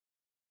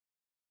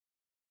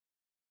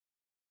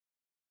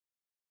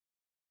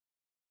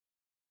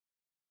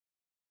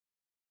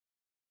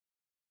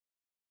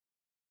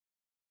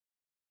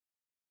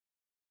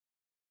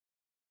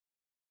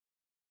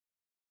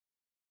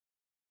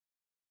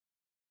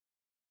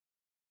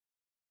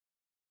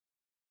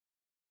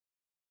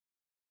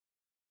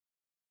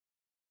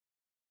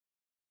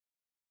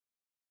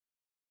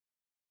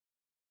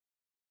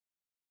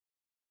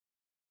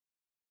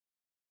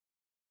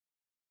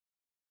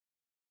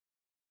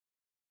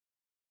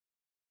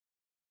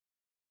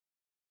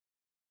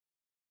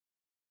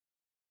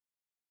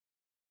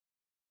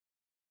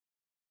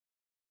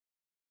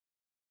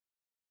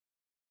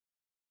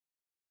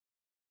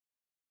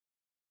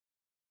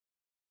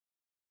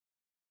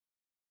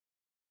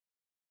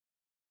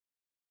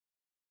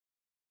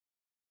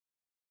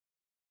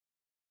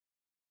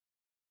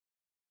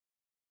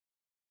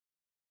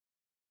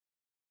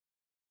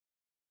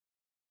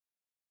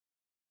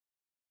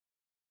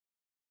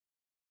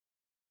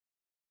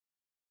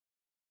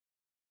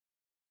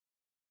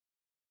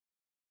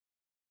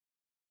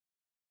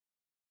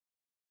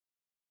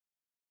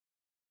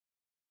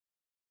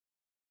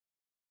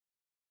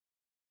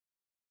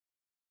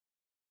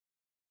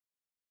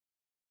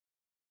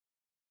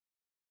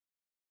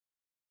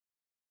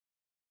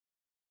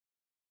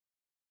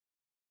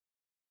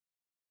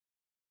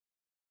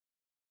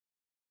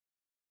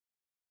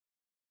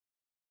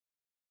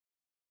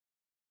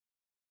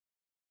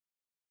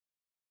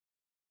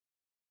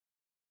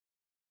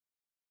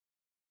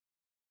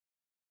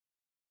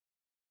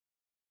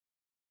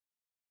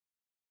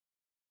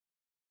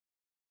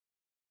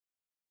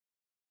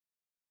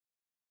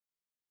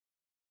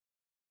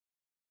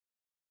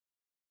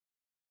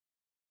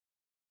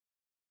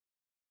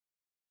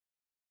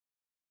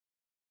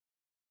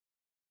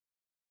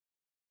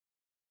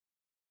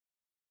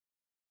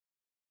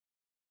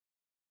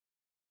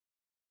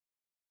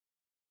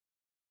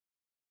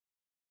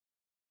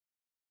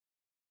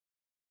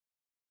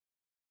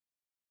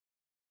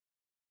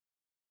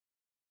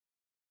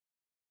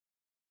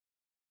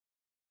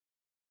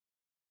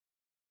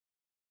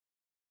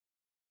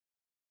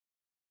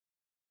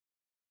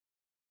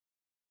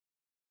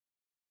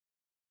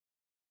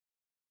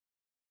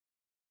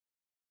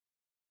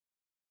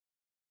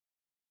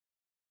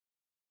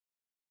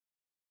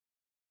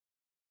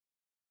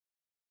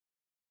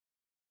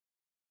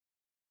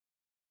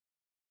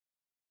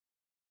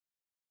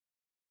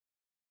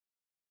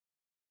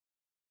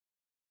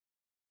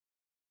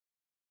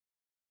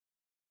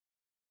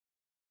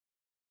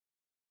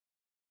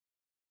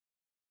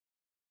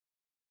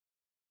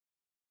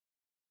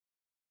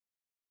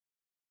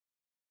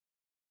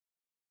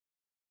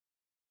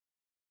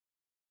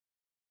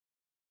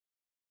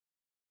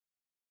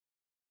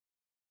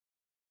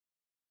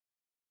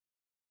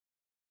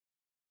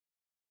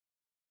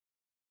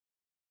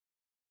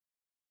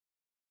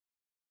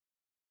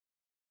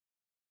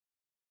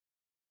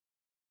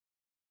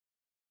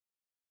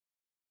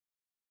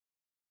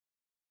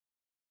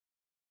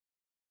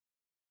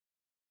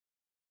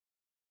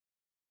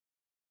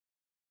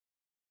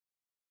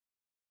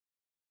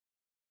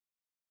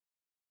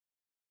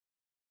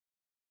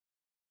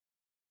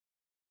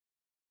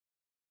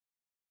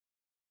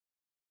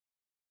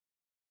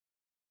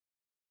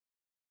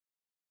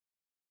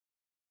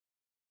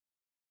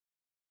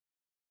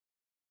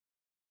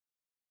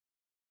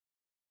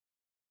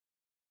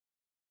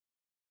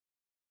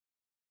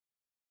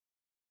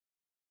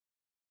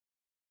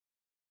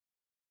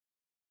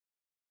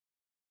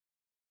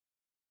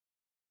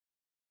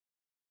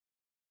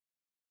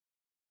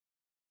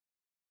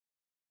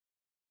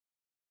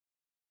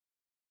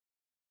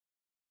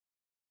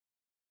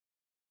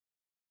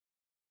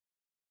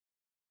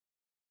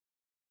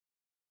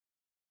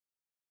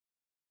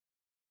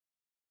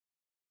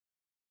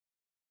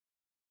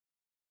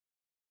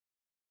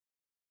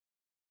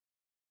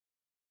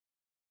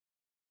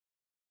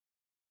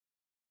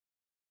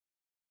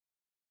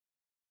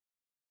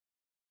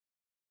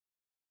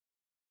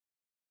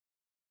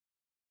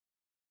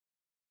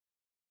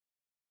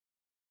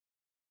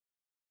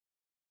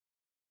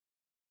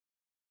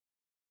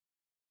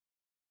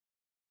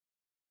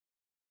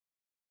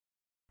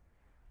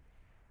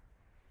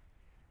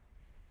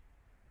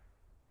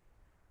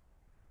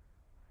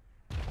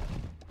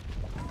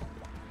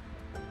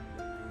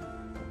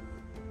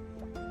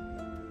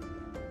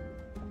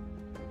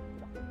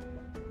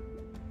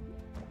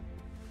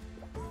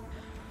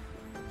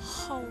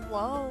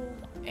Hello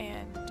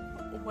and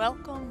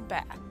welcome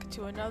back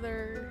to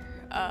another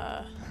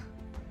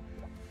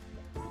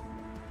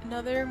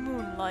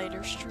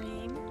Moonlighter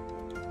stream.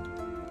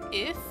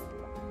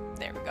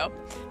 There we go.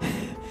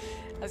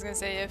 I was gonna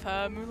say if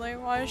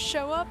Moonlighter wants to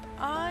show up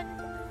on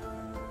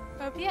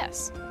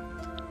OBS.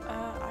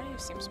 Audio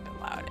seems a bit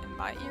loud in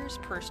my ears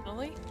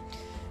personally.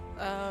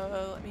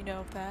 Let me know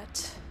if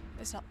that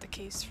is not the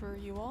case for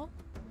you all.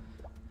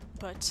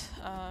 But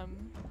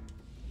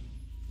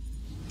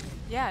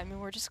yeah, I mean,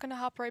 we're just gonna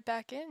hop right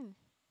back in.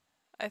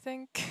 I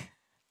think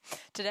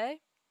today,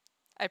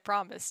 I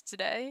promise,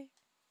 today,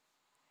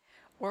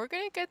 we're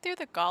gonna get through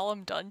the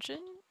Golem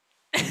dungeon.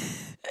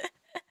 it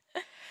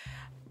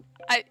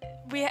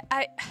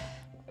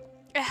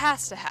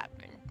has to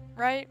happen,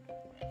 right?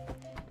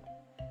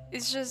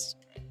 It's just,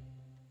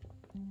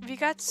 we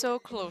got so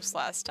close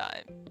last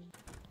time.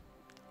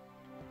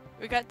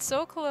 We got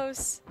so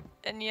close,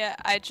 and yet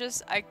I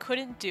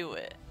couldn't do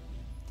it.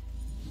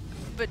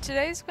 But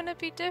today's gonna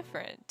be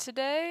different.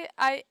 Today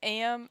I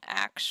am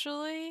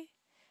actually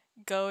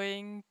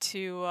going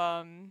to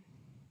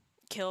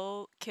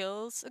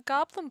kills a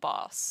goblin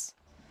boss.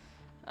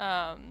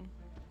 I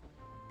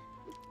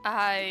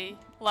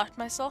left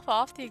myself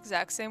off the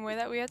exact same way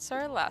that we had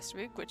started last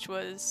week, which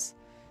was,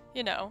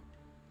 you know,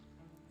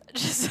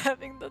 just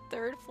having the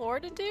third floor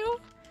to do.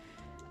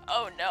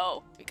 Oh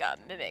no, we got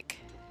Mimic.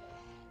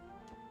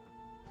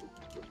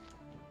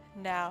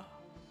 Now,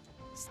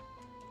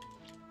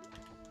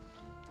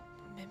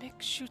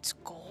 Mimic shoots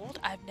gold?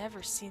 I've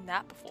never seen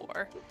that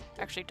before.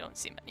 Actually, don't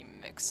see many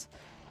mimics.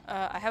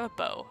 I have a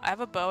bow. I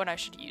have a bow and I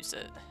should use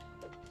it.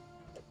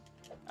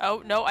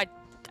 Oh, no, I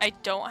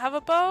don't have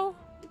a bow?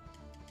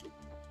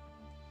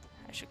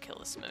 I should kill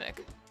this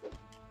mimic.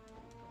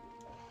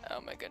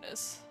 Oh my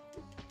goodness.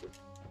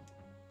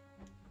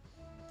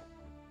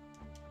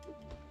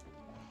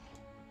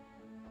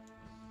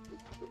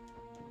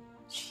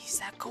 Jeez,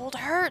 that gold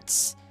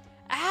hurts!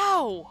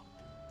 Ow!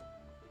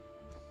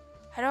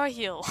 How do I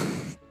heal?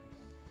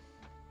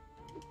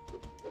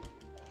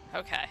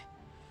 Okay.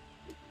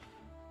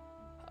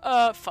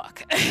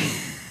 Fuck.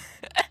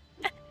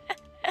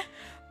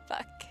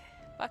 Fuck.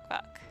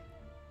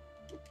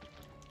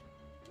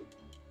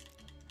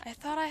 I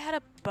thought I had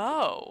a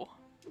bow.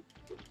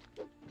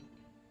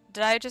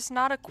 Did I just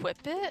not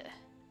equip it?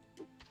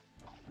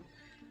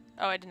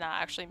 Oh, I did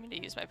not actually mean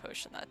to use my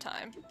potion that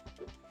time.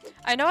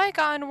 I know I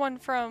got one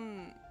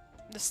from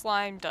the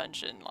slime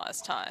dungeon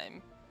last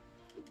time.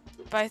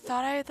 But I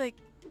thought I like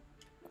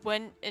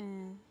went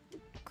and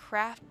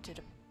crafted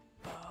a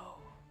bow.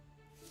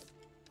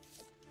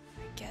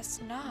 I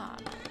guess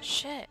not.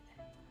 Shit.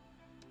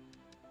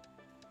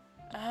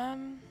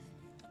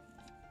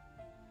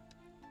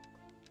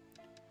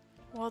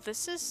 Well,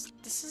 this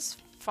is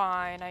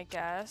fine, I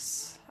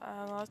guess.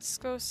 Let's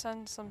go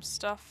send some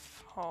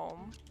stuff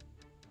home.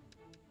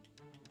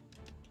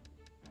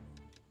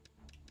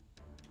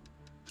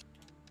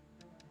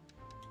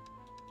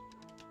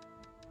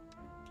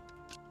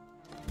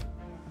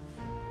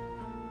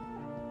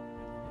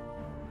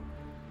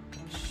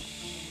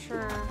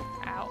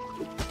 Ow.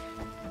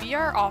 We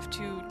are off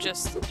to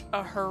just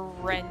a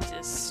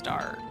horrendous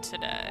start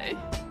today.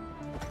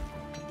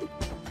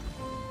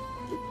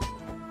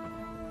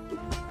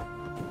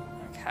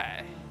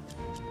 Okay.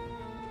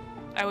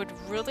 I would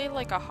really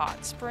like a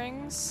hot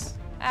springs,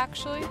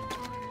 actually.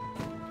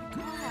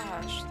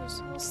 Gosh, those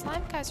little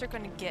slime guys are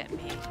gonna get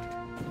me.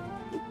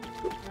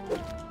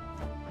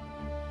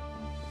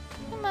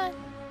 Come on.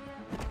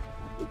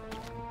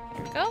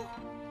 Here we go.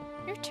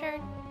 Your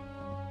turn.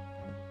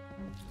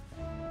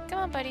 Come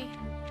on, buddy.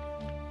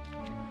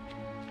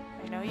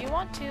 I know you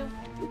want to.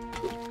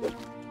 There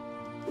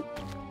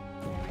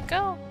we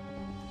go.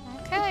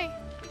 Okay.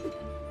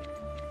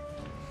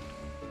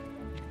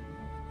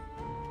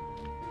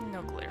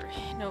 No glitter.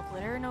 No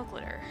glitter, no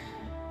glitter.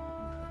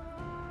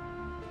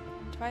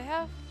 Do I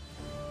have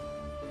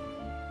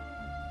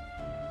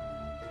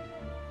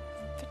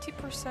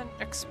 50%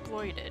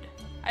 exploited?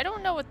 I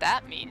don't know what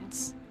that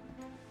means.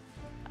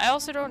 I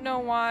also don't know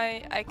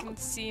why I can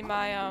see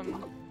my,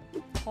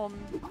 whole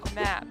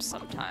map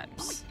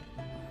sometimes.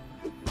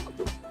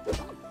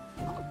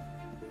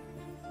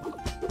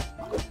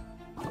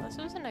 Well, this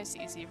was a nice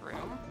easy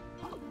room.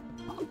 Come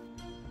on.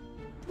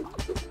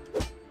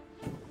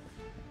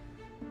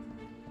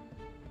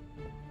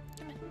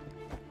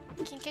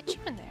 I can't get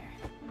you in there.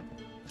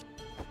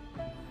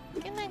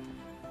 Come on.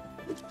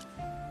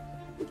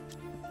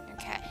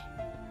 Okay.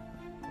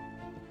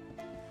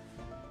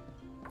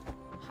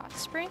 Hot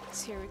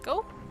springs, here we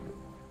go.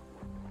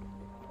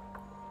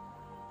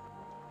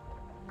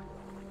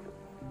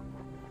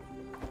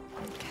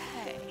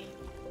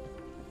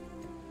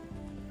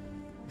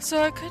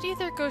 So I could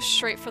either go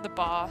straight for the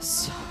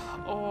boss,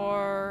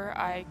 or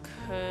I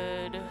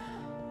could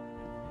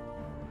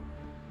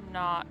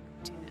not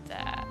do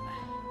that.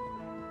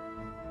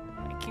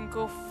 I can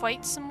go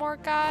fight some more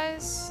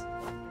guys.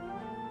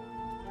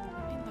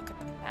 Let me look at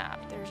the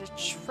map. There's a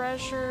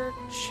treasure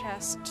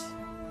chest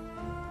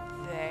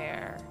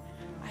there.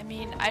 I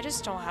mean, I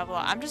just don't have a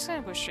lot. I'm just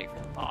gonna go straight for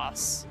the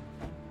boss.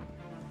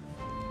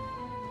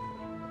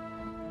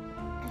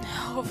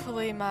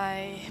 Hopefully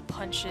my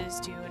punches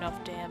do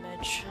enough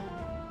damage.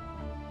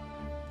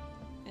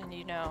 And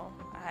you know,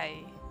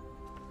 I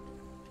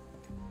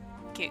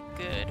get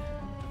good.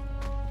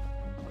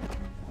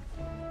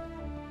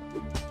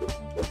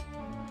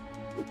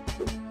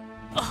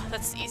 Oh,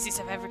 that's the easiest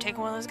I've ever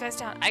taken one of those guys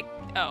down. I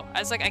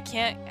was like, I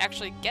can't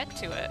actually get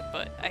to it,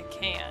 but I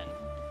can.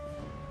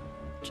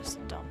 Just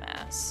a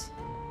dumbass.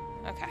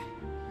 Okay.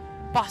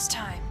 Boss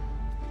time.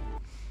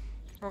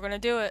 We're gonna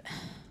do it.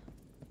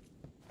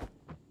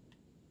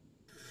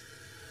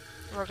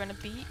 We're gonna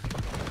beat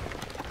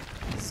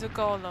the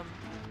Golem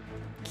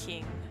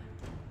King.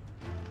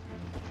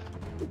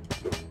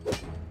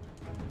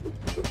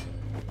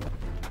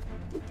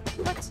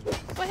 What?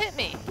 What hit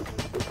me?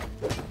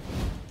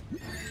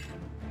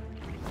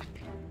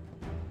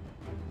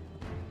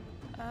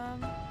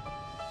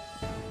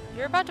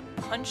 You're about to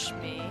punch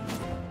me.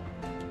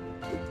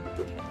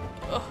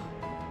 Ugh.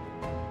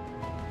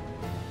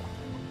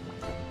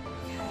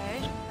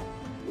 Okay.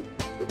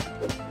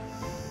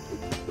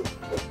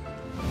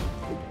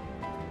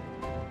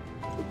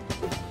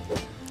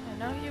 I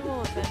know you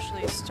will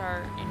eventually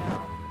start, you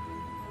know.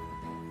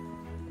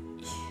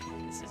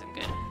 This isn't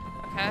good.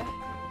 Okay.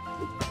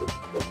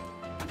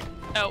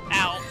 Oh,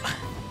 ow.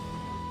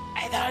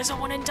 I thought it was a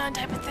one and done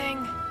type of thing.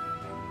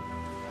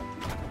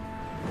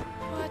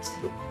 What?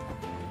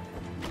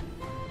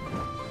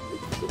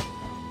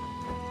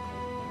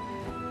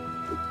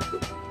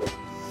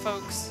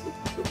 Folks,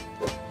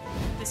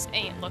 this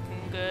ain't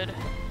looking good.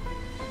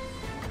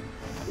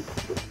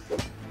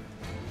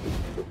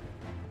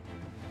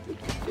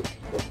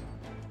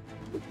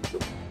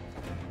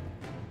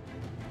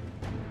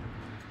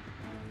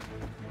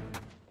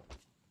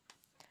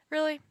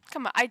 Really?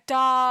 Come on, I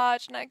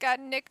dodged and I got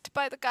nicked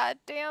by the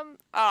goddamn...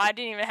 Oh, I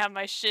didn't even have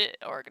my shit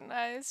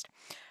organized.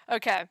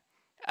 Okay,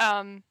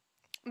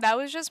 that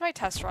was just my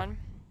test run.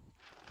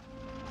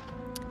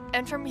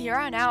 And from here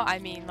on out, I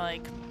mean,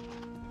 like,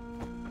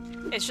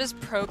 it's just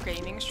pro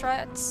gaming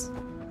strats.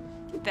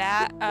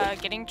 That,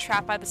 getting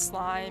trapped by the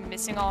slime,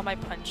 missing all my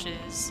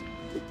punches,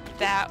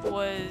 that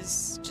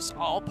was just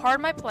all part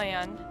of my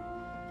plan.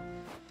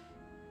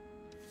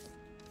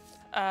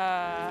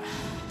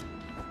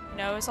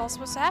 No, it was all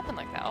supposed to happen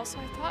like that. Also,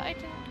 I thought I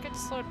didn't get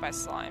slowed by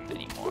slime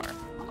anymore.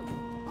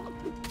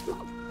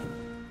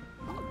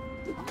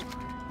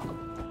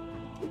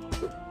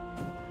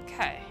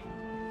 Okay.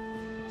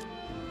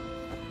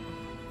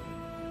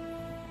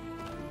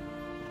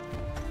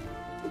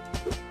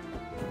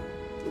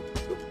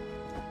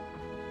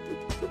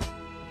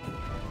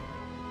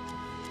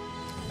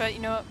 But you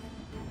know what?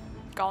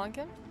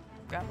 Golinkin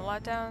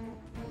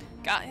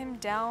got him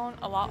down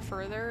a lot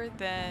further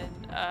than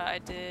I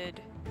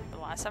did the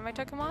last time I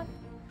took him on.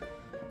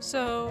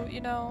 So, you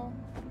know,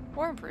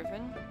 we're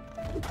improving.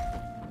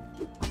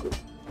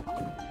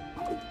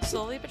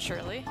 Slowly but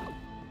surely.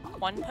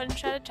 One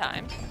punch at a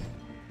time.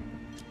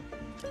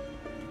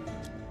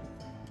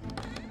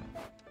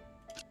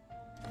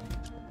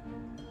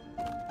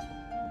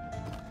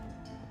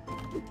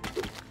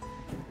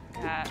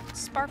 Got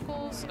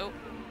sparkles. Oh.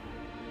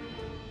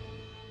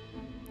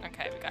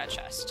 Okay, we got a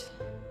chest.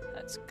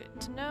 That's good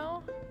to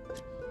know.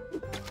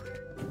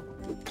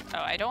 Oh,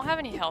 I don't have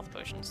any health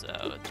potions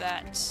though.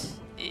 That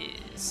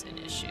is an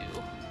issue.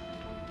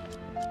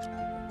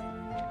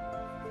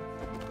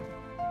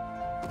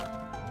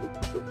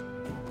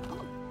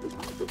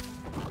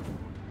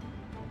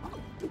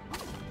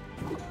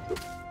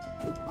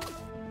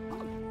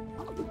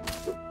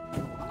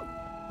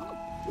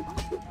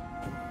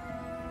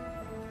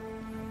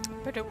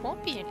 But it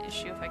won't be an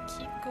issue if I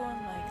keep going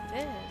like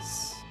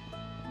this.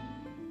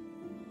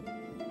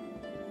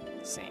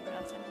 This ain't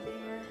nothing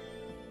here.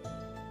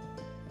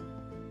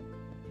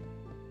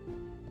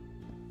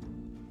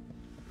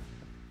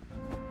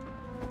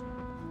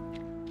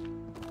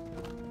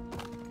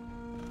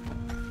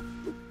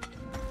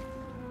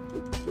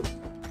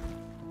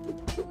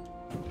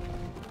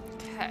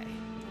 Okay.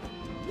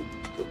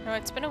 No,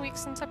 it's been a week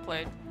since I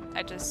played.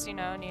 I just, you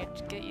know, need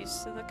to get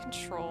used to the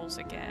controls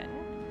again.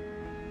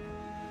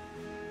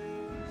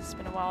 It's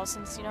been a while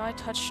since, you know, I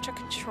touched a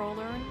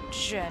controller in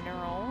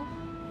general.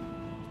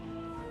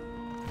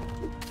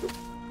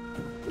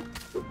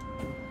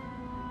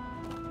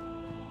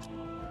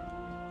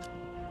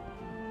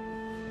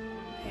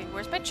 Hey,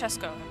 where's my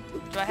chest going?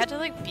 Do I have to,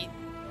 like,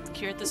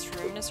 cure this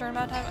room in a certain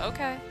amount of time?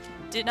 Okay.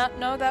 Did not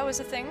know that was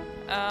a thing.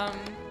 That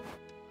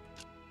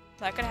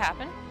could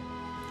happen.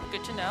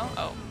 Good to know.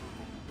 Oh.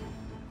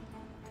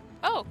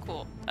 Oh,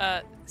 cool.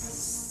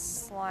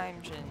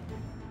 Slime gin.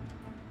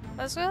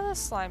 Let's go to the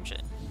slime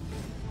gin.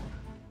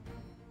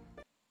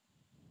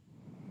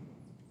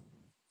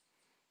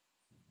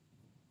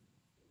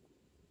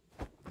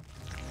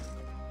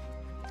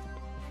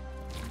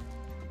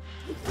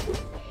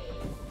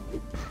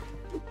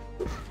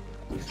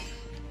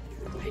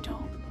 I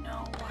don't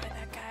know why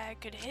that guy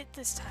could hit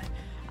this time.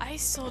 I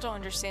still don't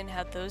understand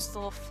how those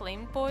little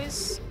flame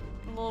boys,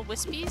 little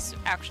wispies,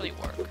 actually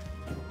work.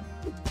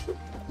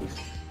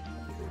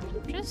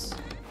 Just...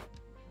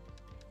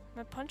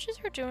 my punches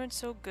are doing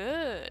so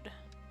good.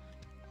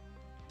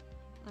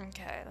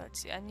 Okay,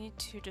 let's see. I need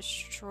to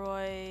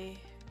destroy...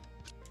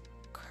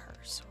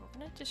 curse. So we're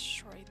gonna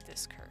destroy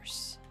this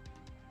curse.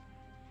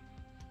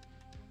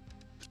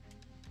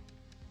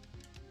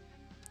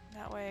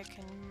 That way I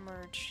can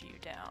merge you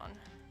down.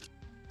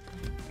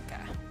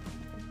 Okay.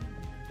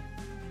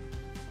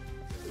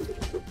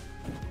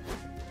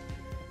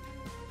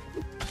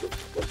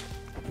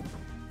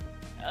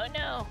 Oh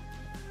no!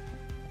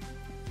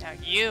 Now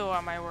you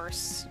are my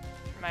worst,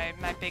 my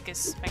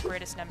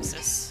greatest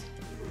nemesis.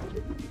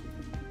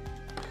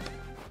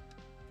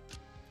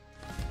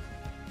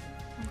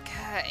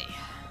 Okay.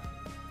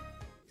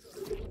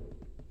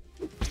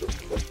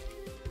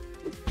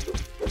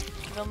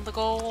 Give him the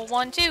goal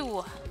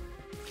 1-2.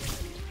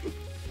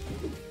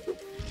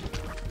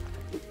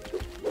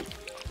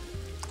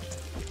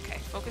 Okay,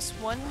 focus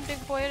one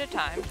big boy at a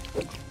time.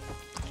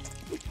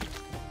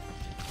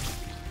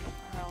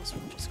 Or else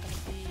we're just gonna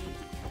be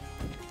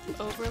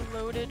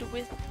overloaded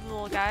with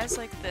little guys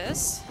like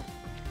this.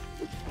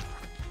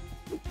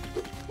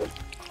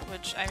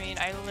 Which, I mean,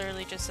 I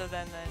literally just said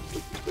then.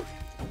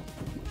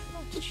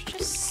 Oh, did you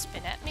just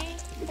spin at me?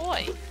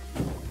 Boy!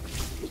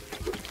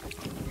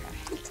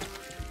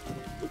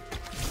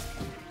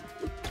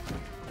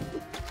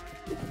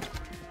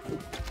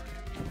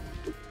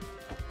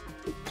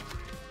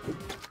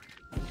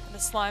 The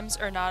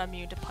slimes are not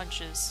immune to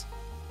punches.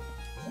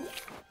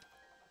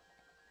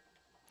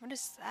 What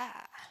is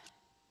that?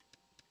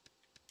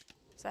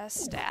 Is that a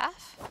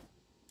staff?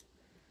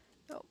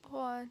 Nope,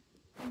 hold on.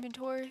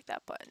 Inventory,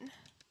 that button.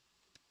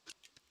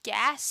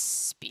 Gas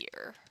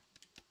spear.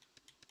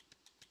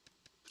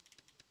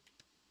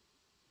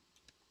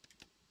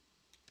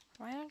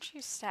 Why aren't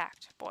you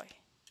stacked, boy?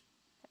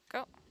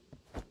 There we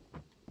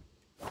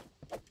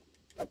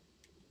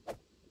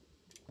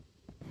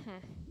go.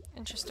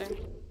 Interesting.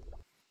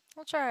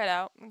 I'll try it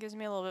out. It gives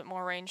me a little bit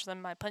more range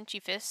than my punchy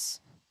fists.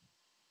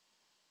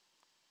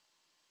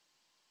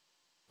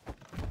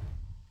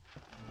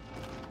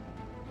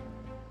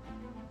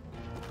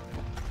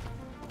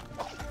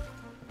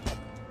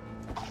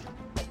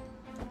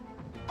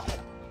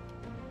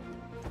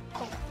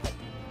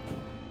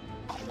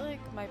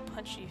 My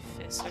punchy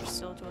fists are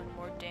still doing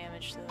more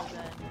damage though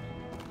than...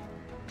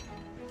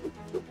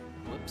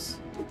 Whoops.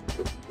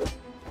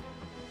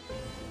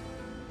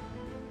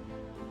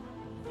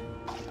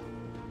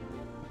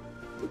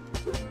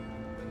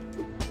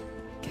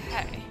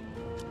 Okay.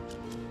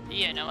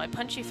 Yeah, no, my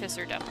punchy fists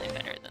are definitely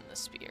better than the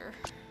spear.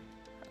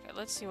 Okay,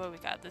 let's see what we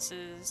got. This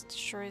is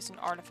destroys an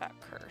artifact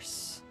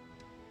curse.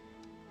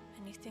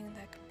 Anything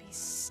that can be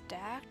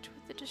stacked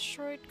with the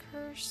destroyed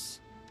curse?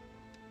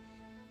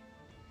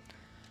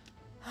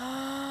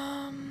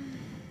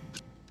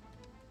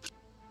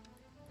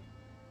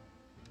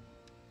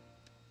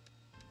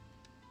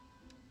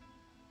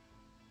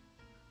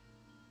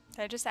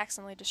 Did I just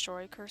accidentally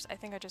destroy a curse? I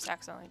think I just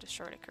accidentally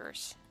destroyed a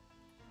curse.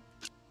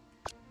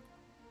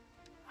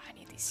 I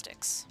need these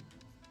sticks.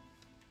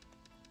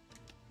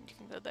 You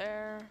can go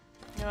there.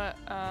 You know what?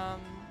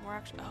 We're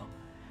actually... Oh.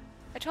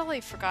 I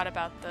totally forgot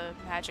about the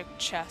magic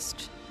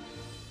chest.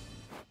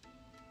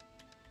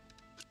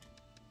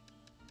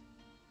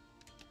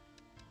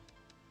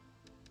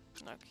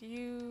 Look,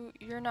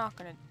 you're not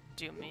gonna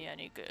do me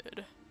any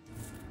good.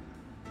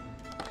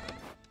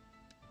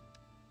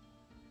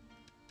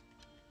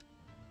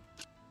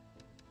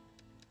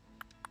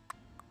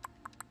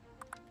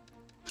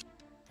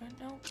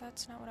 No,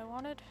 that's not what I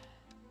wanted.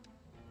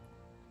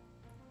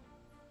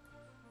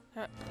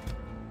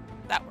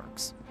 That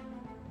works.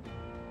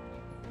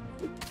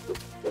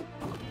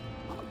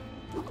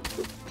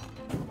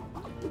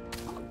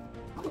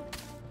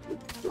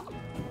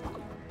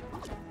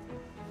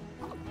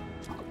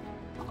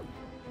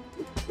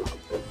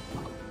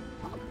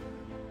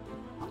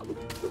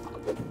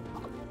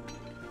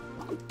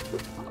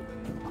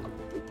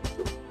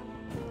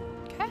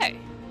 Okay.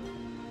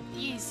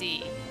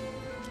 Easy.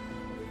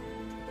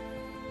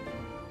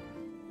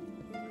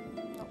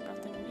 Nope,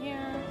 nothing in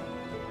here.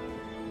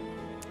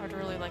 I'd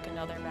really like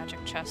another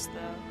magic chest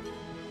though.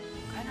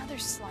 Got another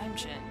slime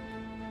gin.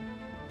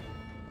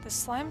 The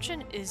slime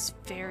gin is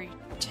very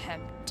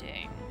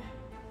tempting.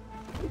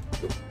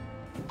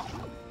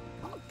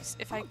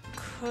 If I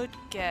could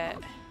get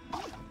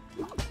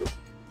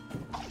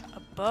a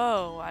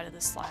bow out of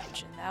the slime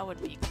gin, that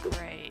would be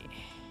great.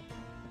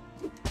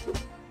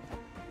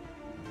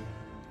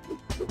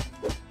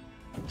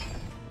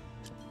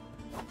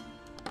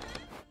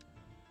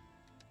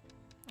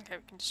 Okay,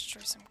 we can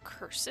destroy some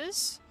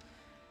curses.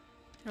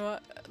 You know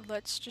what?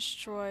 Let's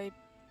destroy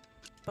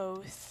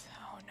both.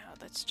 Oh no,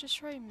 let's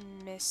destroy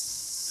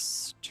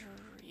mystery.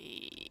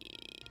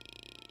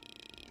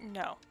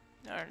 No.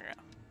 No, no, no.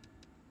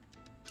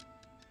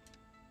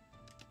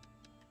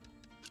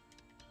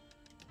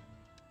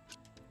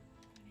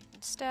 You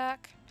can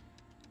stack.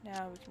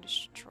 Now we can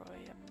destroy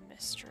a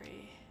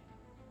mystery.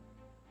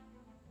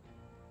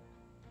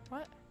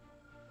 What?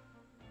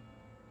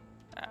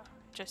 Oh,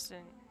 just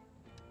didn't.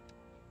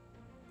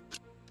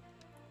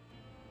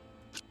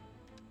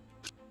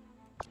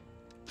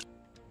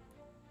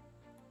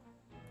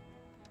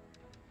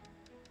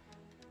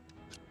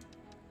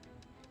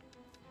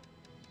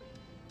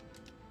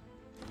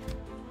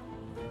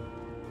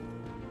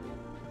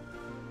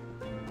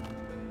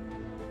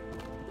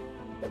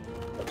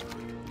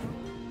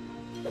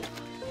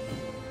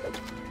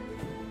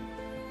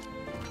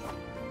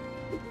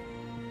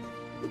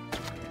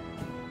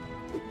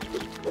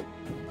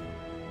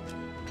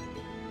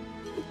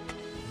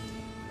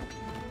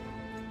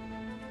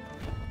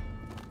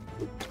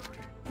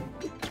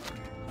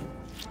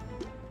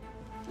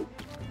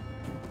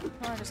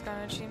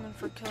 an achievement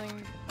for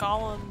killing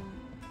golem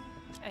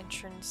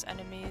entrance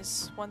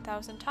enemies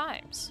 1,000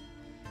 times.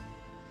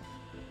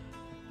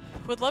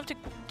 Would love to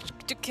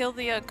kill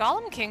the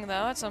Golem King though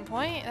at some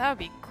point. That would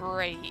be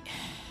great.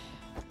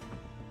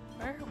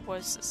 Where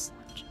was this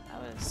lungeon?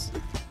 That was... I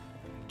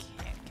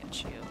can't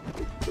get you.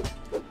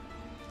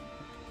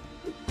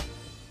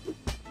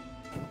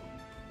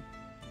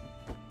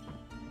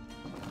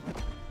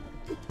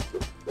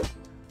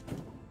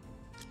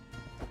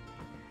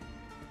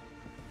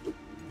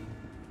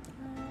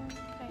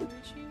 Can I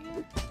reach you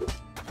here?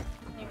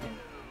 You can...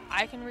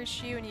 I can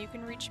reach you and you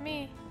can reach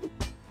me.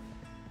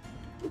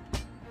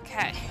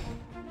 Okay.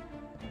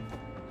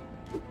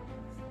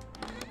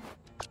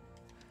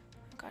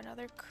 Got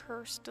another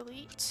curse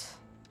delete.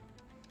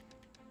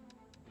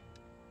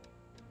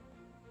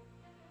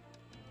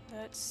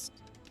 Let's...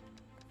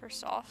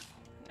 First off,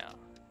 no.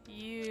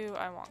 You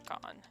I want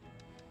gone.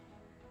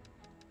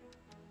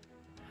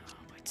 Oh,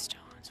 white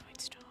stones,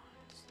 white stones.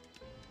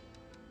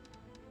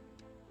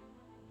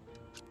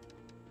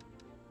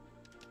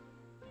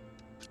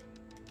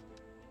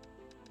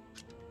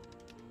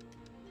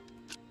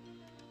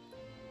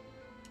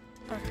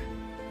 Okay.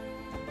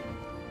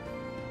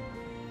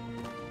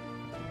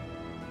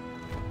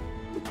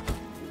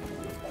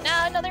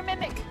 No, another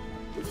mimic!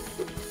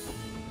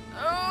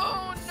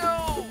 Oh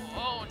no!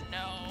 Oh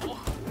no!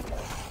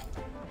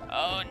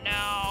 Oh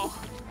no!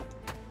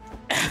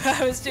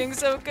 I was doing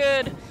so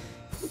good!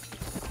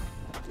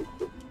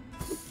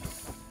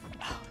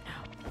 Oh no.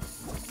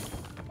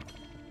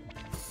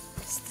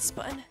 Is this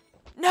button?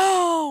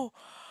 No!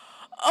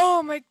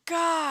 Oh my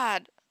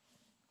god!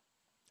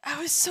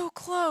 I was so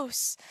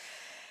close!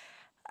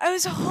 I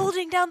was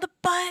holding down the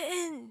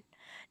button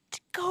to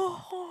go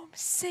home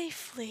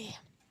safely.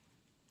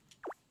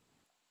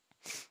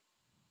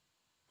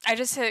 I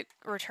just hit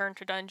return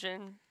to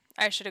dungeon.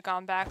 I should have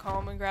gone back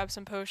home and grabbed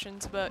some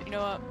potions, but you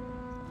know what?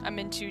 I'm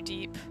in too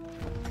deep.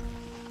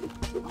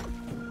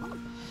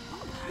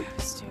 I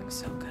was doing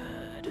so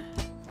good.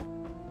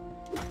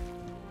 I'm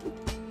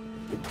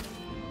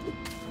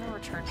gonna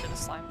return to the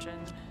slime gin.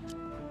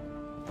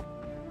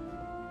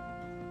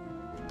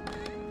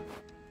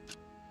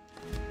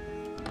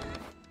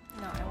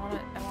 No, I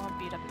wanna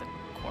beat up the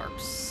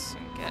corpse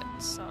and get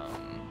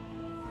some...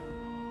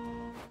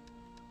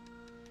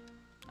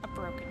 a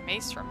broken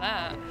mace from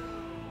that.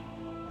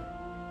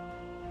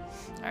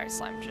 Alright,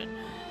 slime gin.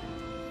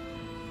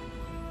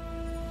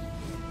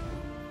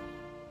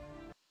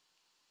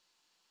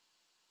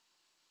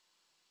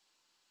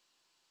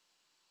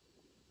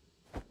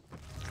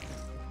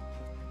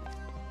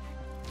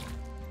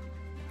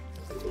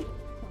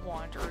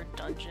 Wanderer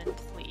dungeon,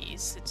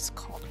 please. It's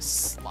called a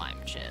slime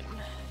gym.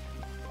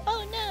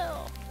 Oh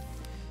no!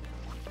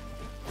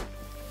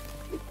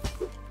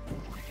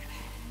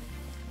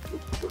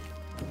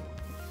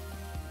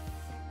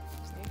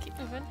 Just need to keep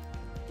moving.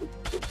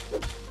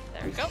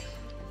 There we go.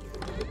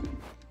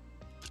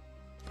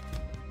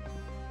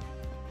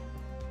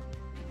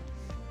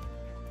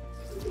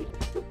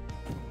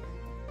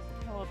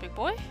 Hello, big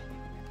boy.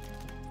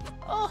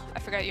 Oh, I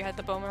forgot you had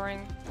the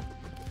boomerang.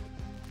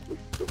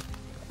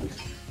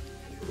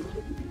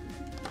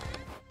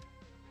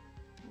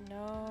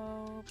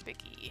 No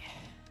biggie.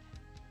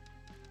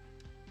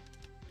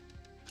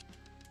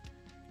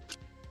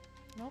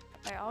 Nope,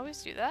 I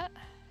always do that.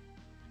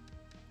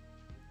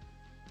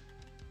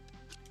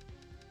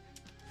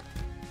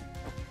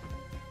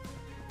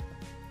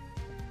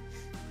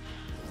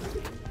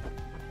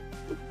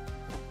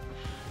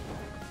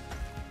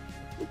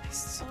 I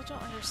still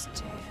don't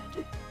understand.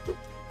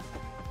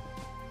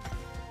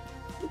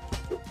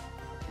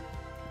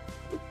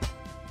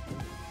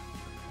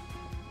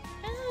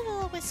 Hello,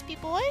 little wispy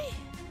boy.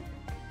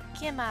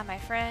 Come on, my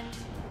friend.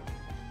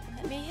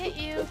 Let me hit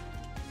you.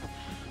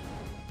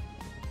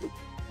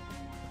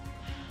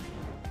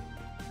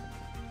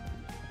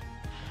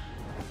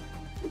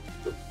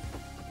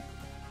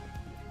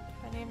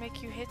 I need to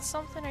make you hit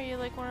something? Are you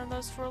like one of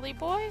those furly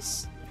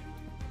boys?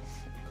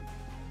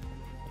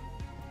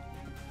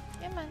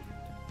 Come on.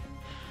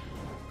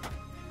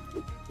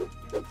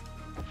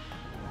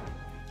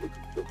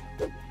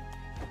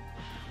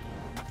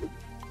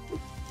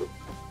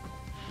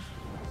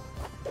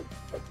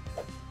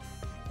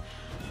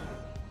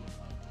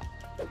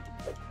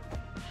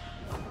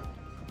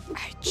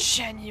 I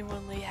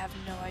genuinely have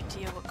no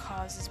idea what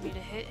causes me to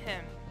hit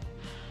him.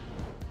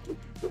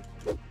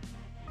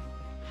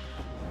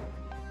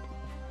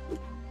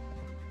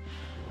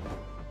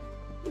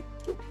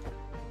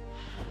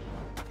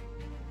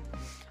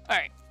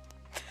 Alright.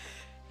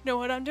 Know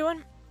what I'm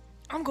doing?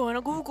 I'm going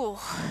to Google.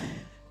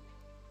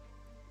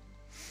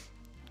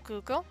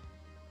 Google.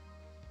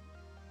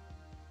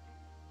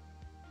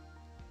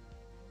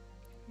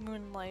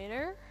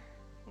 Moonlighter?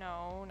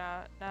 No,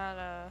 not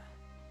a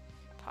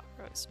pot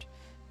roast.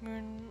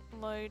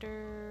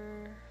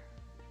 Moonlighter.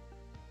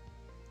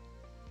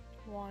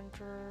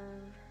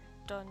 Wanderer.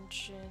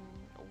 Dungeon.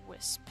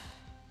 Wisp.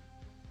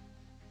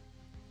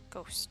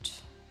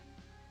 Ghost.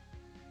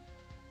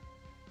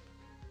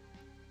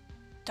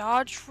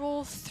 Dodge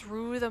roll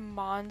through the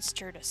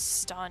monster to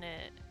stun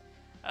it.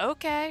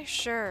 Okay,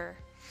 sure.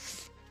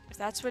 If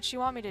that's what you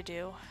want me to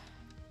do,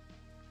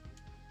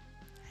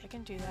 I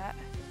can do that.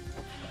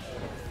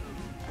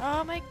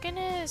 Oh my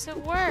goodness, it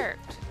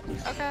worked!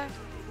 Okay.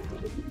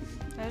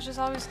 I was just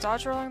always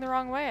dodge rolling the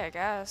wrong way, I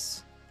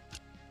guess.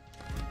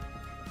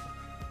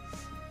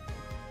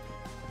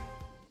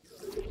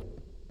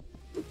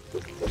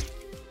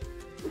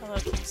 Hello,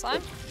 King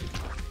Slime.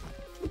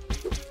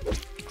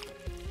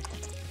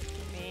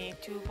 Give me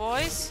 2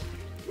 boys.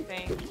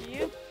 Thank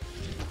you.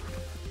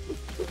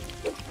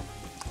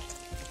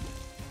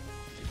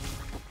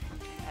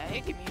 Okay,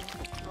 give me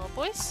little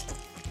boys.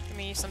 Give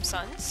me some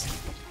sons.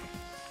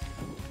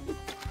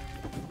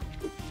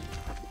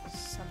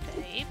 Some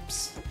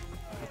babes.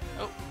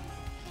 Oh.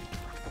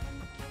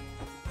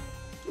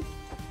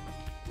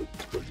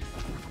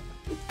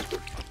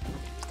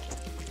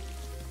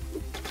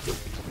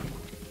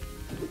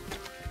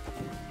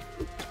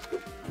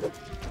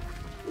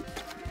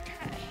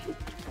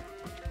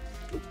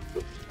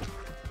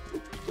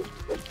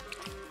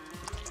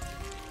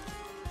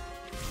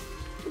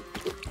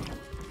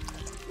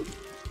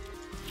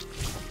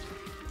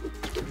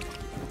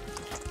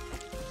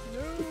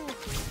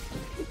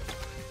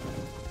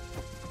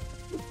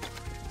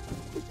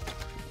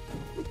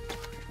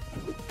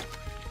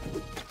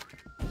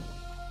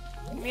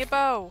 Give me a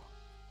bow!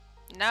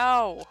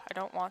 No! I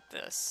don't want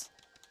this.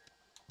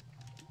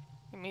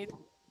 Give me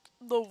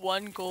the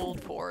 1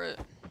 gold for it.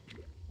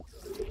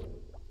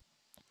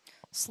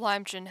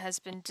 Slimegin has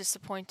been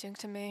disappointing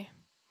to me.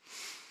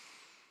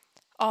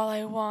 All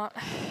I want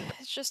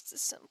is just a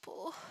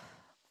simple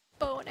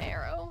bow and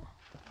arrow.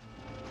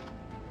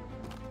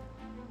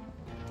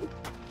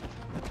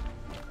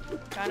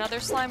 Got another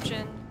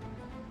Slimegin.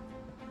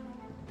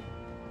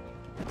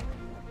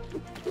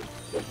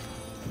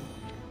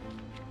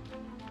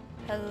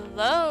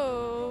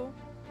 Hello?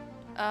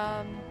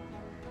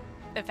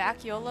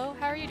 Evacuolo?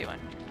 How are you doing?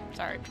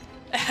 Sorry.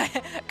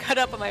 Cut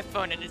up on my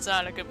phone and it's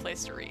not a good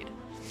place to read.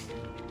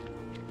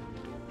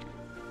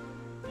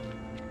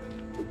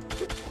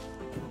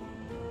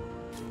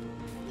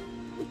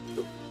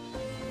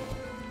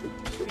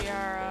 We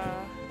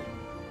are,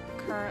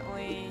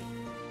 currently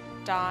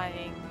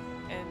dying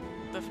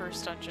in the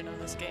first dungeon of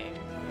this game.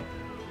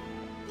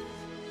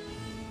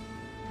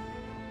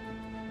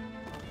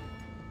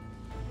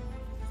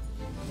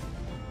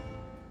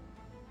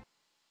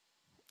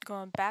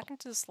 Going back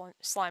into the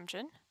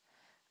Slimegin,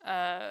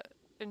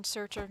 in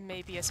search of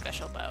maybe a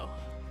special bow.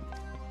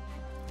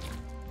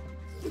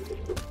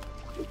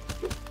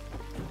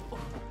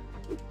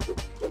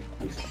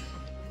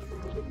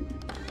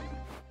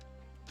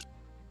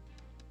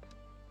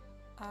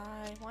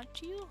 I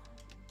want you.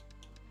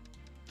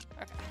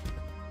 Okay.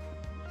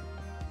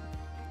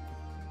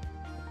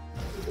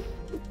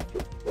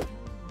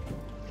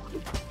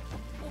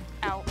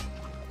 Ow.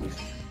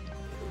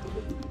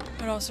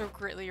 But also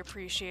greatly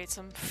appreciate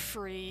some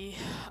free,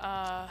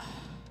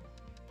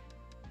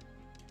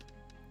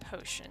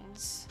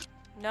 potions.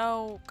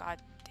 No,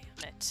 god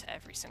damn it,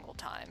 every single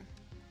time.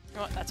 You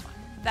know what, that's fine.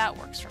 That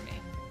works for me.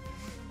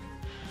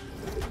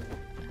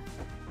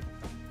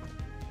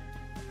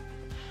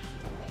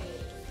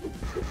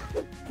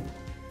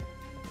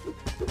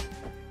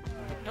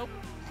 Nope.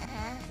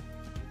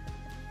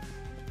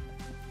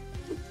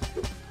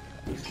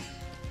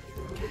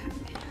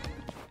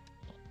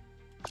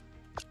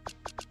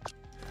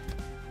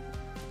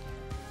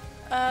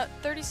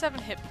 37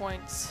 hit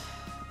points.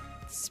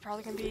 This is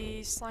probably gonna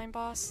be slime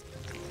boss.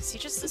 Is he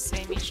just the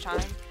same each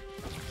time?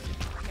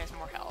 He has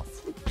more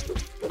health.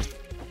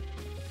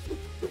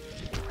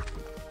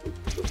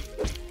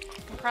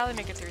 I can probably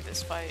make it through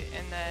this fight,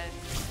 and then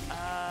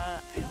I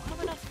don't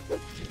have enough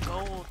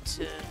gold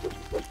to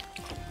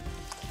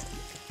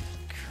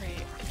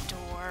create a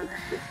door.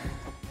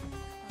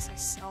 Unless I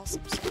sell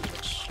some stuff,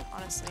 which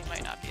honestly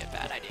might not be a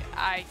bad idea.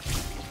 I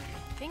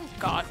thank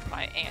God for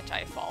my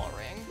anti-fall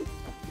ring.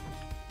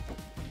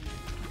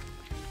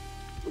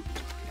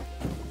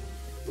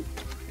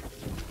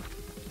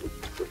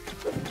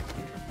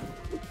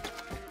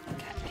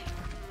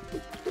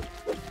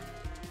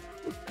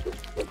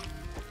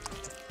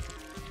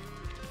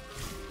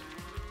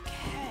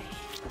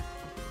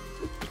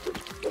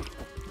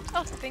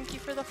 Thank you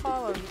for the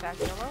follow,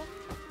 Evacuolo.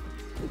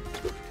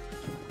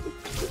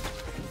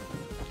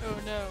 Oh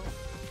no.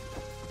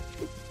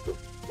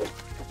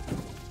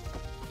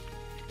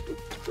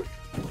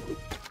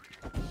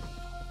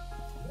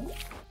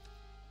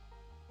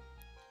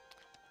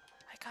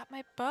 I got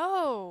my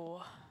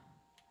bow!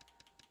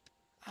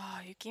 Oh,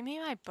 you gave me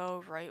my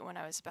bow right when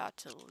I was about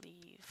to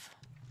leave.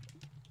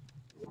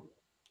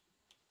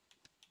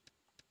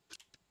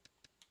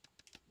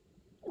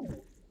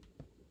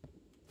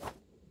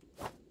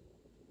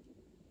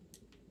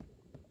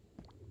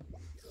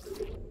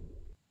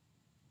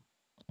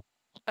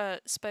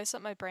 Spice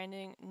up my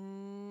branding?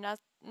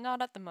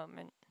 Not at the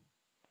moment.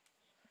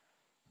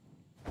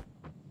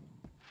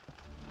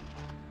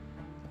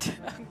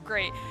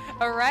 Great.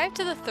 Arrived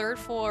to the 3rd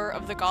floor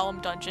of the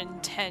Golem dungeon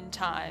 10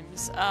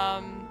 times.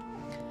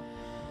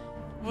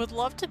 Would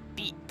love to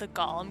beat the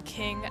Golem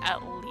King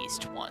at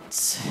least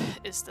once,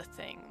 is the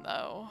thing,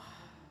 though.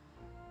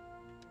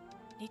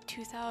 Need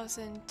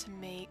 2,000 to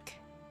make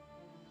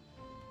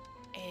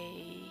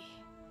a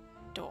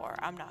door.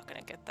 I'm not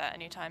gonna get that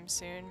anytime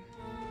soon.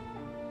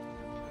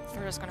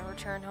 We're just gonna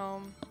return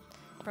home,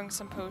 bring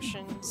some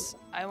potions.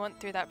 I went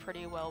through that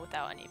pretty well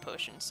without any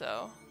potions,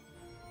 so...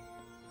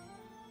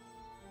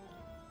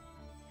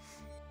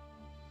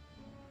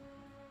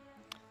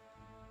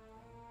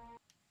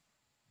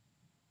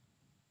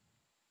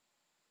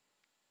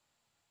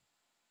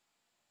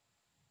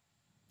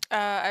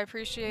 I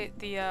appreciate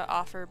the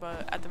offer,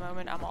 but at the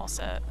moment I'm all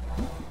set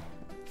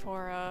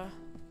for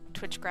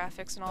Twitch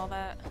graphics and all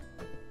that.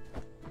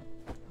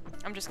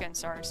 I'm just getting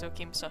started, so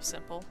keep stuff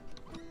simple.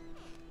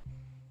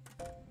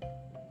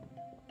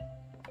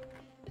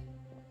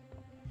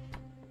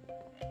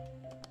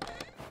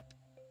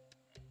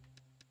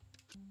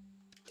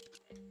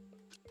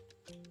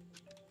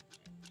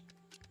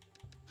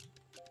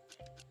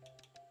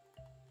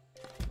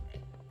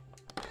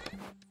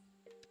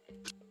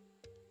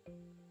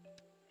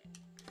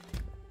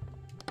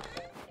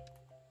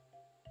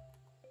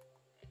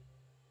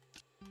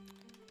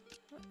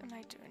 What am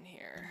I doing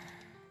here?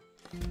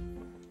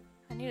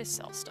 I need to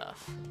sell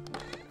stuff.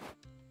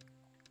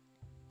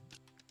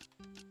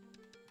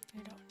 I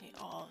don't need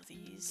all of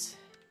these.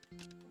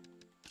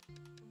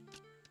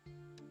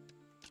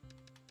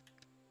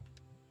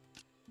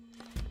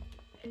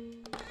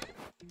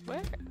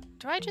 Where?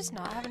 Do I just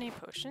not have any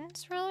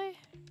potions, really?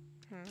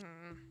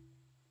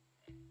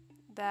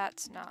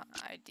 That's not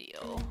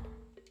ideal.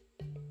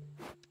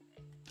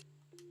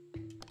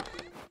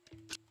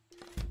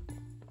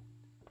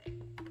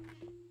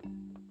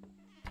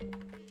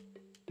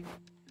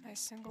 My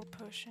single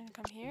potion,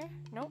 come here?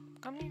 Nope,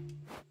 come here.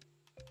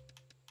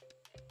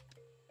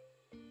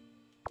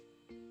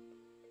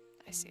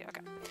 I see,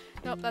 okay.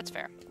 Nope, that's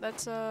fair.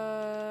 Let's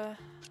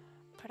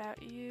put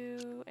out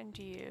you and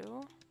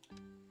you.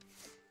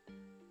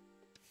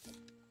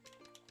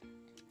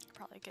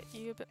 Probably get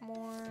you a bit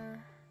more.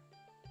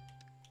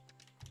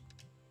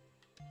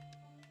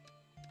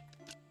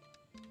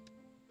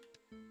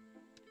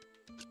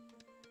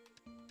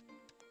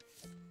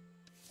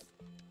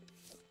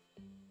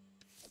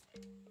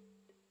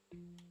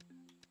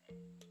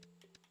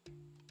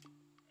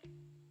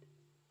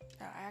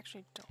 Oh, I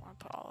actually don't want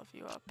to put all of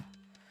you up.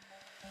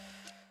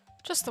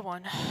 Just the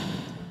one.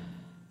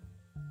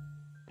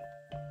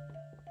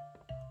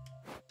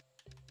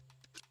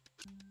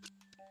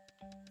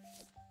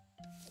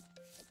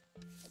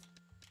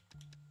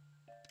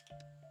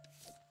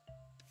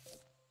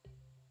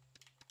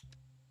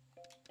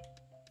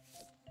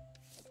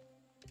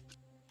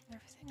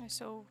 Everything is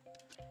so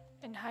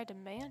in high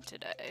demand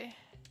today.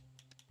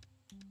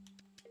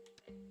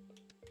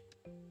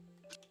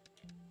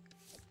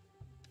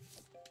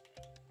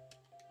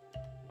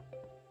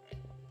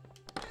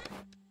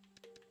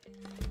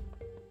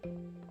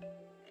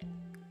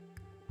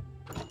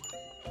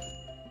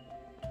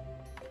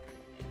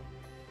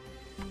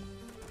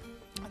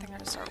 I think I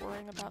gotta start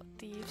worrying about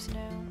thieves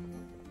now.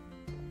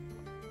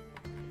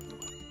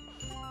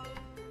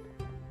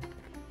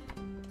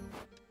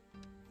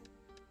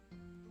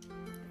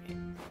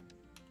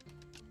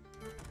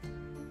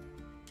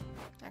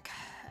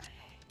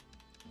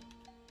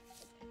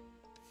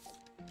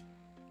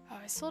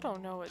 I still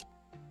don't know what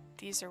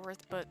these are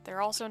worth, but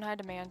they're also in high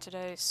demand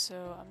today,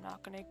 so I'm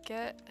not gonna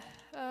get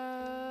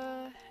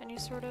any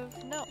sort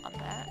of note on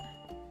that.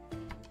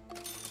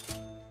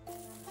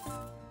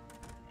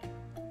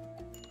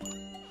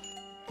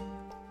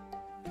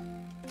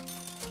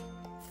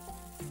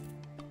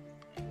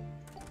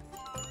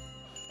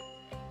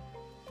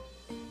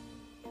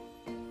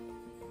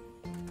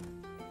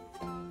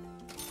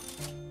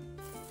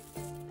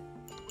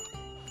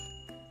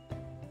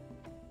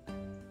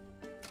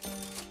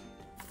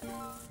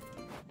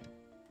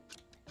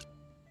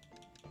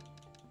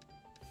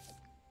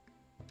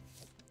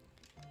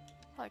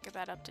 I'll get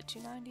that up to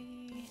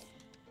 290.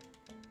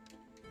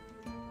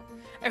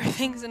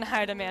 Everything's in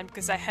high demand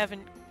because I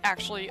haven't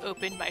actually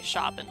opened my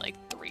shop in like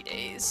 3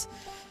 days.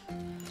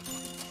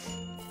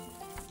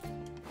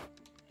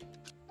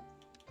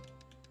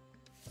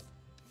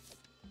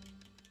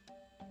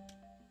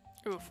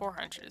 Ooh,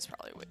 400 is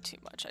probably way too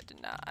much.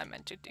 I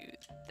meant to do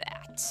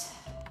that.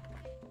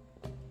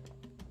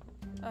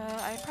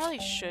 I probably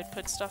should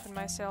put stuff in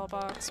my sale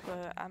box,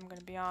 but I'm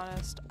gonna be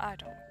honest, I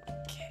don't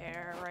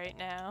care right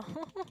now.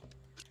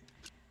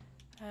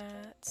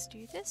 Let's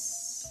do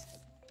this.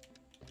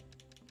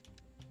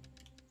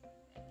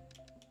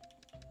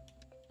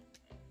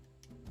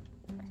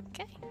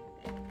 Okay.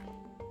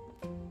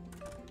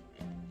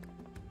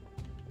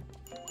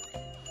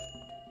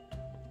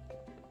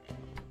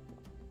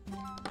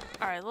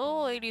 Alright,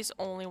 little ladies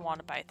only want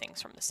to buy things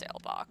from the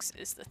sale box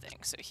is the thing,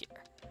 so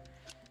here.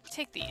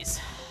 Take these.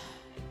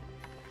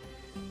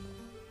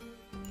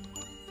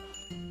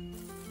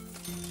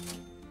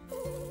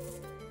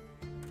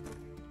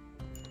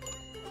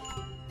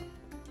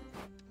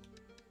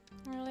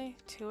 Really?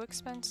 Too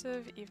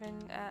expensive,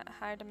 even at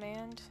high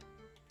demand?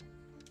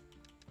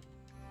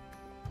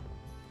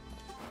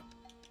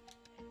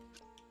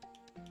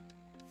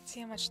 see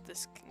how much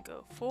this can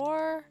go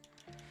for.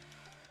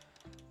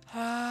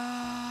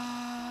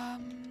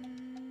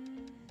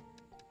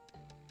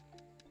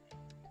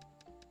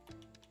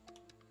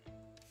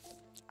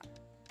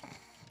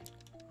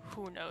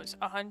 Who knows?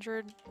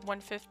 100,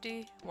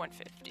 150,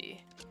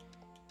 150.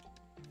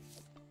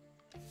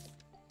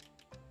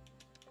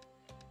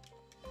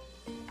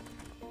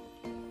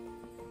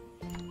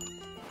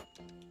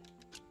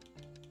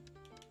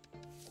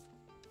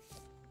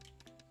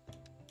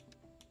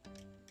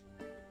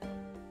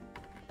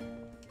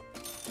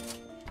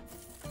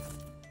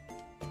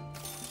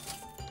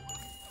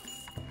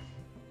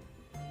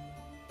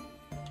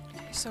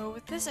 So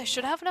with this, I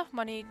should have enough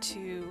money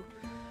to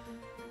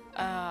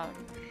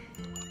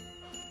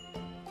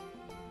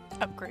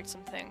upgrade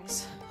some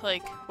things,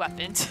 like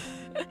weapons.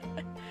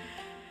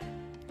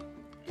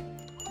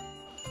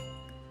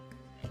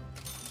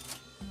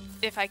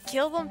 If I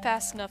kill them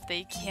fast enough,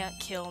 they can't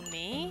kill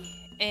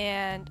me,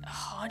 and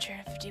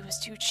 150 was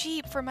too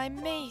cheap for my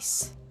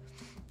mace.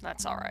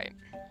 That's alright.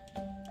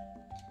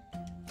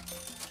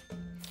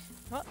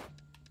 Well,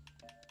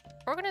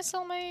 we're gonna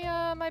sell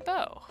my my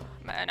bow.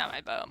 Not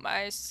my bow,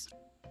 my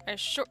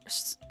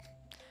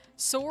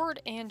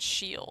sword and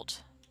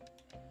shield.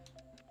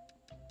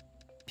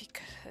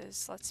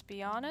 Because, let's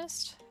be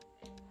honest,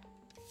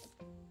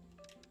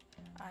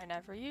 I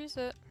never use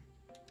it.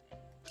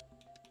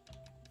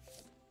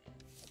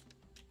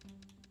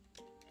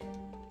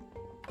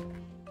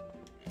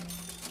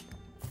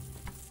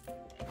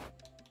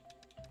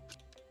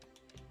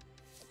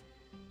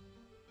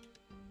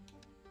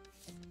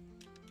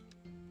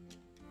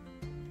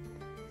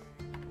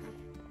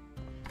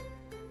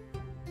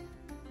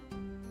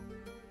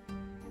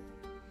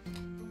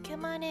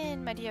 Come on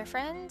in, my dear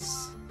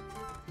friends.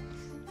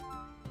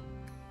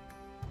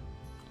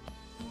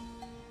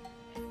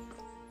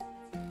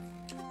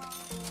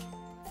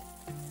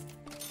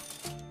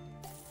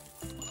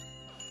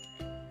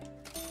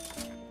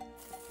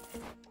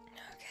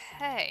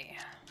 Okay.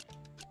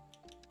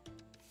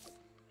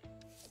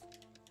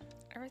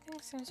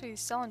 Everything seems to be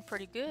selling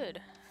pretty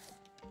good.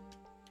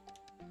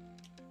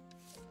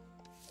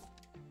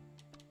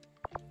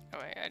 Oh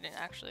wait, I didn't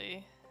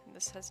actually...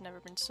 This has never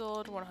been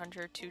sold.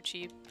 100, too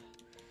cheap.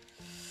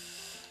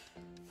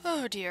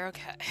 Oh dear,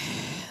 okay.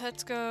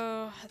 Let's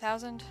go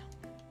 1,000.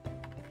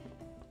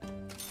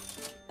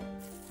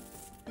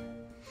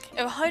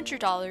 If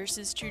 $100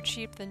 is too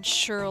cheap, then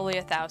surely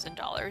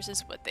 $1,000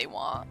 is what they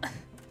want.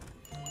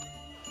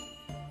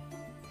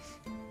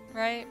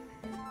 Right?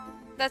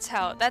 That's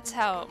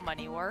how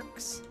money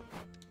works.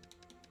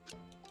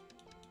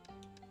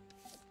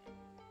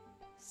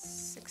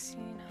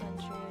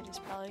 1,600 is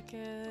probably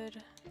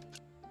good.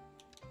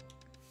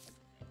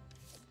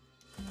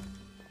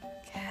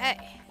 Okay.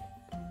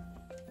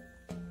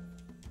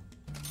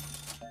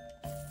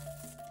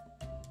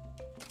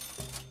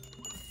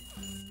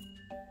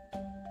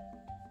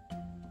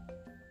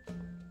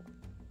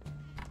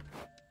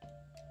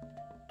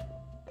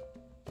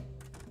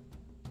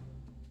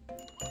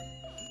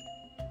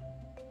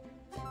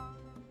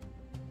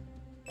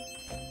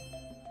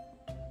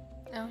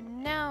 Oh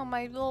no,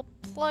 my little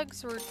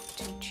plugs were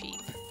too cheap.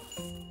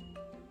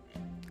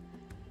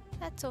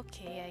 That's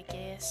okay, I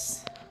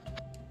guess.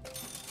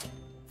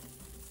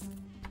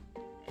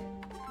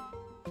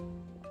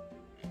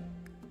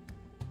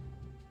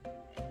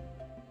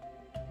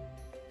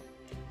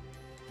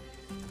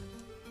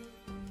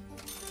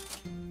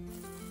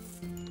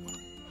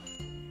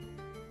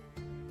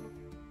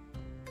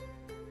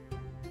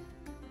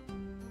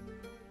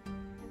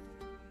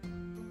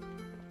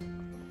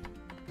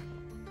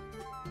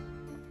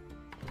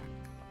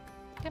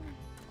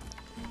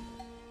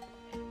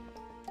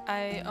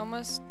 I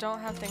almost don't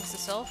have things to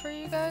sell for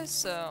you guys,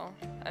 so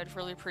I'd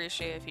really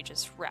appreciate if you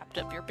just wrapped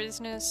up your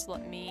business.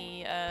 Let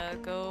me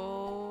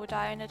go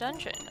die in a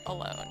dungeon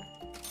alone.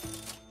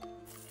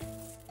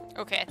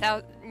 Okay,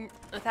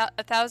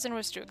 1,000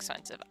 was too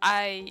expensive.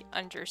 I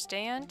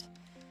understand.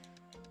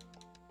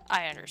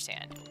 I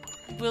understand.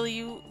 Will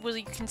you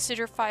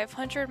consider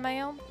 500,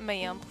 ma'am?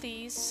 Ma'am,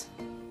 please.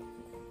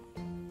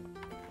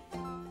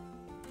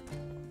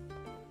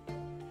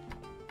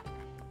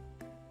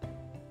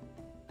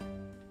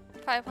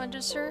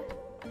 500, sir?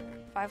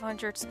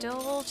 500 still a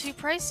little too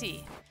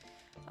pricey.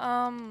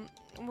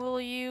 Will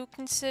you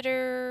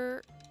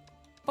consider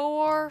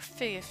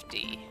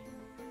 450?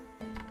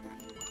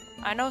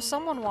 I know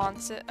someone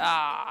wants it.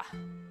 Ah.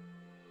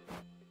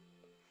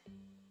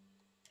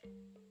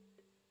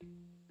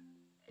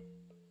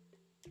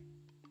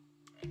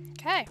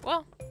 Okay,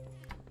 well,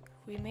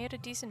 we made a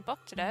decent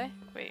buck today.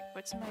 Wait,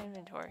 what's in my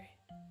inventory?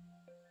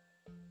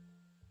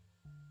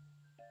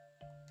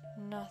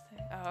 Nothing.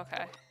 Oh,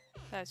 okay.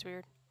 That's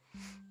weird.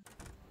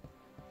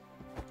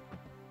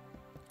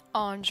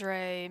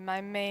 Andre, my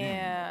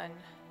man.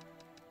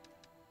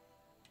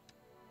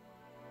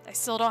 I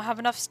still don't have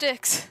enough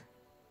sticks.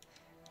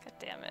 God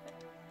damn it.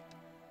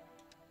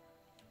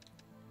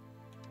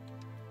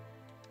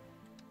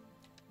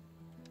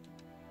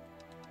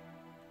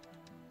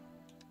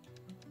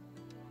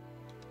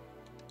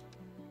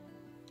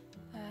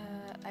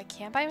 I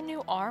can't buy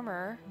new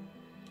armor.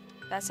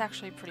 That's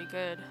actually pretty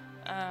good.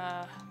 Do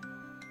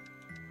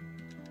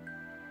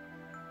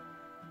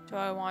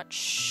I want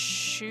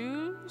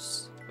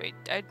shoes? Wait,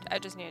 I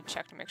just need to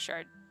check to make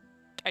sure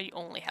I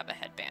only have a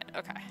headband.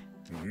 Okay.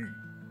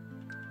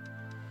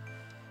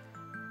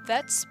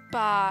 Let's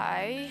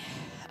buy...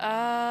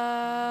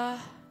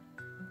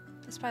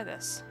 let's buy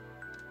this.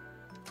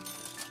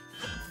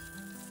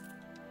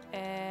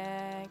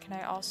 And can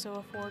I also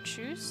afford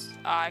shoes?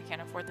 I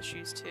can't afford the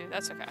shoes too.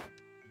 That's okay.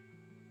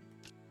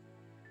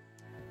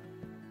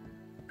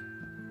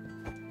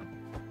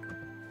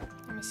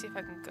 Let me see if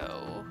I can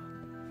go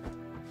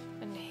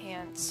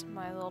enhance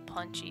my little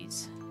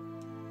punchies.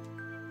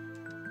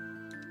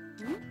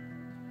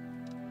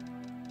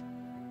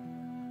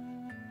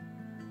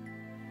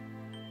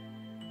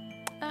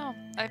 Oh,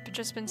 I've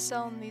just been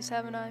selling these,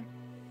 haven't I?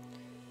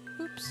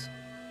 Oops.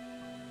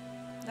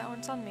 That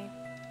one's on me.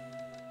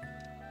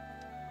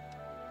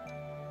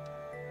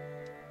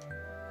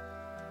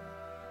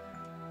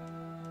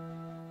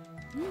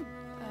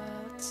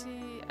 Let's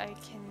see, I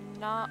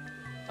cannot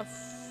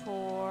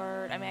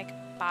afford... I mean, I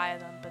could buy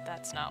them, but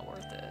that's not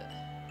worth it.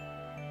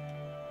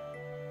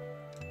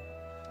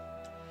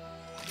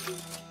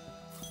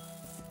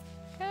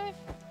 Okay.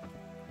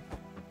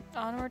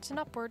 Onwards and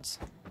upwards.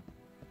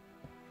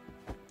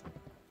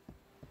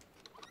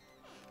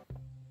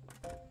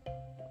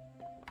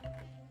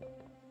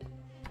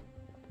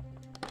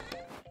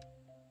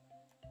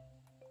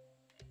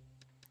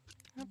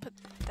 I'll put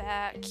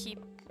that, keep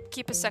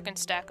a second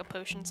stack of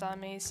potions on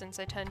me since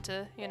I tend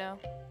to, you know,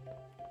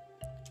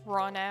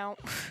 run out.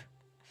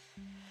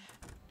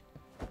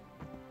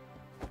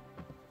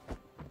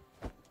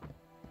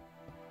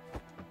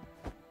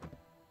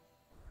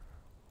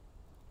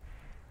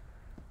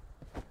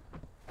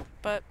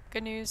 But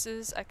good news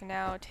is I can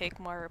now take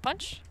more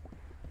punch.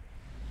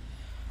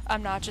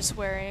 I'm not just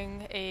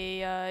wearing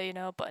a, you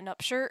know,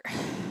 button-up shirt.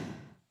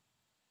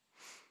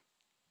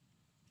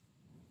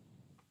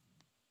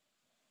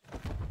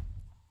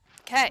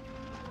 Okay.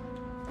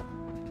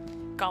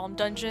 Golem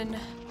dungeon.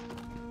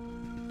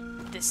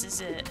 This is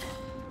it.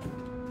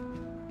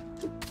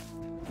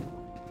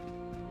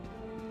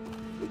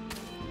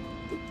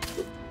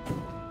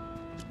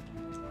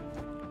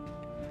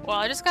 Well,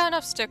 I just got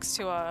enough sticks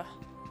to, I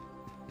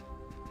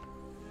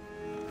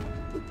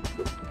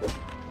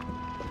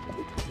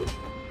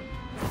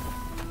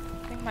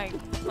think my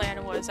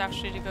plan was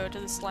actually to go to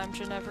the slime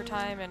gym every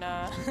time and,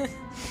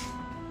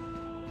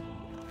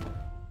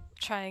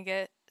 try and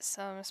get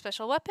some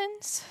special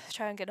weapons,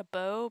 try and get a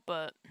bow,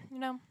 but, you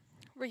know,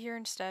 we're here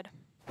instead.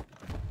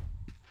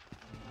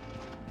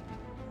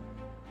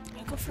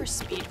 I'll go for a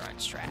speedrun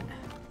strat.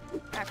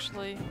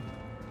 Actually,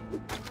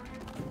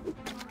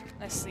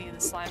 I see the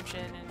slime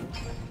gym and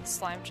the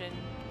slime gym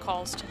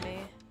calls to me.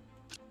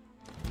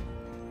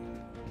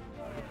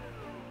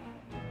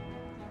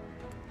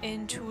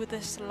 Into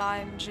the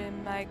slime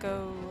gym I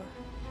go.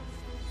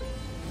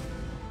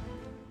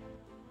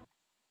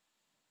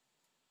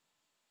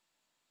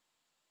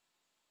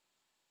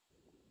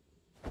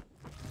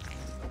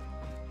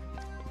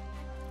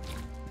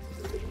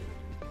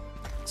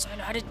 So I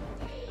know how to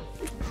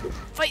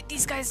fight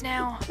these guys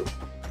now.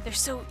 They're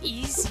so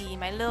easy,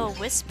 my little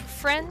wisp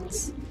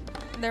friends.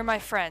 They're my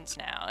friends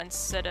now,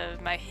 instead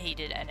of my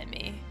hated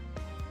enemy.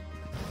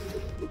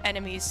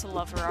 Enemies to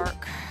lover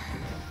arc.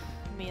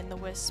 Me and the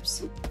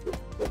wisps.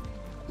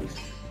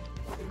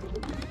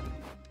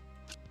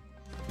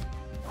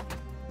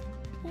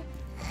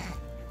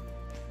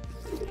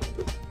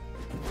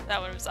 That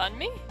one was on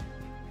me?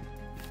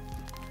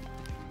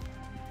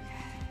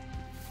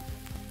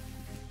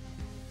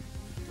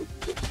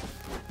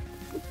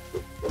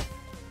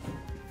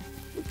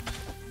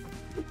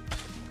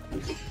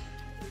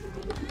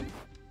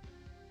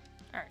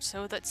 Alright,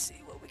 so let's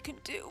see what we can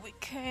do. We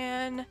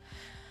can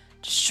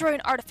destroy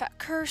an artifact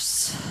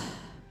curse.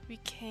 We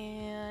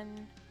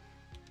can...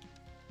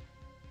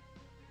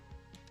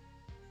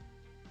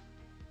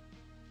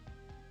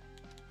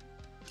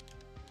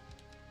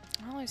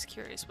 I'm always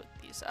curious what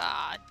these...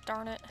 Ah,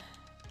 darn it.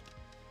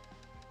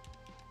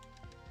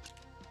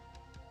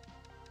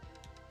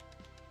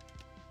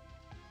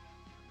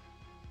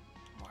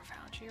 More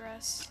foundry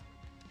rests.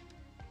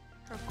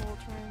 Or gold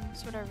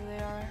rings, whatever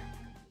they are.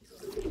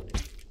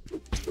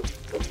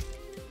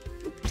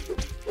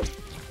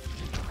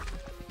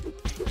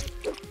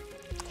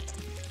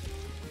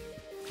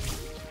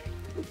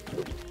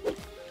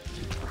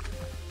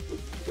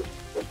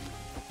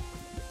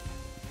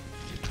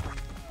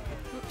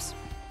 Oops.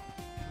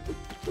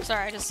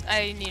 Sorry,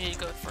 I needed to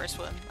go for a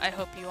swim. I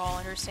hope you all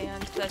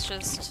understand. That's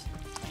just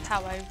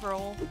how I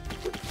roll.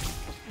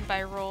 And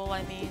by roll,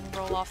 I mean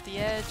roll off the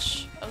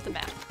edge of the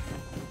map.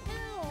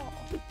 No!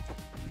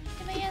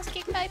 Am I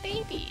asking my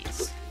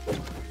babies?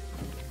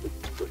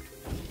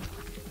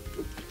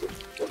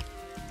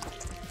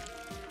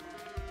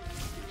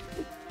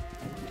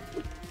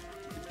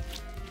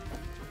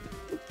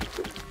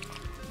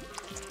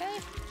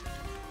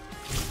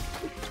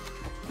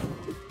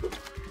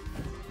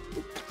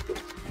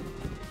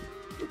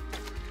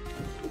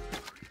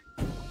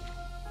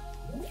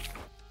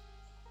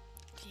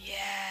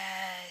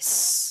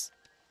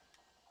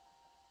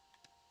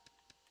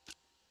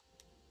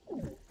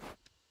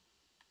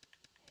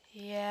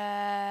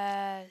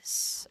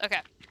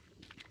 Okay.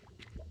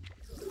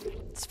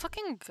 Let's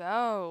fucking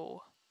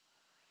go.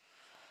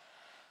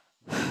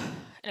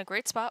 In a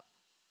great spot.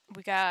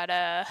 We got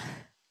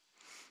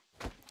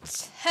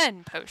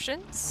 10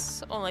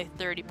 potions, only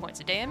 30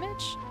 points of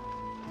damage,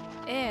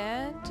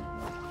 and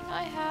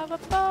I have a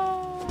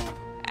bow.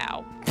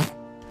 Ow.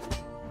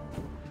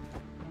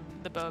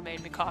 The bow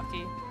made me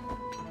cocky.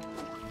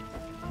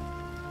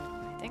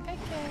 I think I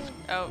can...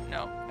 Oh,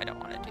 no, I don't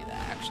want to do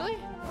that, actually.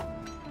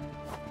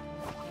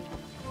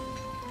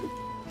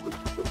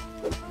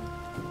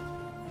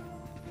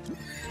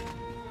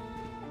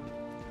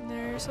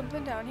 There's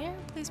something down here.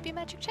 Please be a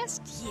magic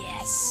chest.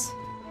 Yes!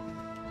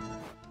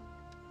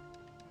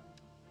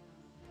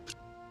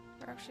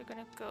 We're actually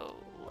gonna go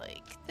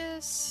like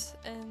this,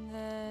 and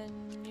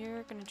then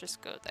you're gonna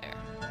just go there.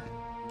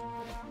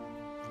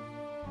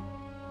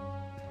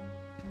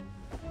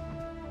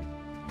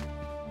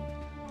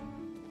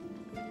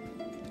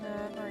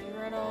 And are you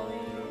read all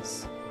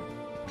these?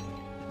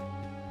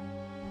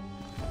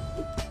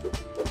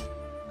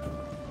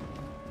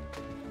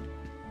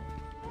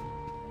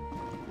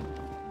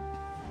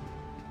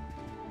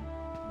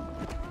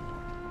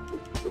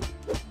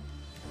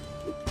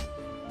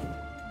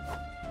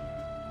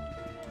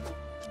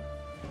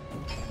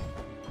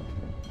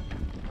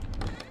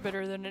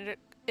 Better than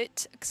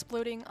it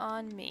exploding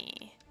on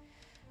me.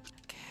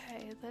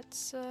 Okay,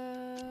 let's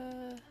go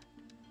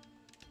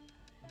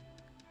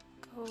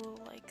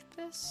like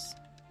this.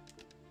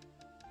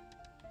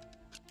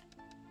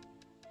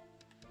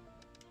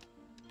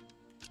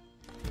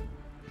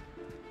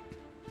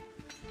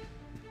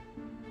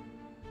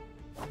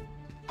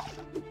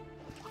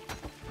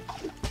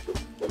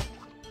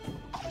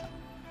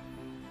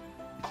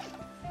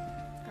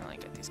 I'll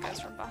like get these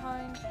guys from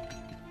behind.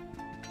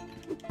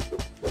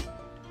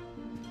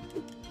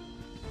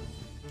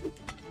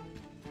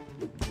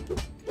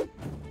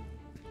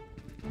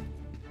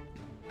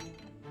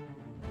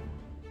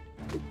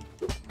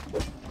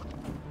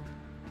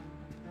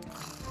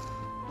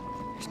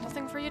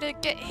 For you to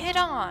get hit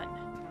on.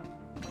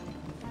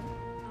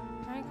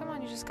 Alright, come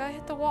on, you just gotta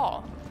hit the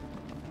wall.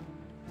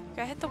 You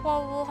gotta hit the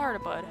wall a little harder,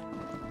 bud.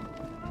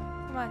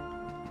 Come on.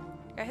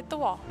 You gotta hit the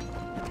wall.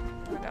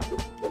 There we go.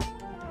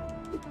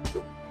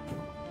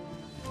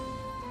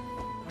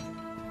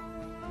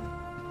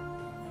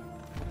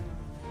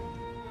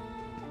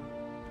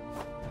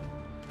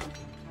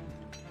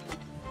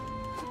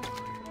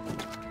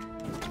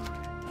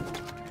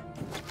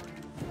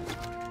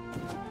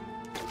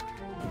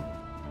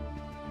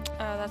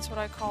 That's what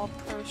I call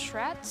pro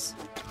strats.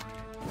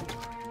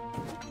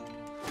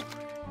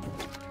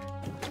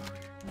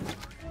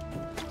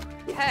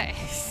 Okay.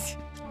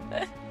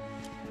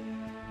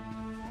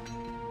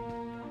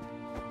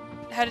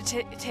 How to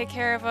take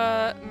care of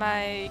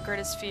my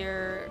greatest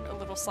fear,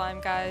 little slime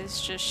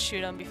guys. Just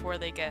shoot them before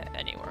they get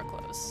anywhere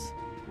close.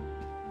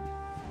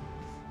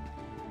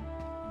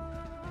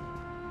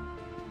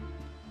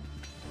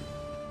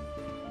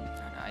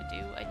 Oh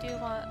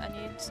no, I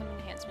need some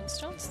enhancement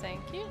stones,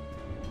 thank you.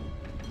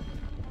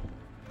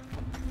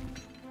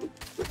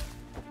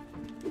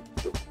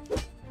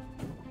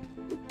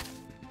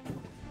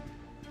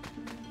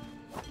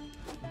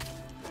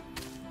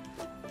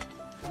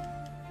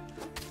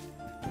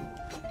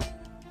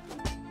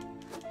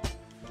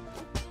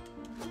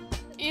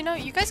 You know,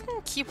 you guys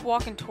can keep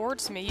walking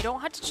towards me. You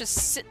don't have to just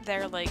sit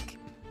there like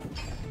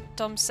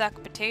dumb sack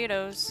of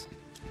potatoes.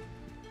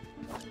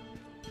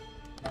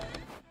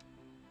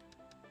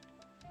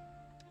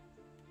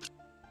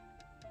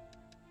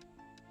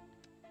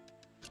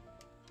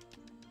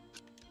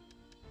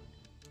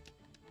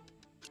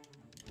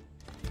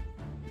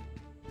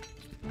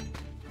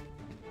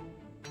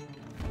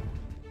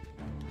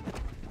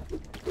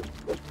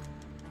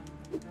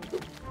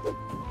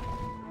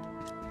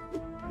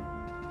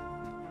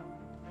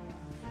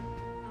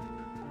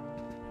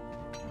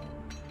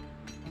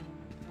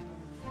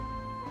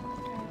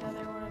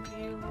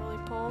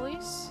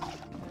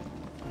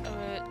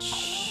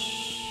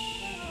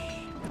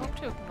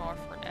 To ignore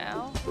for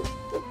now.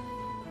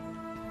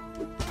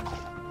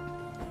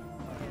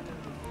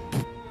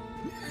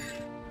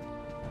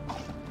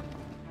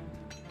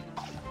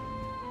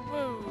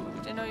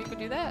 Whoa, didn't know you could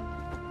do that.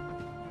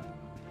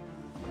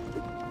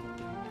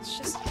 It's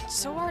just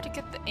so hard to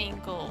get the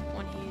angle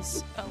when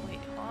he's... Oh wait,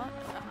 hold on.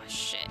 Oh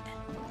shit.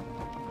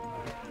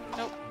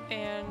 Nope,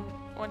 and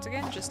once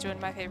again, just doing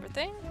my favorite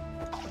thing.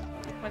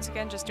 Once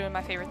again, just doing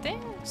my favorite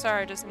thing.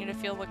 Sorry, I just need to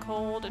feel the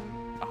cold and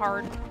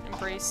hard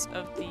embrace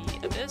of the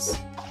abyss.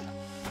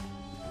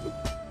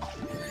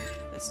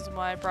 This is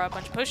why I brought a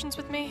bunch of potions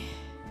with me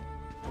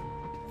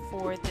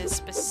for this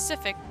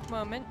specific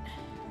moment.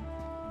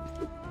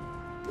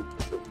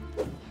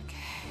 Okay.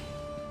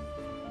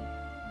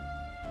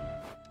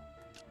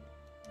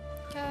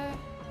 Okay.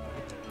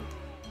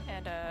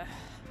 And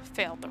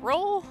failed the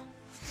roll.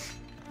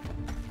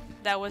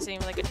 That wasn't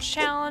even like a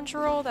challenge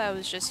roll, that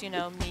was just, you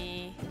know,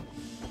 me.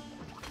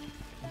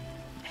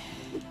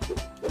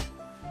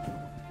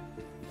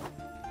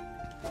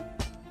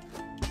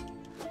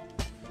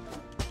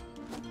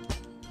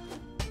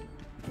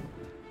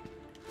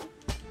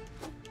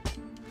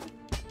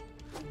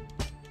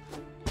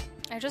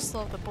 just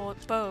love the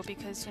bow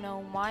because, you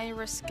know, why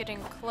risk getting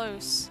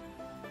close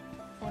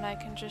when I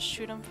can just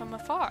shoot him from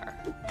afar?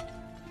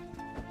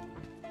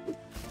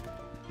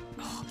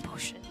 Oh,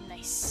 potion,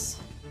 nice.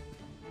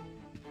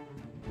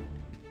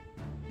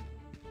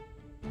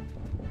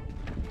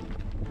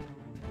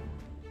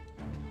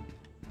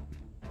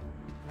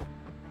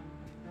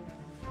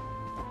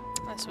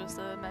 This was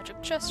the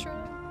magic chest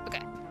room. Okay.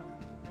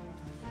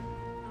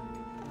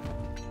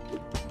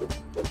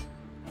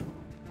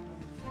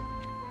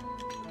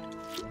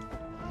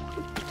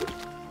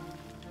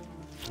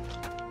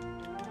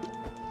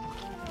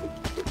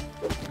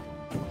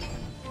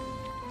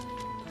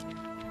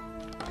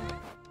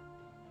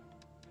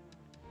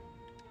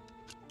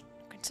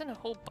 Send a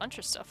whole bunch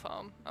of stuff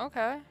home.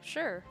 Okay,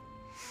 sure.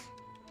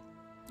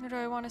 Who do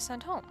I want to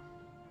send home?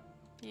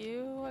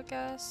 You, I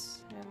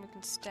guess? And we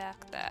can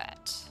stack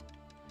that.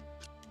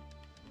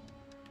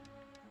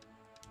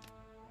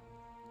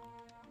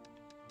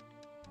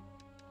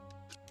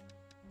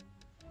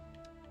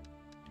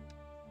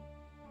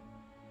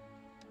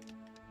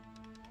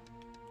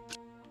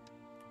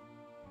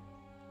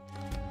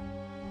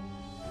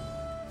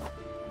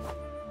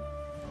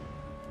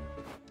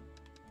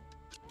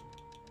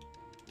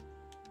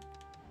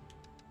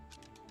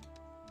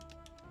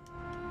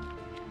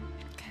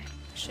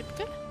 Should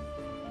be good.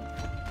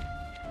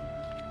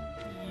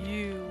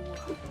 You.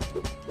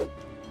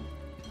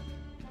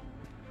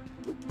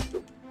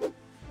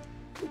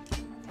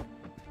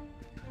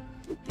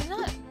 He's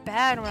not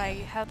bad when I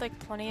had like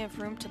plenty of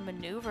room to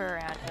maneuver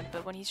around him,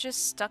 but when he's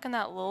just stuck in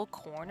that little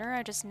corner,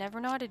 I just never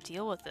know how to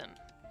deal with him.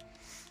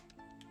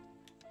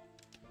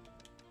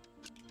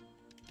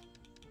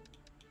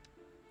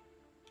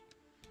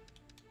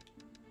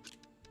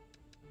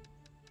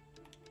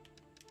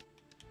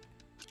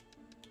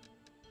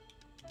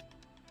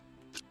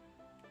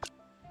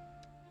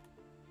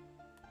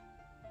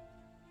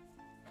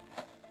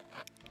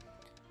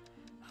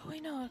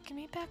 Wait, no, give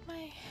me back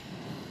my...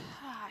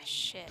 Ah,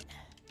 shit.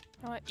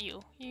 You know what,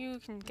 you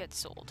can get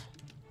sold.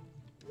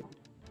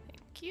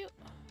 Thank you.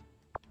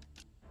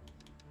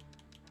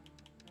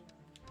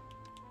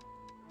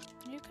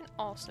 You can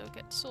also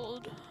get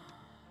sold.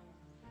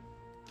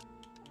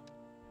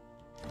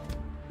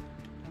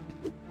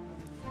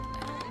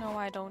 I don't know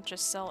why I don't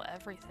just sell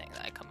everything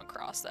that I come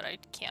across that I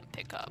can't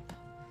pick up.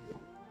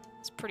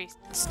 It's pretty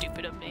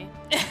stupid of me.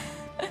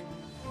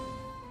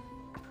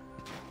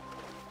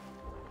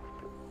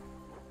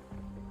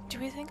 Do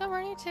we think I'm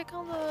ready to take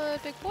on the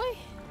big boy?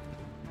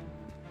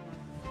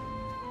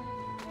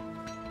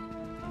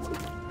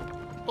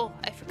 Oh,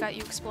 I forgot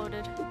you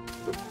exploded.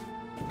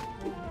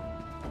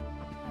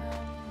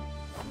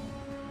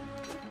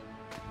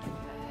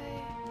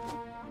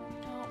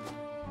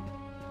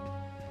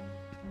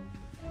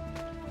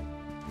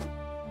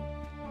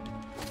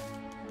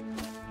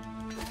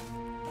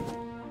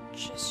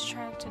 Just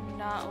trying to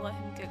not let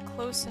him get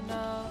close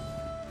enough.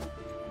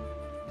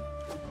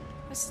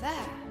 What's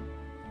that?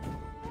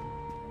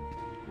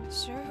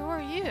 Sir, who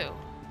are you?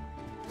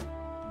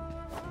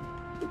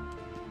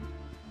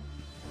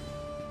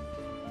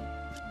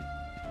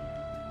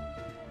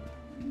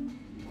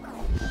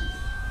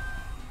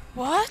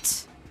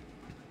 What?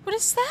 What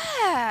is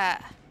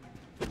that?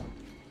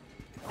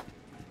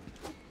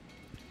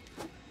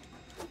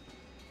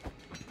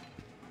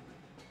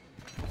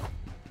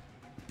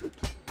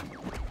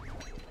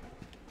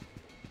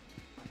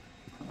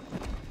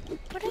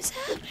 What is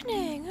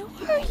happening?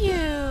 Who are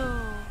you?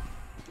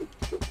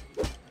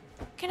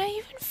 Can I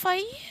even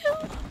fight you?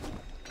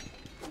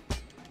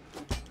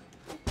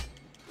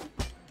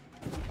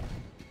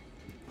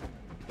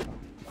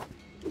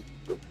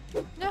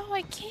 No,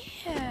 I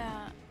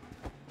can't.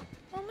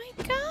 Oh my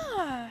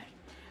god.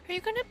 Are you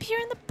gonna appear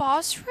in the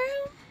boss room?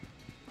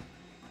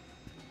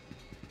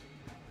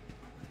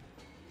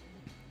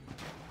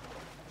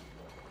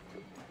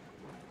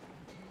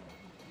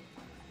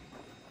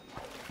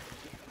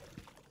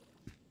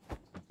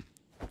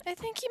 I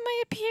think he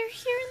might appear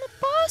here in the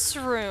boss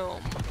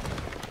room.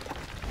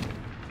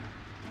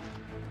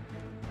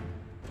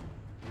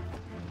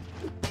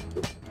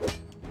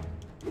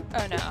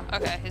 Oh no,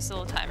 okay, his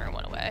little timer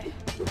went away.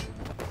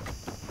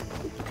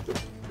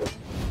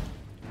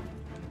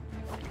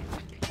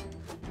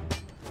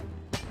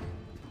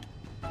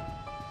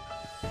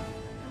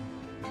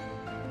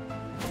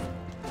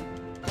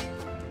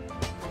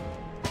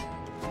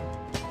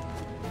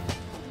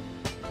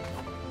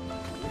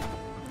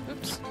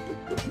 Oops.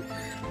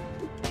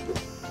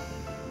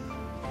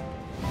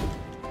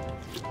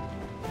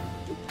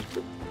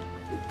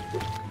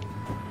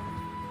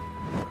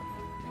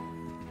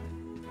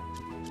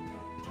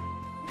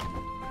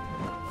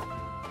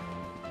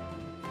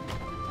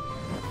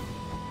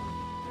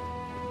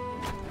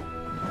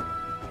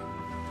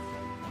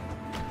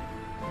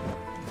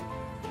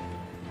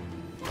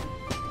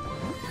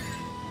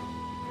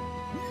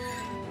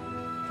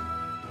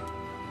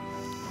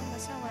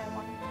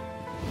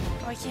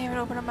 I can't even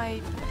open up my...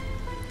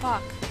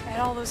 Fuck. I had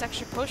all those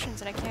extra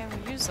potions and I can't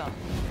even use them.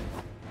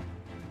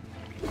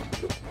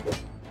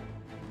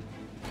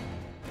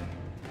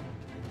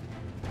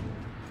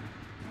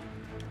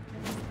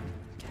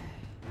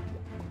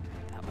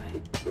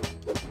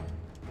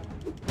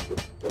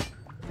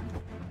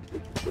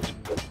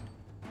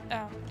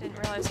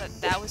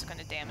 that was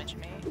gonna damage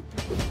me.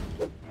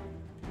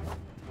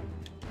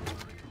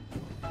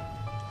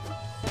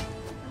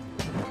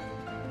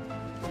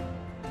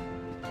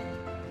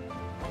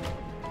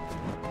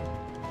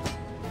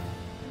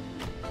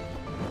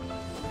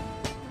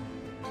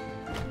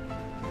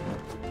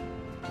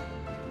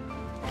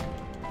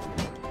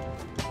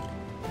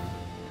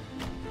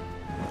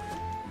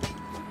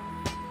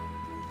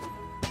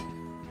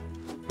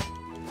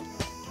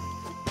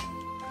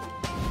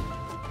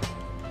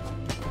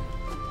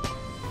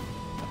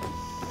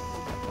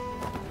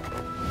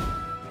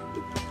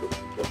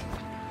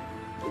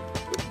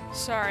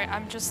 Sorry,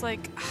 I'm just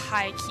like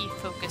high-key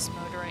focus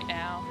mode right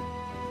now.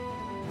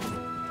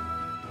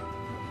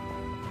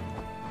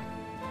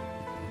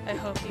 I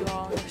hope you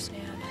all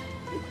understand.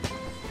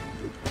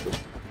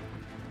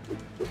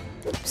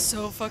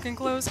 So fucking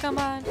close, come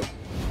on.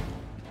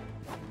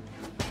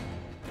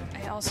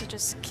 I also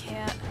just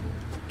can't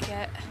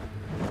get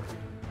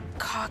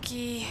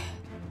cocky.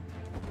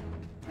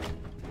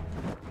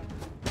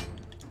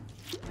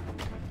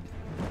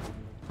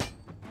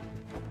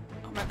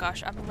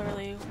 Gosh, I'm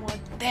literally one.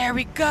 There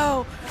we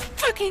go!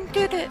 Fucking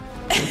did it!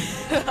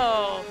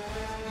 Oh,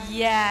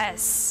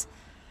 yes!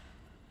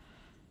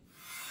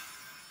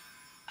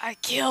 I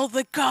killed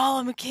the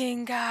Golem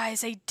King,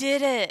 guys! I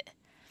did it!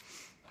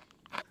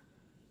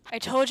 I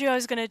told you I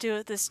was gonna do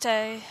it this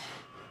day.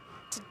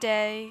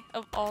 Today,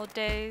 of all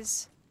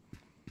days.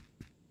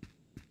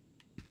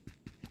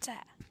 What's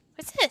that?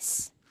 What's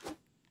this?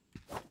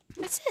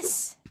 What's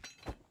this?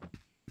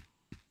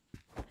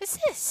 What's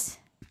this?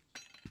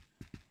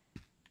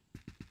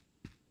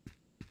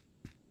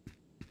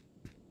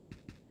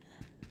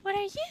 What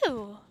are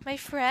you? My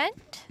friend?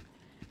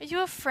 Are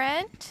you a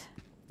friend?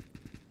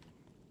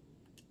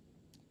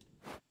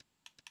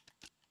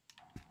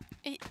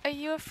 Are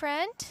you a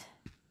friend?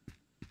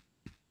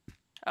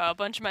 Oh, a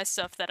bunch of my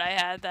stuff that I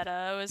had that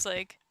was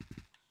like...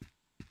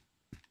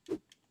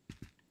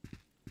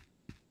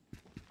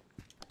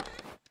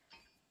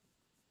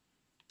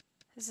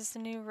 Is this a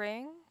new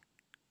ring?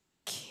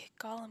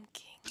 Golem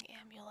King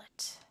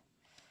amulet.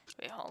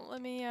 Wait, hold on,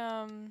 let me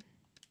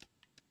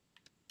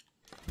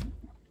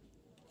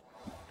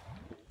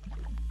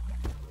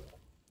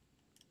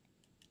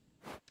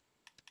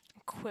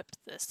equip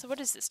this. So what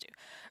does this do?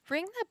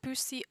 Ring that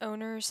boosts the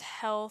owner's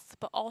health,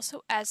 but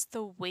also adds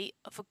the weight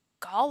of a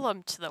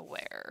golem to the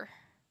wearer.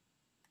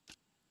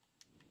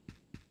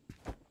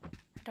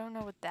 I don't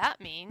know what that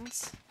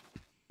means.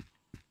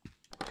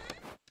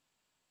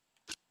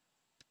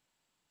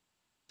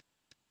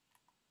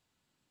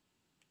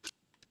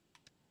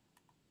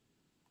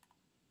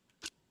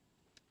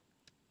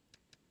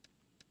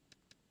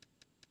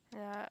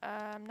 Yeah,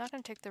 I'm not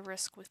gonna take the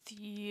risk with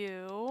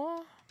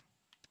you.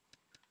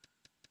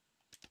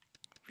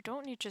 We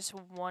don't need just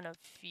one of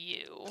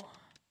you.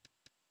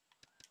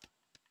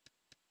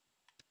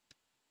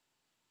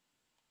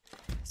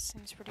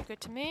 Seems pretty good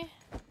to me.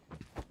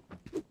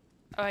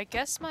 Oh, I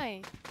guess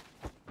my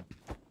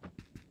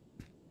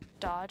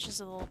dodge is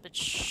a little bit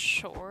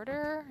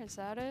shorter. Is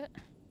that it?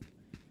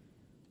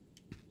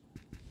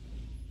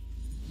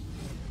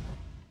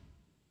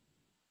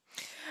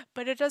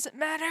 But it doesn't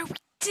matter. We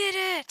did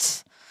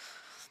it!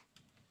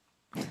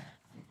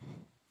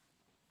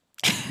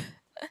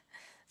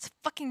 Let's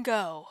fucking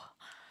go.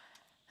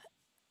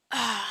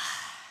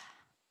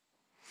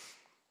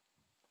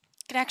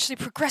 Can actually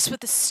progress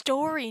with the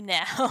story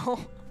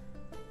now.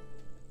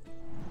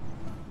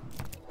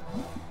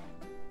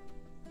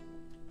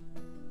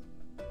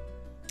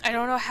 I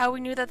don't know how we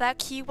knew that that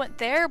key went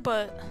there,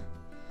 but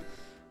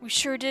we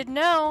sure did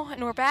know.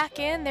 And we're back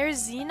in.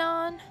 There's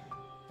Xenon.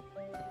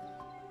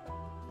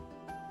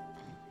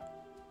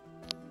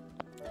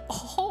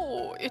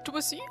 Oh, it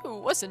was you,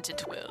 wasn't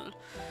it, Will?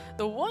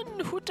 The one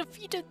who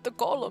defeated the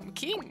Golem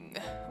King.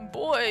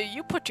 Boy,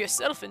 you put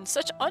yourself in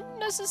such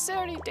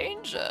unnecessary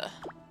danger.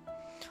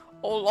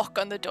 Old lock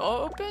on the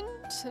door opened?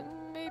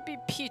 Maybe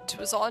Pete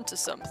was onto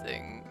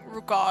something.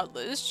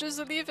 Regardless, just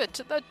leave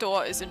it. That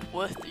door isn't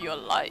worth your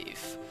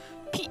life.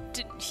 Pete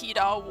didn't heed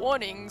our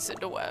warnings,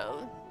 and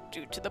well,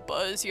 due to the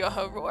buzz your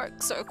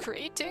heroics are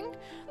creating,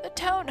 the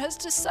town has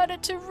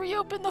decided to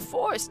reopen the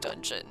forest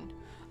dungeon.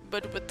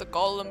 But with the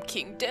Golem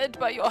King dead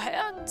by your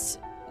hands,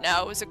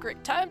 now is a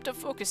great time to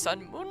focus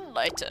on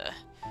Moonlighter.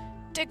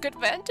 Take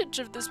advantage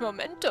of this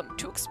momentum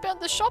to expand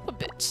the shop a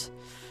bit.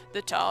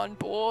 The town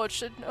board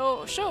should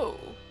show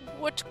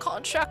what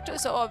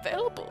contractors are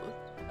available,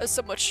 as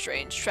somewhat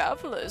strange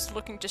traveler is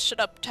looking to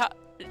set up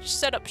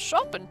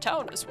shop in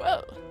town as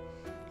well.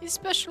 He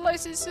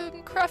specializes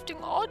in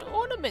crafting odd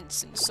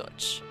ornaments and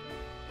such.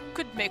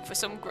 Could make for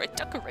some great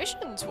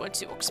decorations once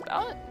you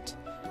expand.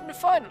 And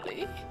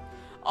finally,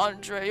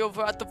 Andre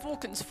over at the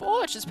Vulcan's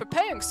Forge is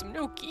preparing some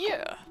new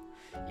gear.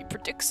 He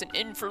predicts an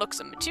influx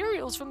of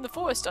materials from the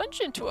forest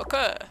dungeon to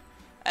occur.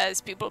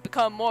 As people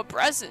become more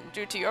present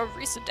due to your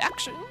recent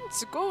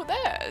actions, go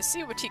there,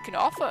 see what he can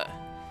offer.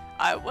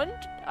 I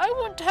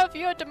won't have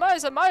your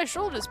demise on my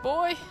shoulders,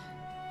 boy.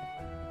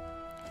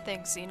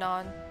 Thanks,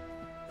 Xenon.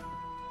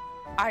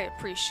 I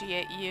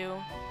appreciate you.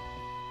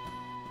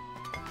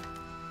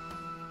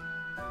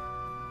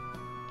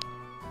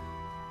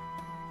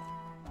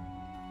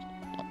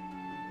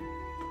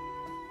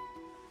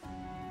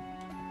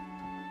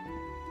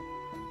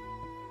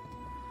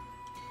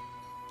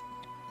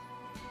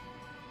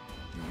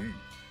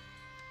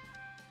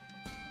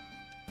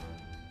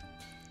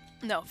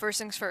 No, first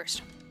things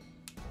first.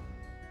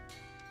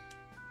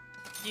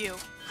 You.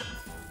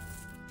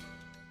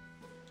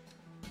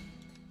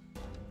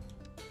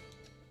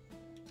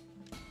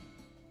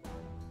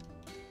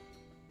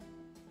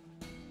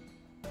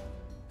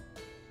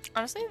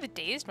 Honestly, the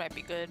dazed might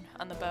be good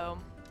on the bow.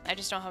 I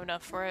just don't have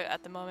enough for it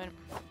at the moment.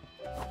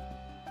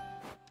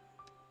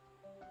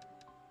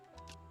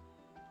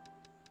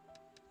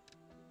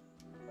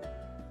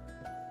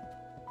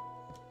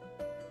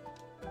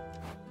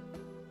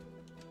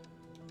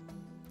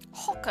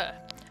 Hawker.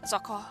 As a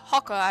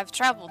hawker, I've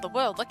traveled the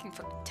world looking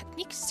for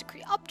techniques to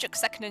create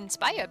objects that can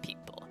inspire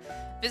people.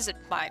 Visit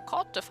my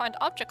cart to find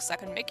objects that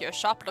can make your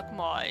shop look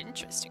more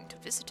interesting to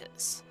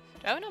visitors.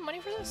 Do I have enough money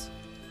for this?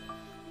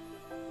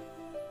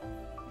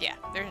 Yeah,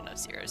 there's no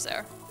zeros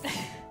there.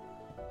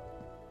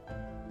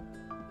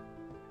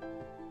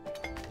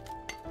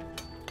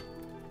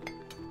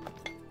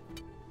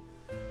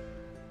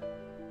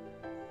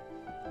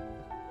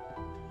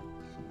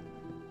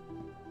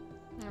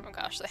 Oh my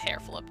gosh, the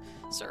hair flip.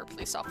 Sir,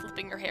 please stop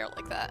flipping your hair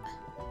like that.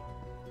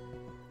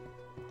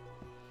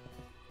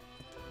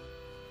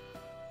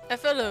 A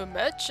fellow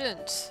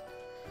merchant.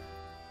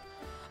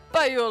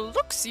 By your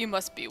looks, you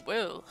must be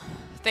well.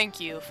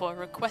 Thank you for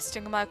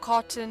requesting my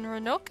cart in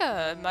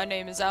Renoka. My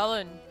name is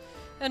Alan,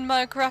 and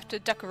my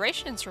crafted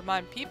decorations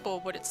remind people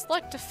what it's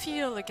like to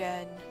feel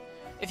again.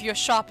 If your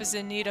shop is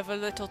in need of a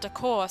little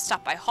decor,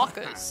 stop by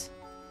Hawker's.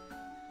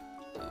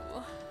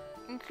 Ooh.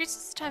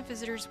 Increases the time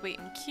visitors wait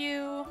in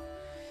queue.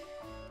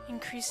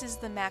 Increases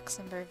the max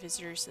number of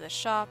visitors to the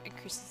shop.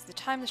 Increases the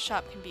time the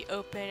shop can be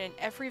open, and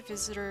every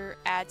visitor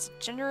adds a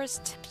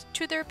generous tip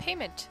to their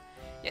payment.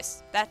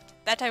 Yes, that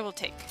I will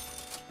take.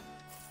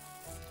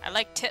 I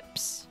like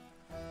tips.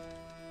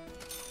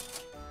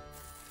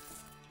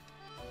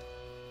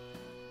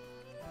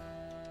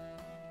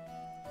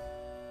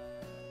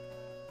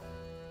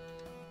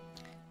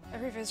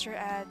 Every visitor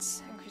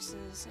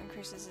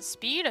increases the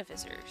speed of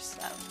visitors.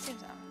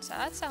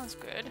 That sounds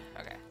good.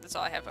 Okay, that's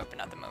all I have open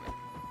at the moment.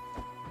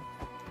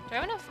 Do I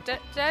have enough? Did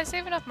I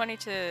save enough money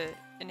to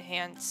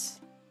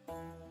enhance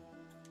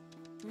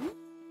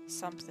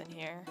something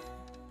here?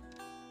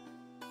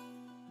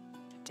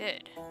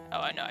 Did.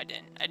 Oh, no, I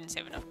didn't. I didn't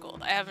save enough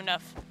gold. I have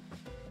enough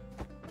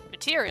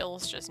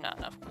materials, just not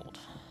enough gold.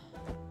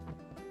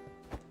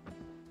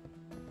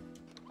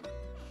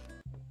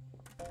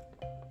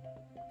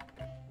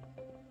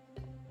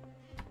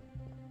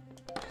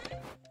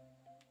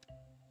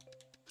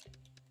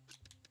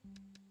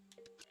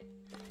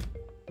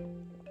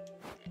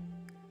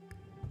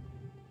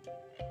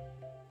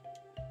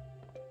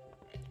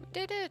 We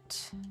did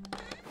it!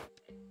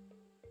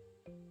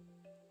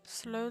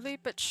 Slowly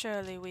but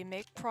surely we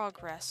make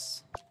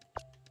progress.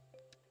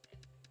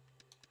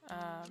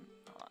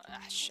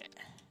 Shit.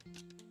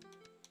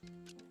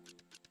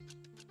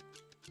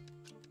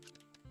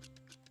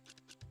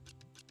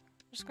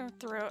 Just gonna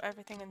throw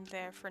everything in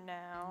there for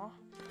now.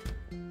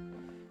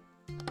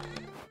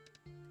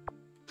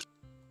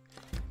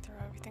 Throw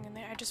everything in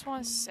there. I just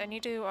want to, I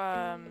need to,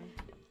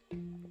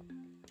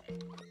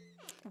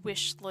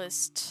 wish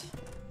list.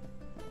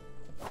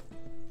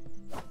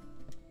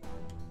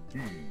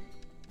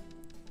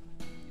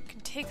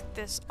 Take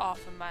this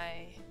off of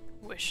my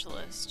wish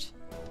list.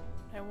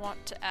 I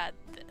want to add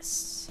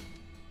this.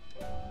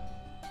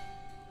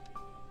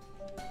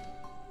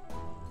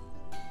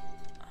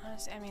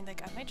 Honestly, I mean,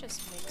 like, I might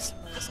just make some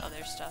of this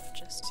other stuff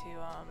just to,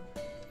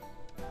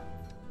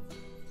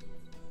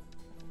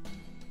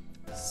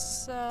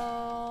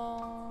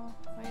 so...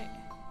 wait.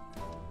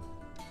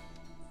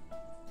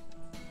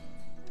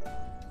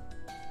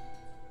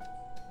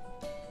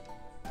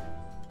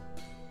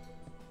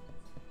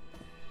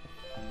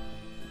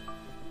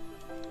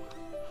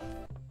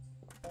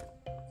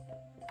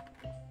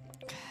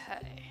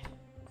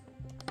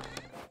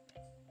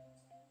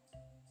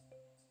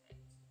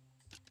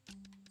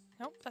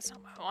 Nope, that's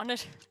not what I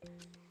wanted.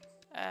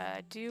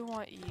 I do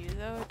want you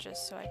though,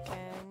 just so I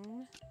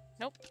can...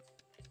 Nope.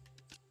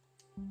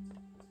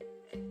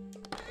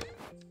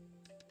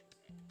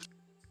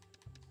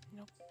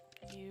 Nope.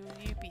 You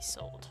be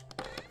sold.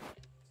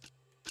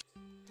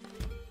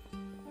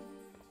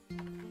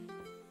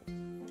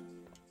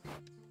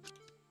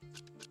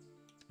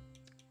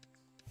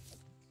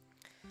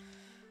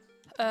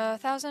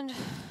 $1,000.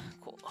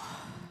 Cool.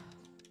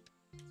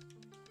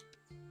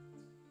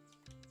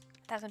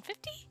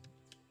 1,050?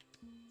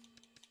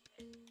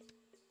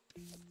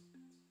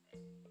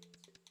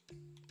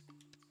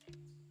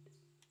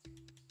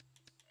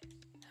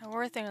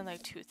 We're thinking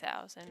like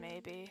 2,000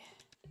 maybe.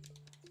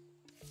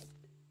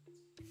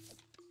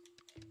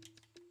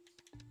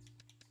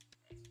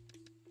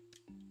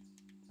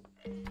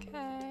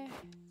 Okay.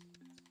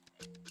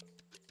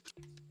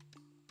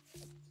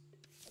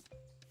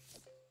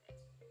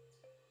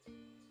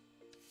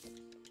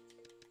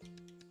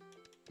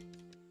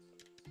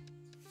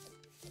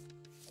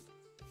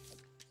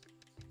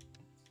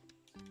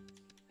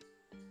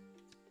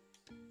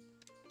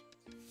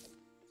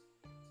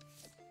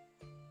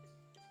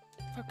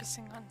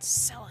 Focusing on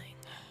selling.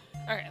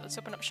 Alright, let's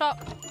open up shop,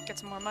 get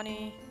some more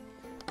money.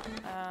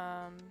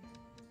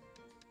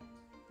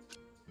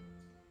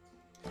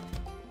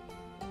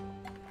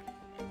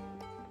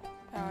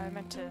 Oh, I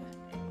meant to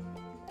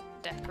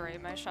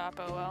decorate my shop,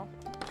 oh well.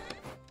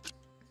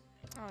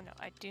 Oh no,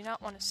 I do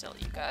not want to sell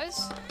you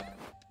guys.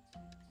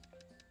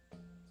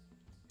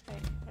 Wait,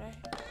 what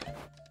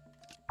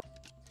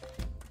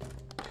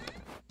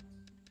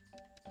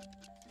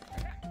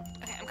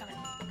Okay, I'm coming.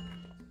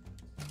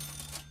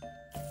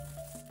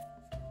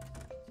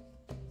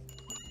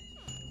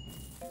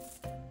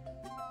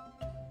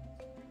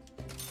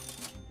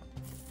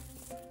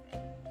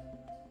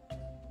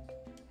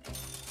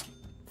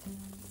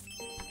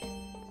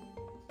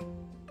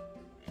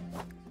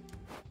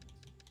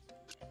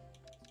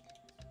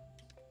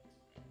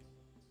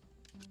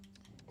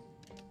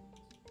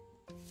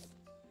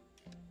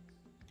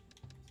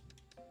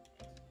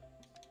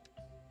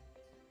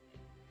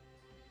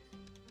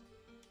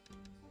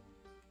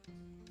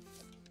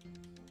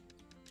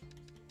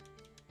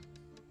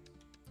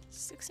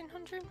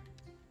 $1,600?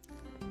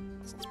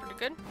 Sounds pretty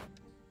good.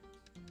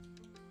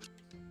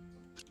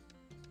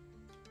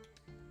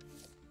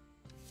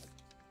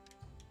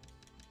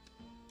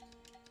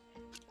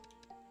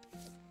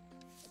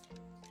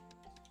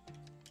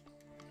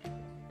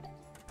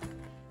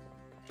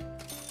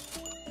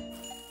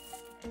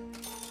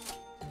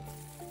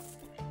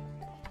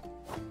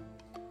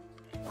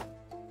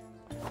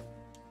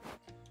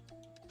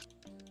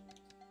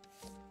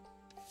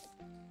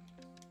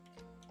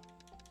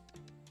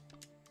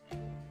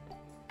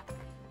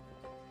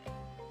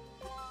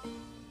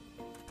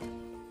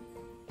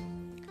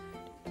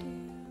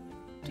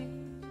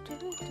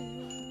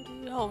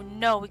 Oh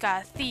no, we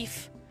got a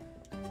thief.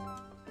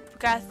 We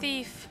got a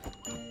thief.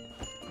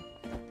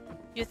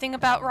 You think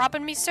about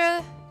robbing me,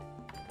 sir?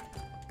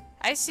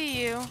 I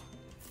see you.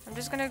 I'm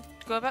just gonna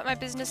go about my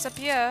business up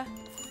here.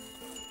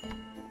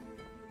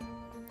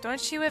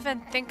 Don't you even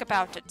think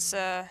about it,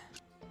 sir.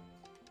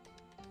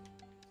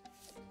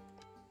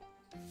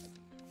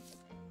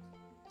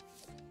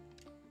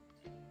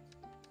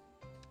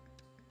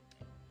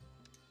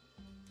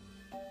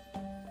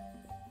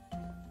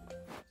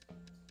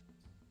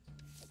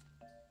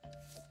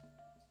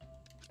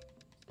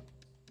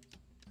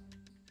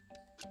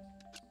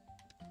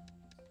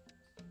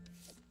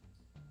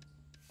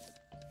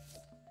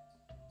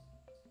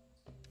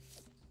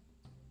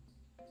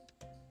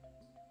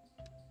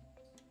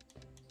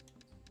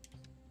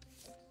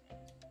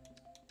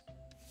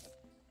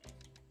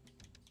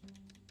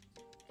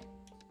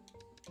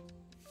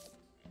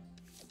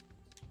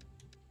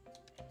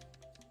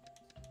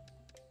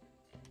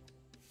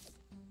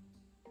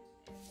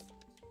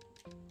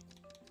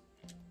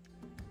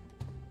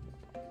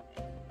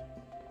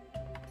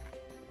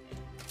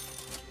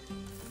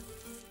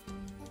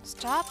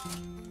 Stop.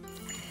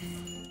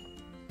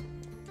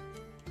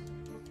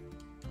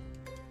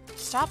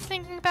 Stop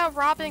thinking about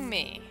robbing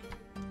me.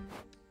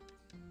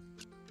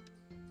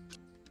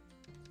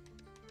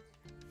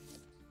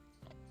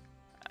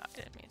 I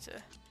didn't mean to.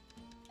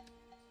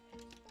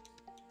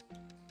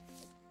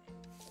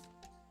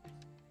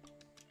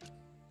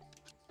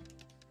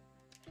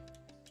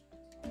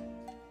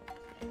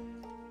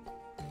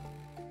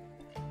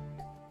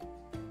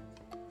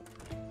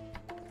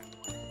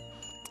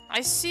 I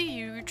see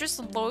you. You're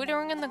just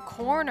loitering in the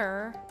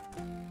corner,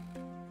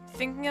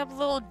 thinking up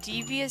little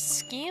devious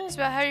schemes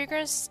about how you're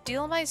gonna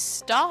steal my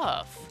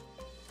stuff.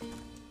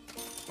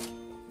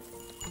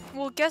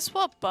 Well, guess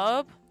what,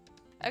 bub?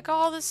 I got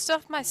all this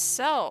stuff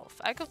myself.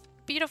 I could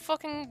beat a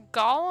fucking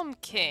Golem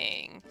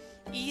King.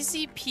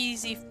 Easy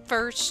peasy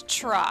first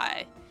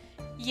try.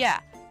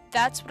 Yeah,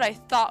 that's what I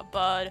thought,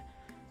 bud.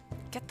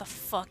 Get the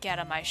fuck out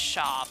of my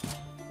shop.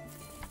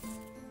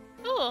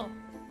 Oh.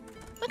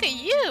 Look at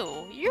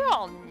you! You're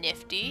all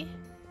nifty.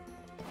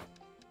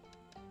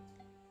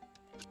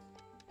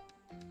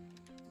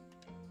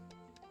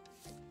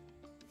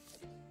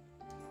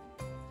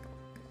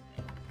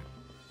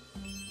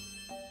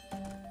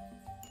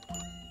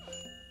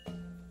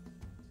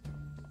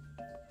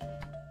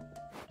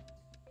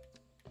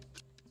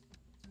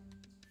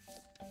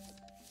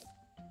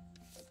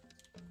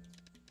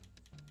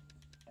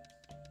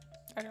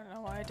 I don't know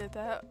why I did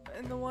that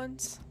in the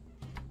ones.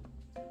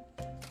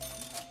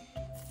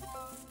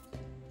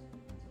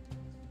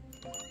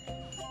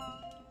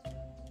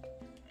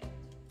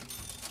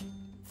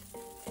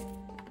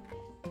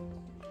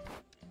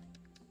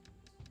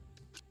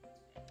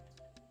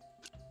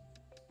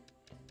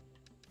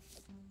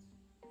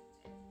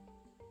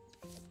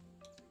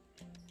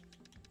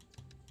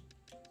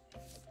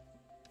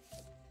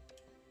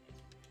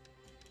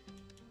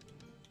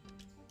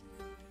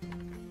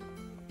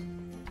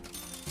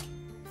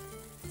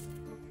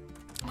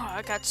 Oh,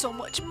 I got so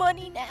much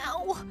money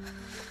now!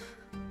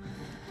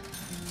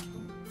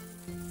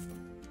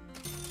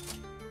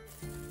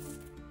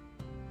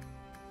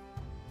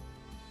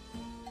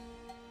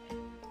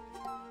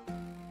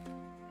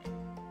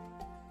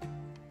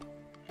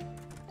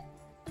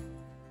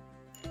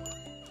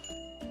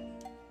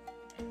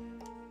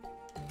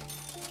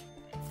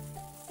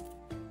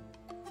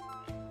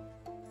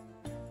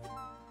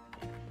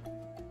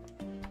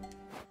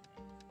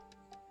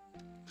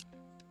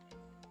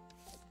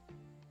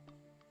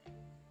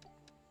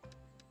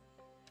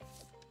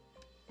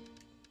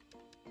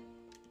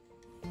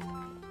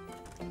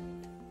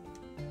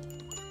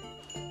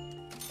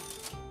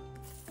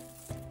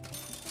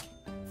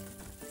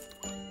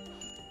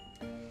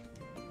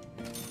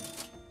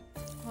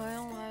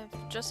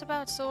 just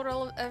about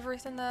sold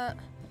everything that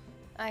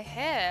I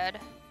had.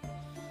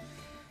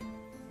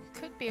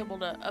 Could be able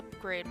to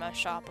upgrade my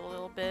shop a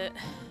little bit.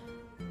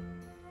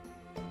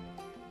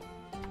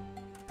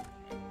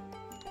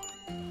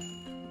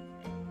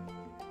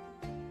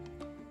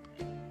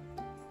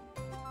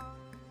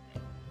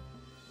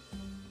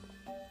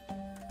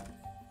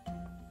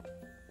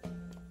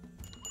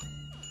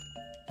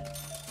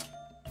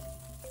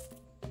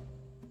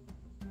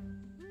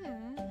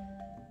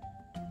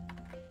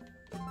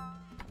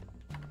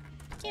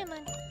 Come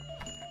on.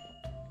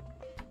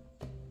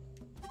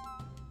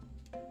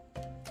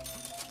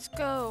 Let's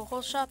go.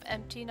 Whole shop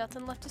empty,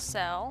 nothing left to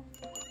sell.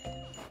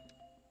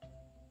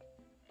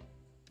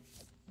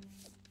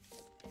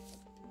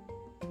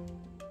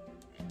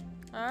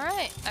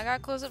 Alright, I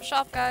gotta close up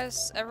shop,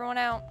 guys. Everyone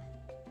out.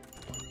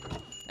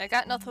 I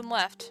got nothing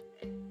left.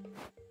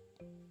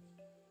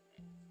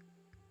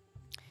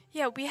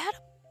 Yeah,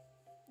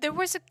 there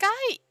was a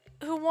guy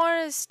who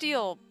wanted to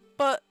steal,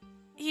 but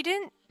he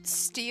didn't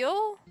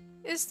steal,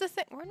 is the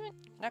thing. Where did my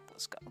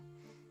necklace go?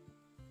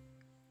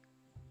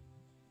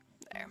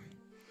 There.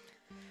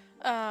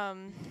 I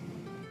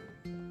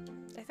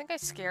think I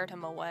scared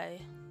him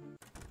away.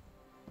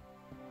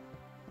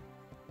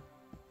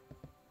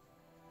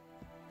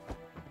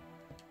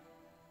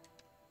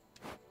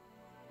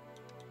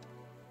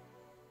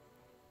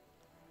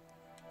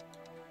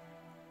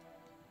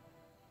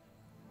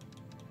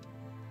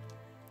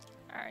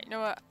 Alright, you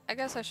know what? I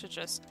guess I should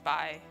just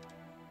buy.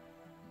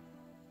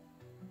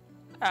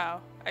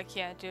 Oh, I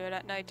can't do it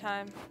at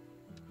nighttime.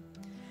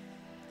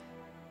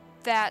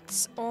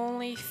 That's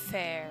only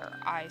fair,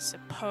 I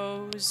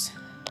suppose.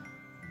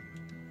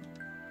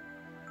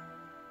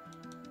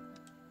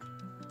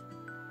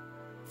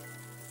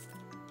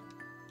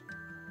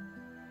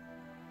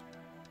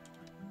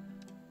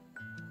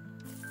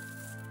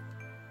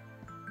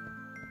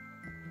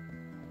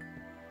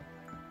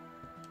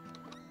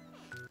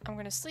 I'm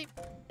gonna sleep.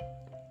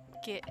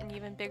 Get an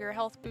even bigger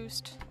health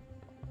boost.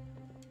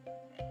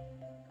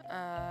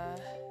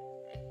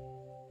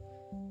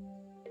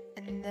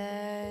 And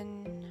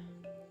then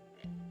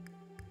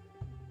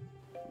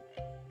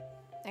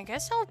I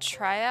guess I'll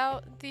try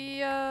out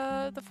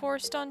the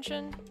forest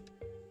dungeon.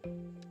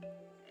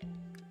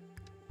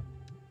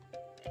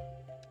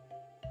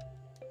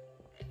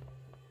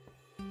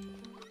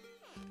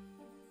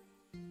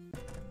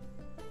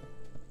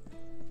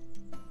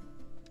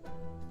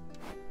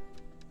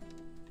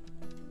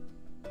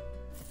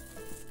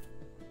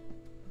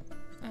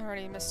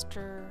 Alrighty,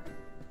 Mr.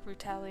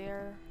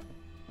 Brutalier.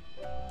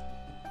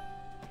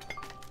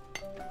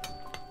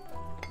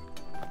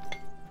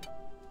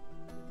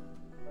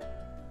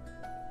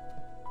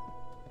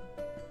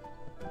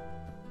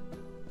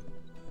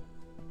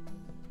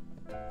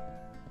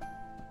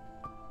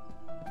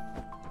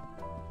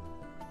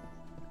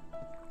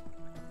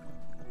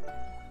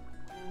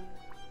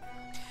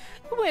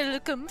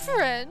 Welcome,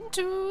 friend,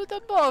 to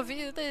the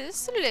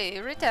marvelous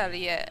Le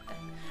Retalier,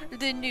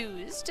 the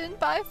newest and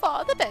by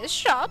far the best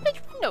shop at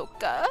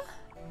Renoka.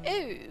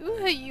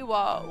 Oh, you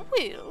are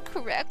well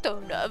correct,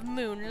 owner of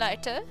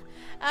Moonlighter.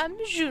 I'm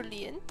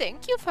Julian.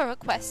 Thank you for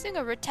requesting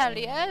a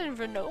Retalier in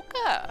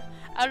Renoka.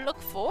 I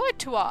look forward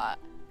to our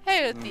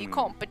healthy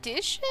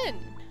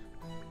competition.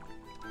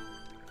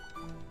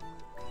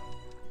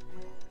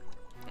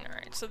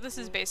 Alright, so this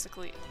is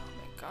basically... Oh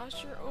my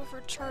gosh, you're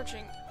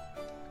overcharging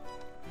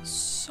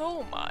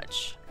so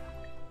much.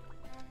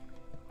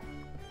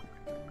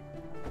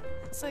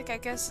 It's like, I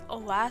guess, a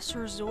last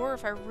resort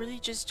if I really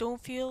just don't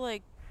feel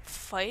like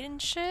fighting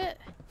shit.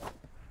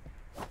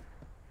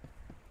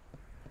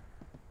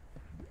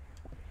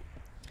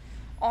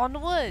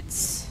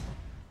 Onwards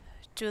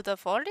to the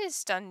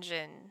forest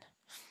dungeon.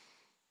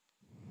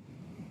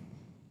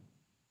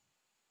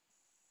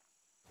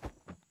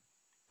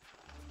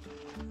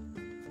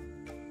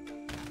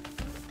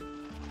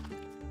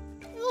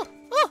 Ooh,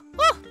 ooh,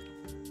 ooh.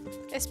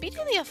 A speedy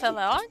little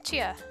fella, aren't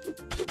ya?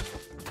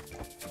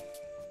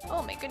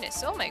 Oh my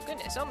goodness, oh my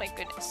goodness, oh my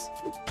goodness.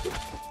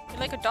 You're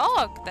like a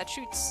dog that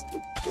shoots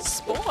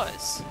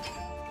spores.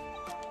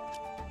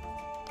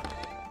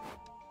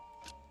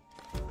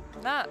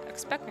 I'm not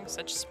expecting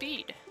such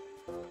speed.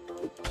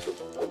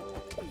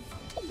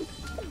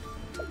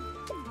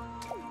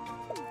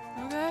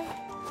 Okay.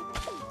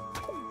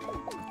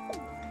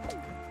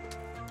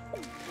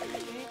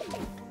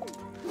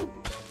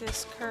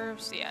 This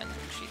curves, yeah,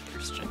 she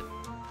thirsted.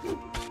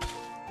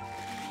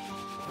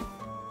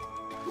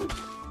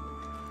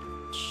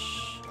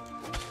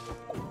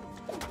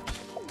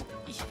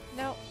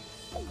 No.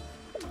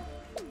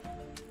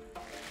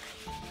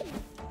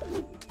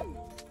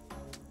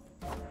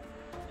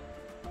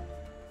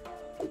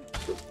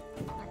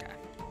 Okay.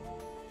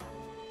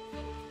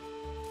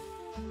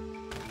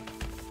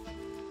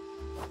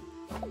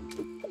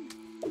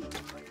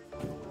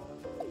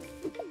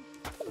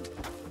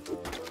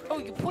 Oh,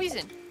 you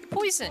poison! You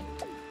poison!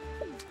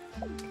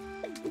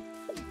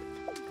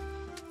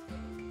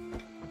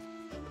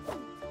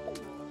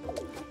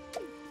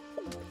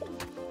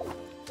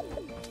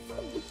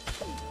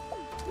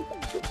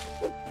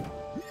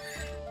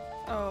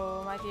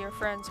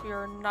 friends, we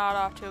are not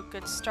off to a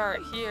good start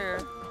here.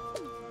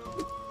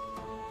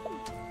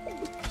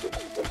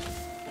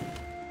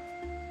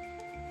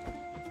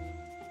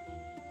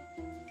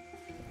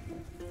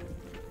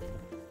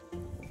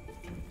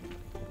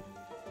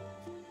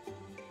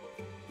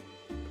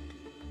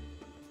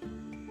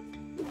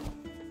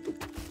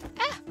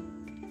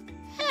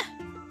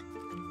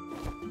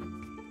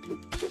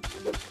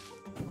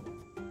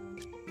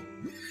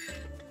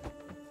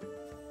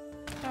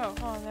 Oh,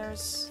 hold on,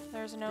 there's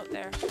a note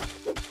there.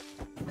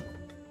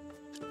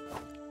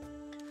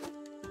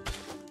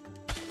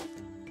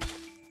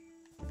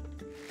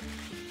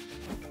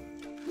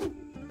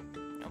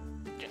 Nope,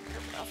 didn't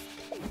group enough.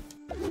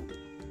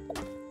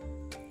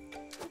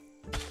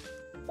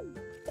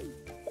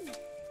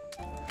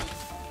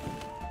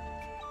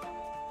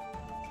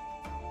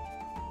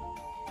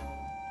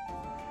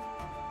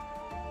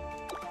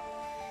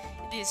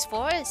 This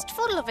forest,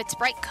 full of its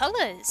bright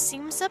colors,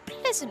 seems a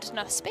pleasant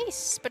enough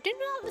space, but do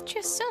not let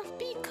yourself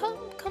become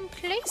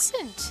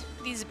complacent.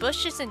 These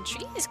bushes and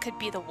trees could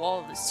be the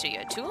walls to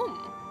your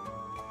tomb.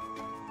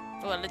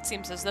 Well, it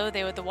seems as though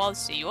they were the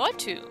walls to your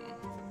tomb,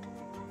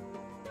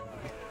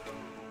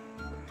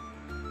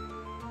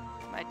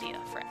 my dear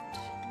friend.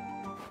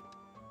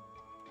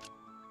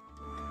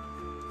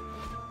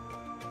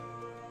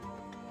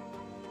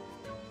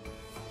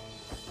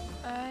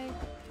 I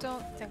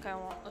don't think I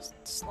want the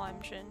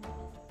slime gin.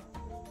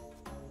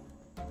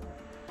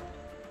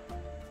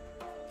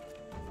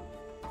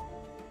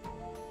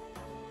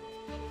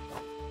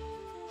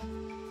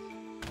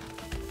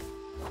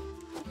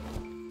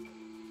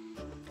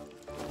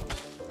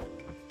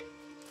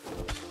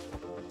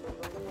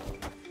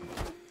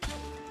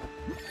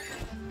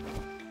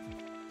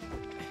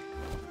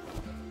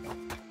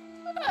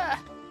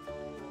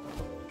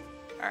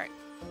 Alright,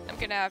 I'm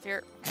getting out of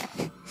here.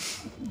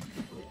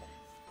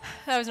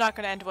 That was not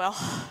gonna end well.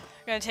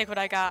 I'm gonna take what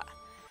I got.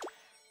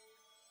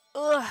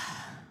 Ugh.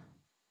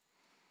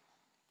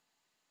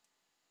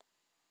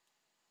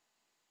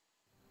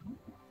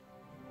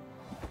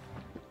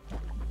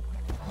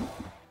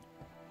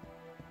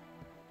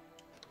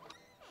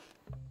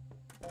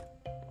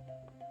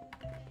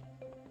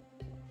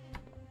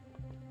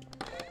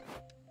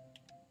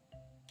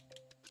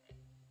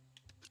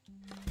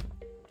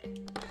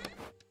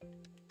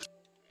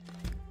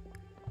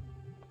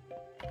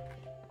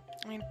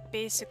 I mean,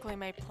 basically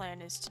my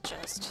plan is to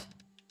just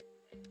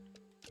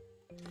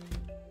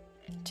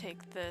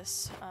take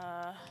this,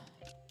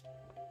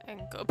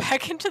 and go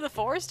back into the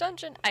forest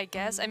dungeon, I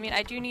guess. I mean,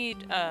 I do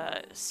need,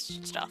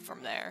 stuff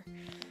from there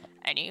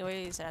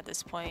anyways, and at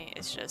this point,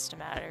 it's just a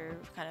matter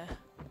of kind of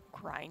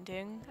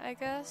grinding, I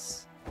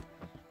guess.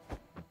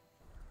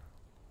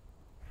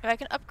 If I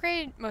can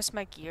upgrade most of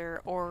my gear,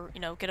 or,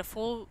 you know, get a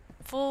full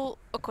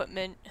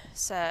equipment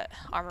set,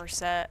 armor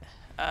set,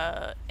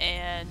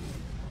 and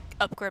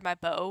upgrade my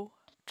bow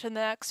to the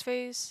next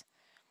phase,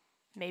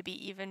 maybe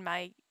even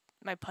my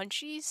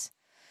punchies,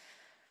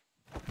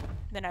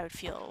 then I would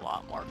feel a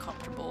lot more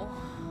comfortable.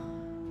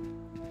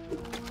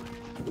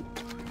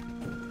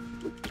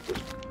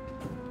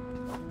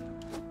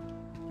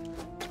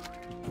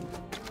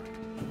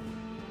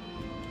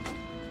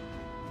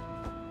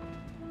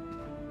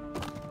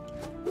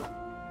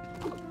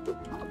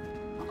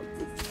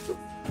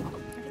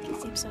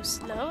 Everything seems so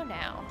slow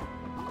now.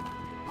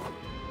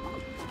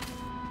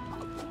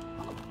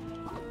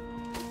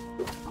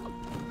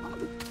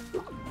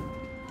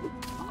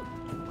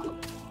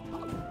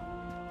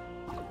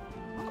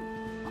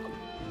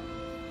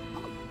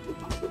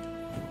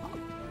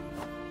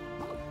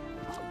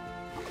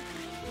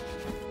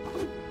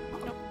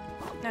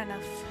 Not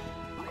enough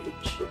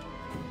range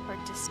or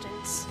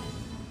distance.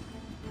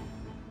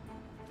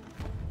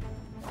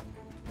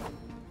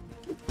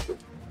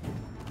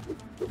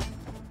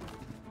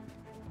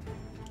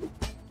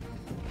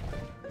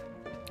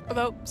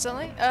 Although,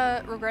 suddenly,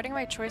 regretting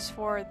my choice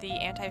for the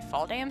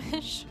anti-fall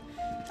damage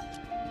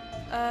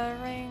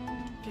ring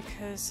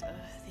because of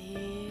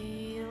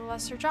the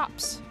lesser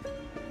drops.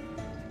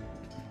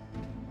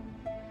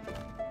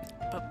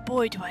 But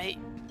boy, do I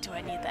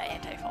need that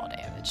anti-fall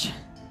damage.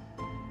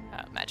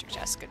 Magic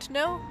chest, good to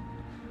know.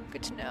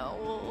 Good to know.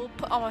 We'll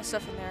put all my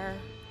stuff in there.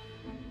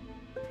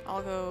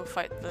 I'll go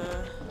fight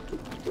the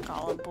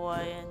golem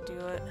boy and do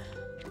it.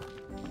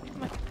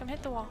 Come on, come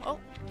hit the wall. Oh,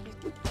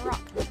 a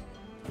rock.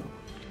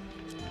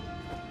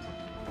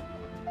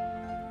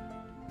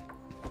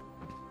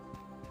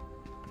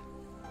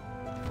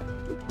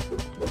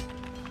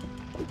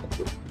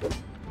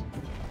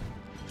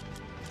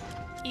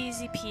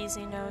 Easy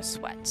peasy, no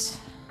sweat.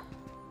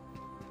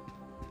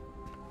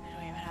 I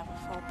don't even have a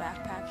full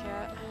backpack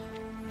yet.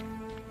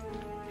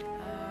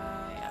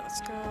 Yeah,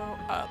 let's go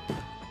up.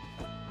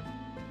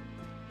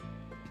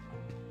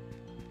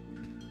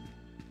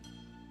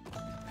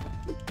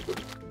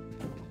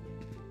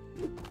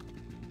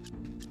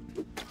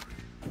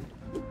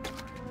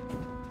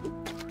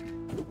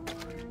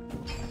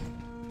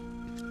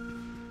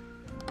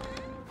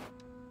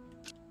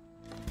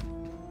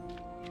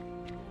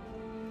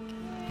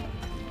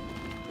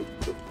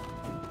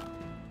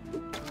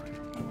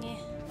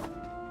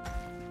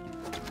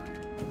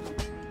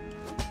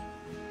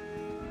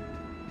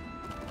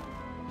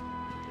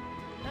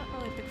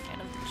 a big fan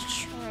of the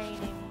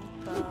training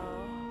bow.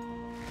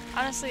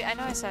 Honestly, I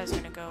know I said I was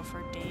gonna go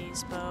for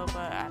Daze bow,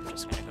 but I'm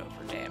just gonna go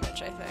for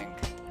damage, I think.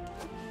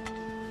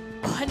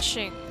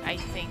 Punching, I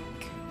think,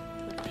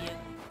 would be a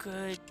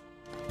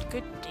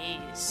good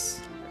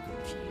Daze. Or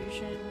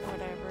confusion,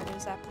 whatever it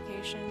is,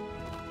 application.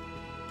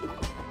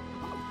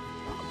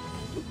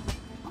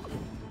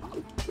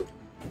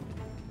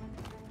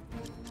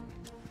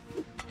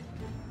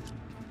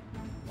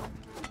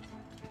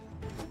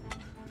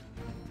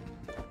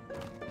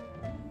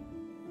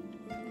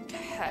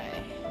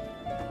 Okay.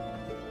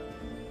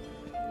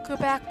 Go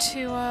back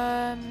to,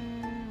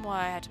 well,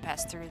 I had to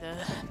pass through the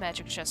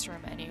magic chest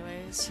room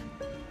anyways.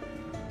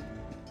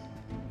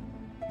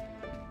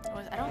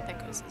 I don't think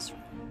it was this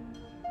room.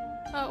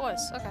 Oh, it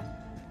was. Okay.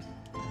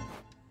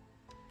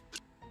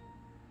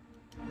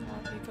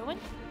 We go in.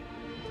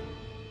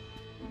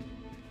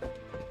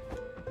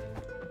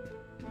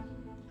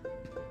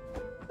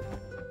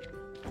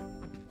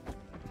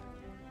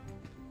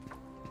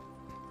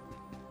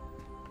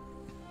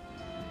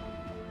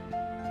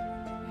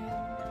 And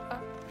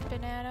up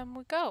and at 'em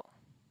we go.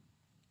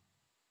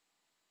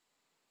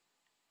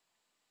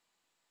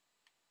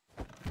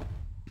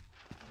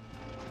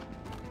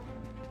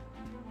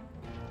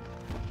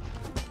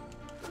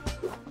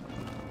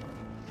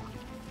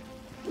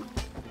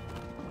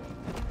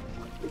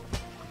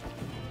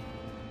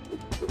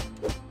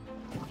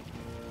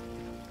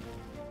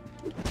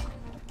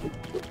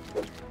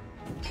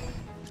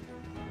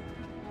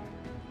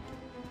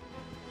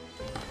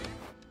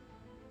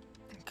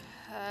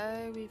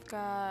 We've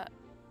got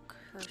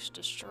Curse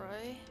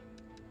Destroy.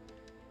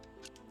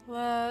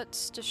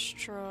 Let's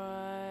destroy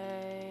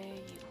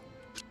you.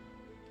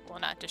 Well,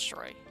 not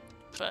destroy,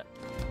 but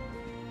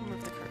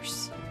remove the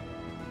curse.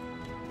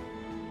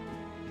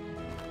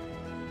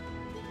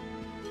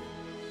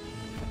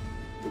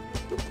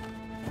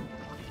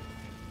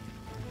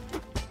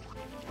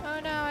 Oh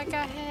no, I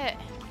got hit.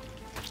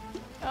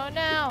 Oh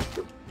no!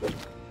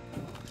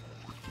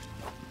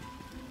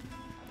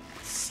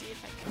 Let's see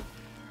if I can...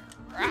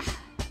 Rah.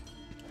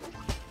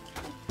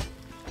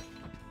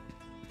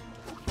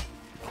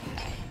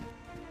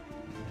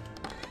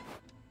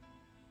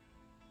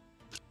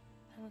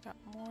 Got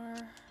more.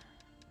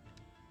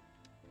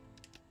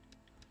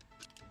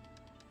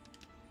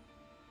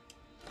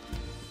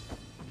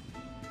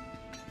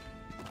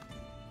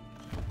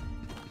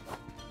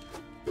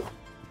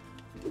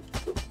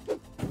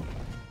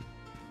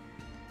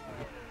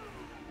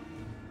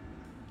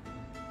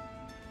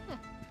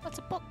 Lots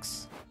of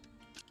books.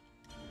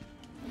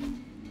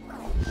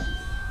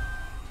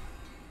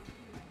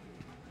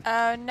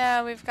 Oh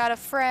no, we've got a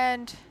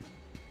friend.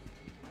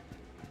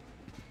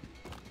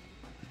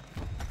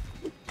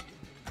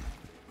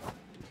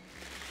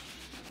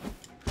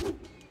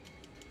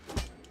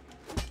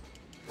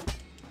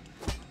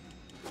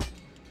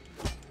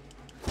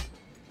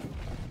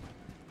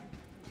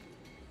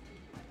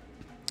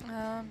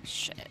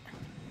 Shit.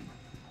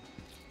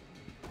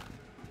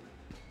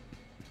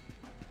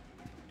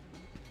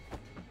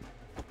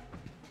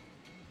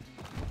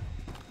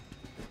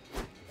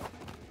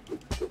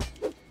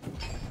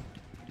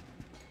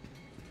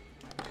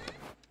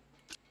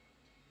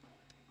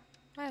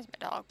 Why is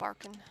my dog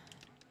barking?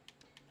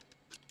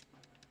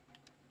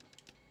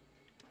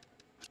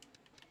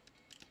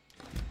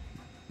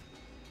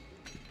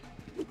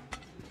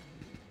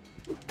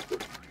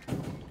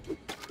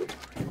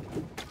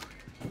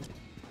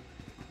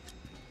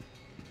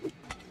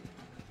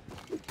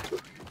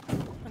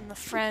 When the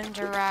friend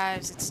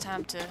arrives, it's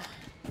time to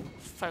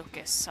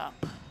focus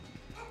up.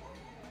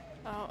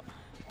 Oh.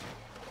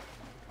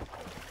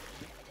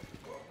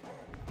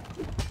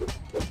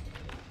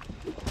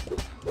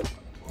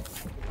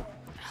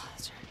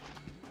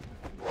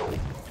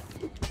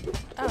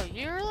 Oh,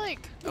 you're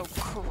like a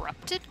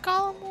corrupted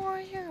golem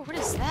warrior? What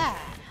is that?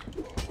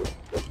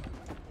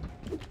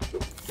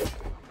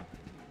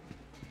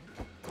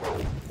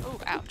 Oh,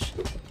 ouch.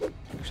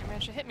 Actually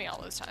managed to hit me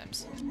all those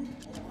times.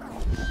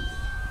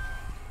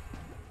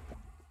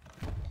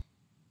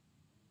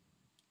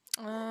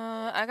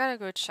 I gotta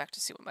go check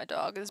to see what my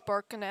dog is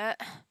barking at.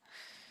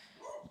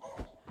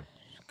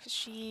 Because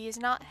she is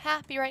not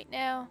happy right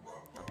now.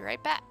 I'll be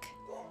right back.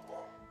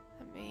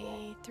 Let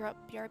me throw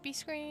up BRB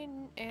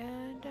screen,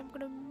 and I'm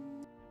gonna...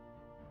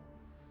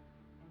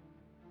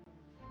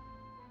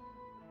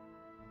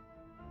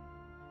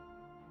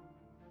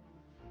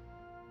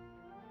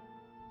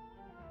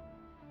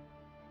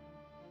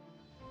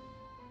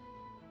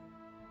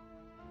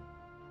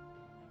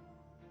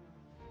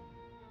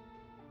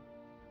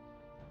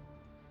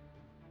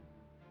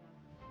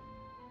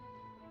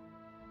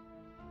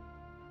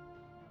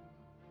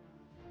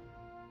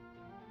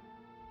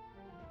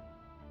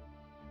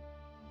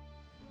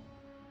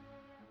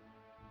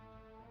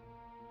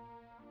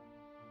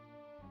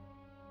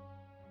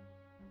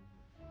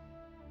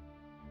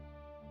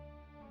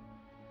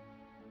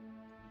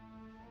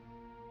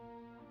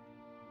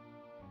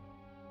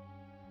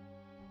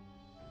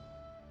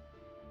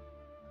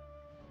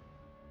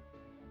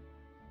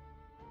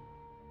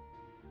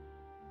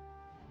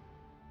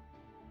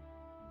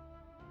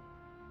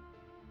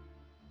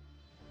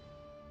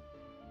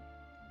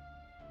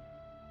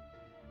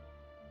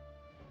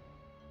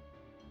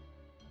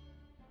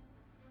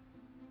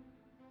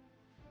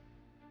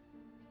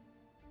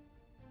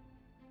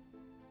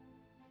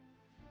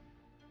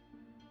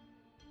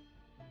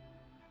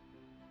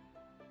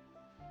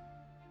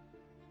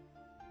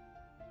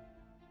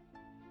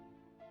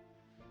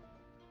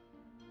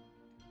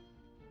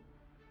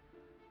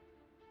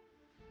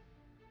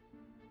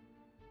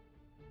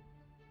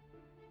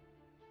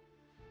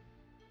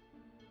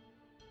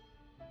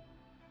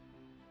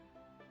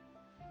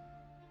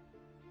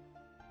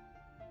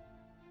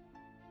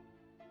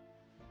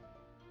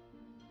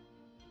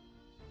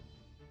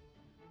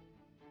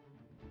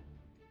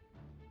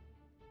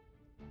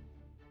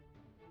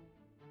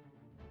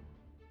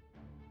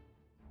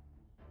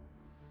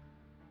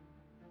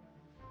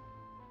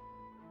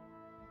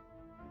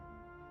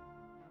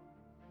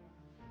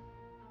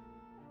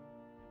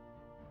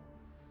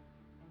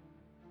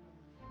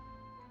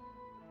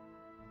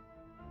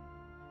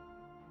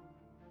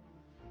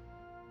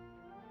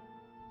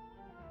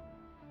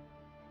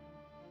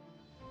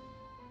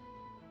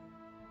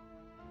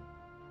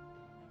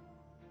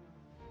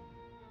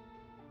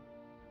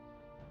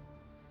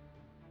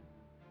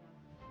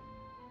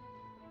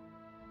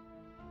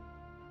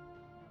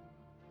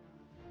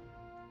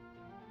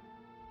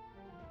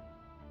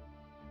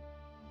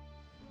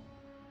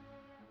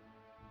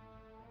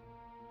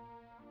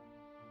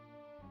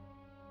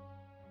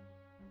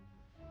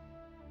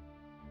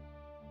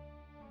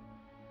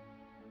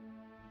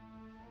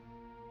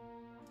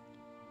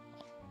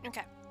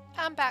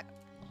 I'm back.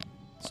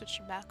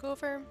 Switching back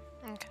over.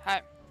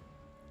 Okay.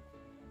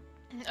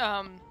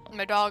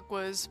 My dog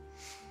was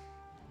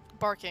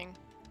barking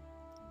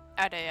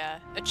at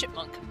a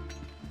chipmunk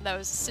that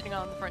was sitting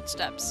on the front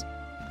steps,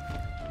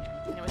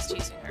 and it was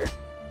teasing her.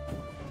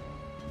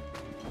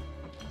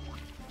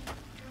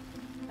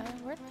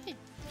 Where'd my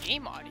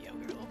game audio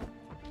go?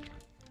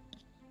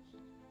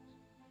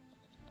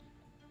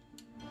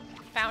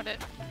 Found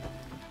it.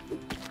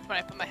 When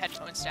I put my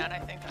headphones down, I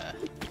think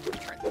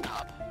turned the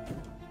knob.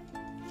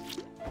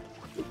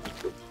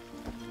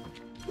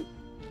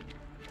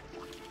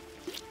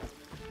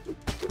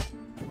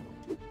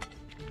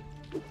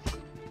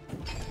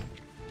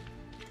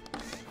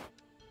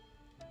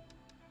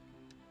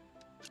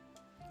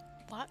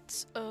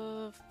 Lots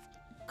of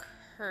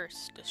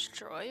curse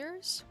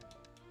destroyers.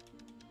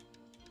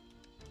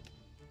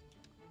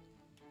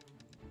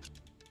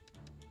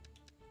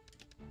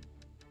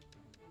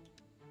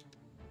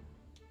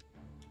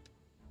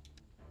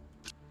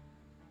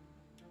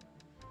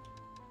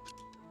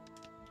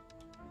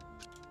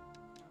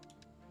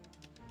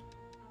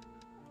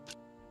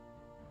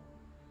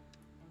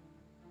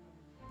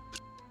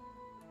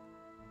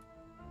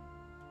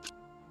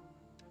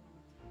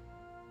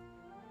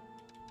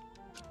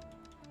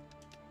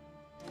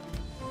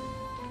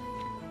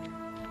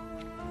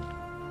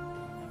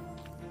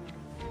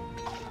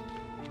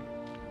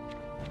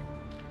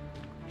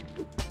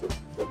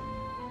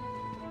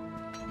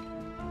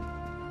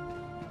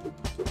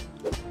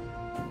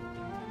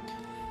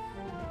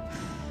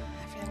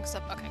 Everything's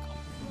up. Okay, cool.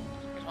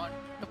 Here's one.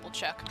 Double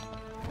check.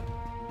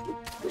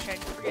 Make sure I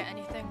didn't forget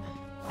anything.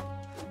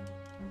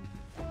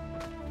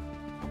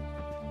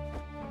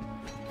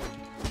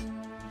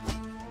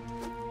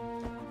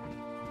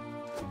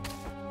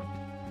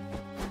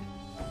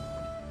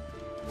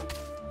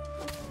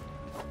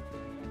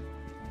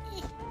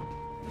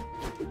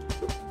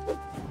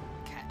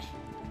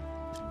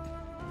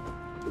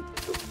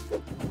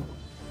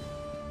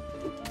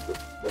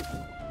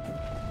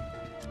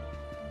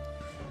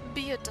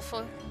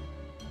 Beautiful.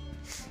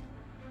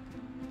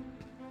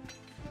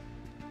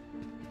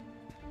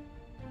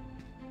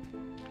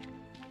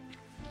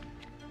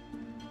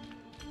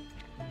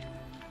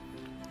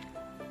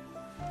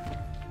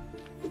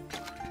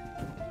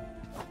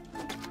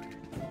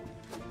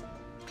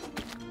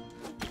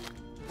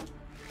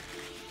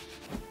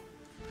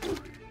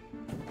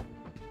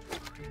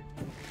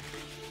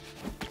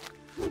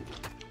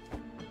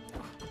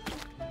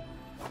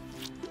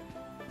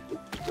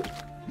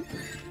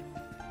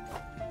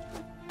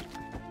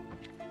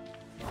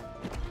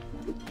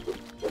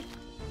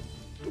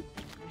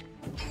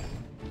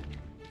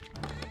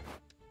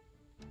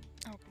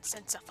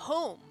 Sense of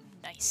home.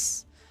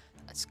 Nice.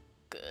 That's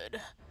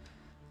good.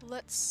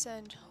 Let's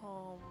send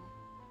home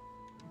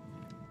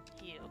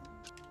you.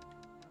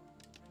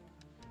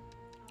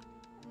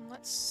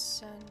 Let's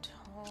send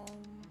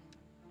home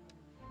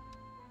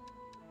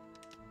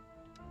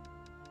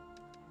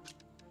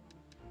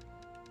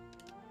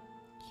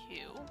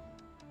you.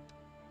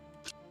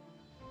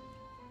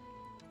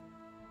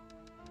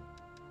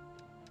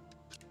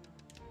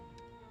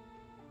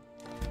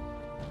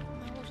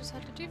 That we'll just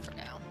have to do for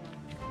now.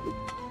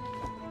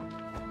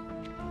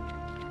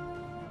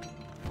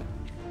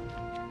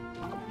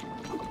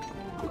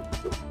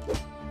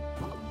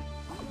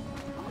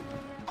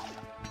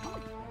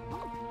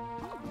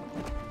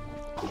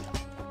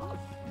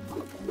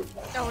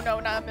 Oh no,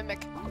 not a mimic.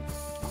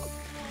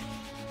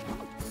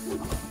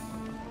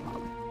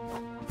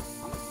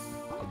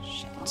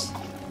 Shit. Get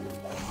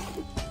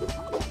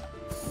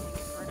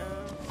rid of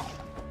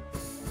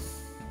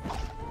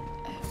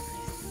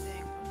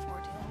everything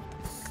before dealing with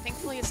it.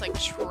 Thankfully it's like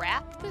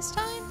trapped this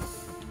time.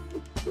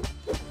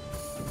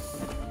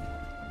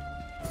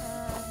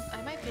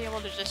 I might be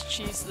able to just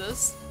cheese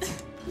this.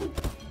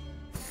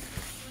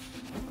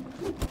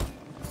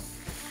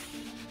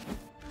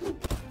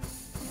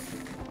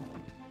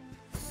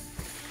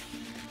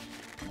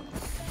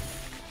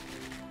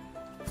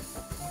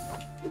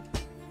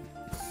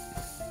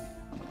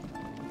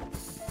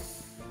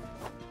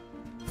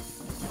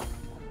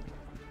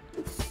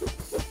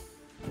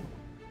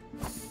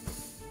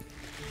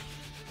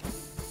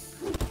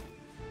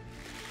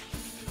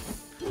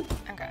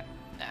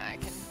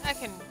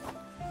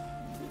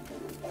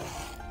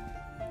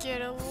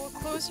 Get a little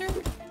closer.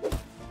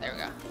 There we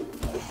go.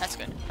 That's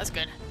good. That's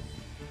good.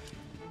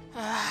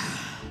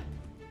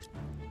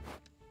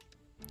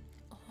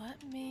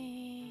 Let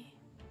me...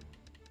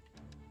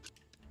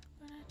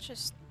 I'm gonna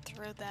just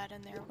throw that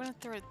in there. We're gonna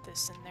throw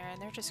this in there,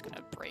 and they're just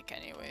gonna break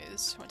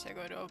anyways once I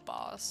go to a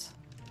boss.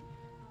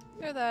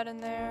 Throw that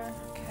in there.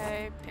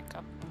 Okay, pick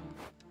up.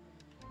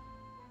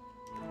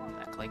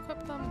 Automatically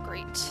equip them.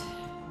 Great.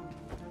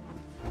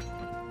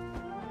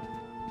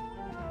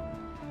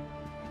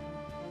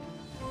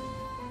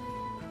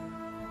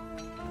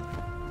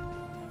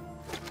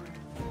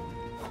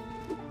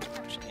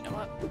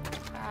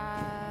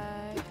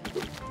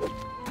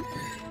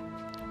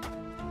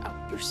 Oh,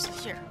 you're still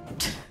here.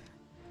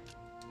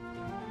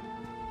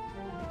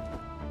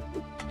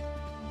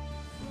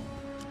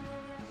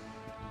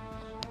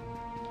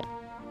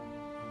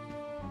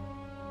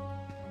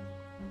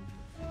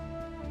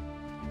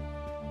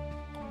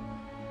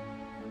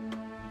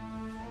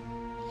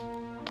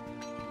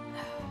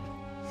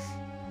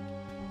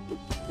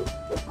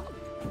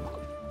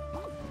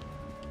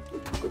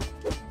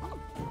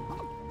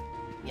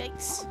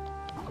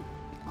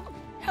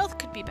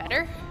 could be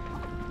better.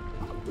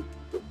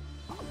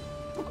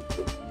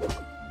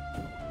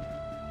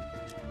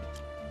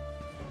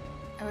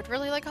 I would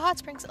really like a hot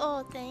springs.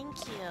 Oh,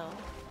 thank you.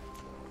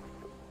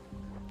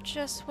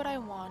 Just what I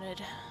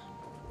wanted.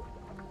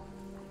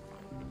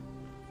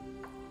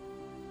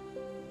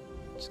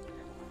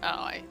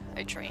 Oh,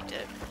 I drained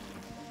it.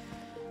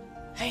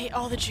 I ate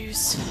all the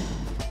juice.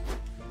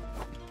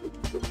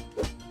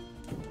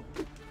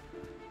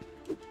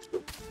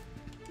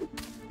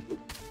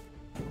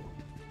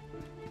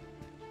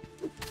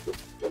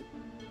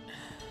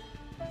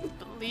 I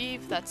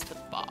believe that's the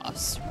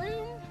boss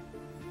room.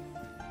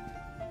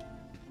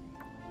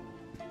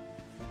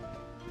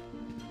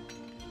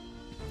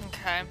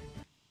 Okay.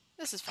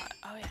 This is fine.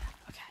 Oh yeah,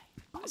 okay.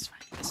 This is fine,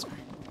 this is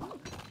fine.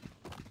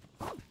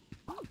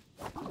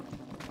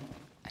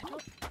 I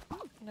don't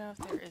know if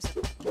there is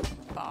a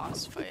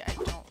boss fight. I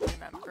don't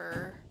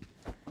remember.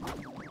 Oh,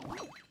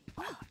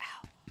 ow.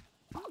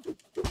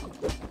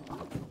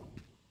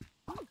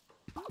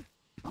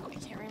 I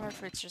can't remember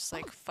if it's just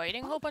like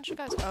fighting a whole bunch of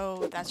guys.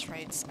 Oh, that's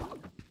right. It's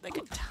like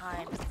a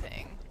time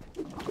thing.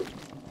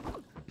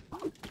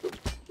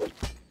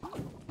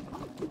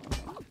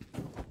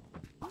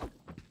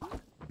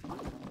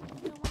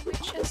 Don't want my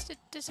chest to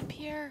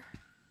disappear.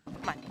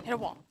 Come on, hit a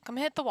wall. Come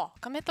hit the wall.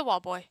 Come hit the wall,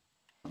 boy.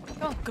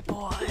 Oh, good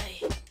boy.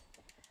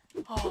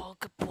 Oh,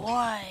 good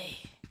boy.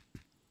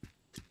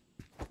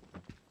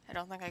 I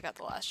don't think I got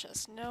the last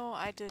chest. No,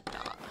 I did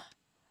not.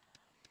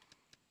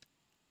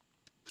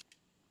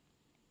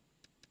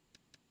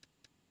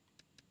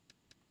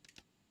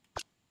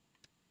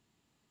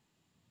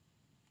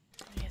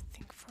 Let me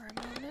think for a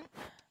moment.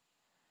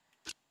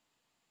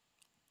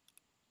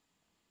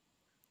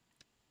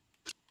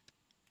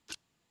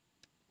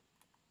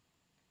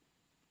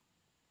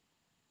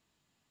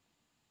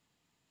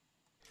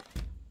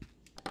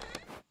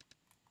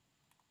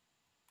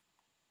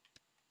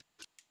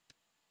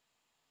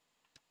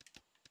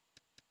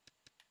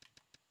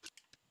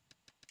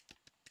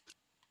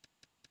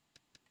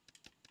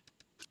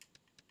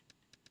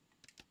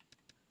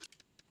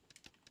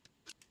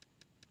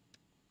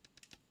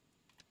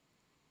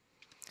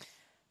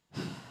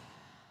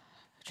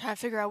 Trying to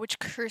figure out which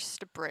curse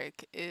to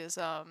break is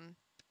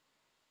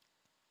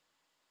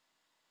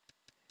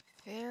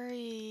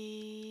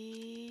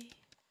very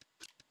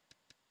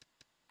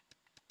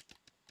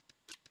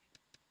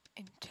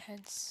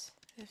intensive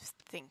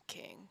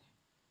thinking.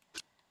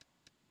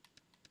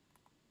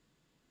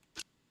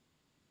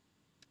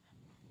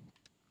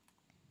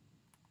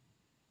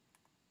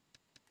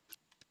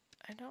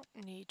 I don't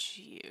need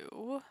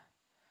you.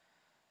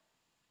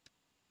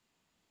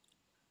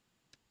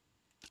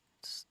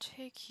 Let's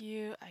take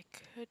you. I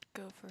could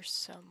go for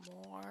some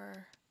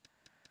more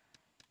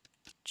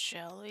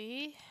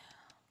jelly.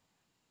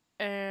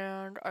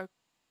 And I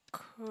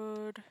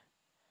could...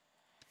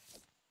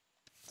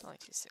 It's only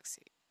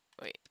 260.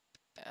 Wait.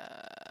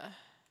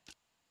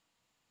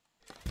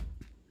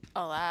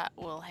 Oh, that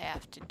will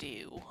have to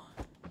do.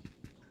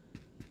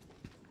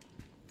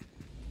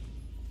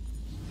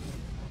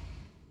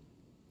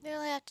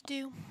 That'll have to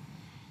do.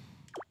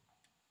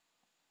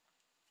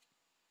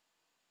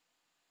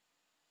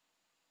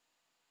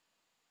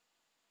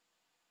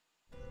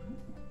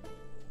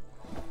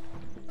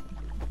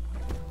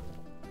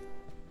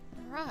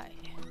 Alright.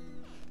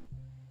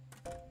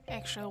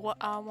 Actually, what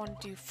I want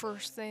to do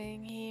first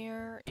thing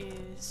here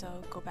is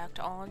go back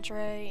to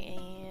Andre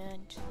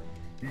and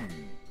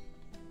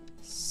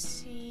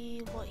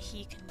see what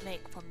he can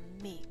make for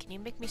me. Can you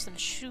make me some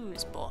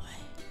shoes, boy?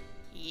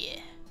 Yeah.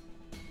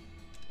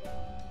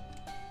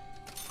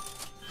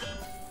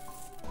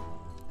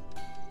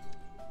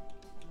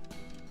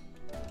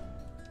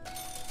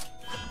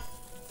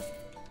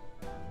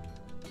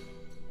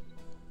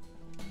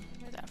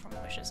 Where's that from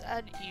wishes?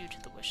 Add you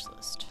to the wish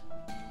list.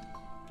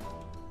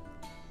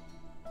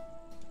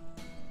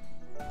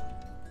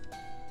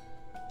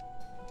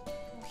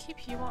 We'll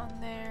keep you on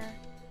there.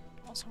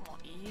 Also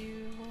want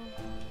you.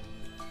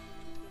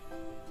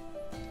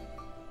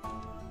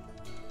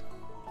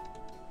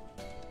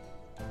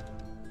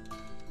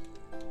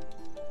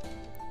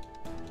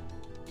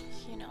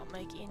 You not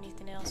make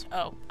anything else.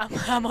 Oh,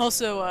 I'm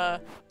also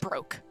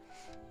broke.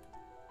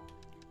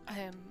 I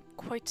am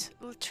quite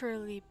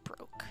literally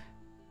broke.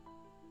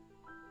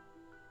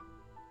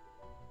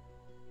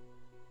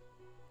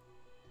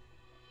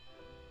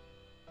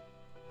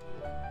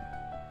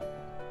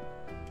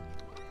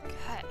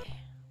 Okay.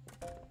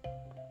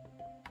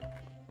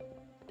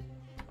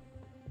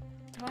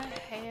 Do I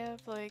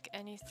have like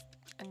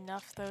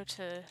enough though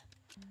to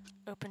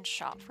open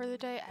shop for the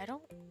day? I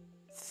don't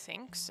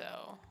think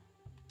so.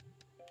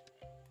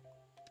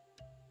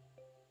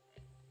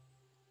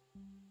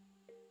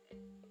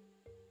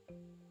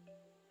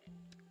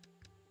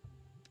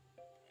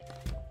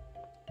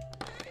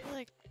 I feel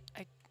like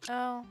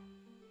oh,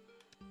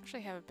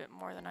 actually have a bit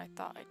more than I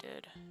thought I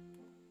did.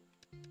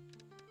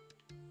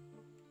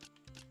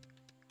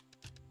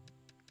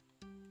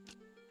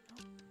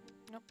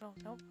 Nope, nope,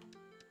 nope.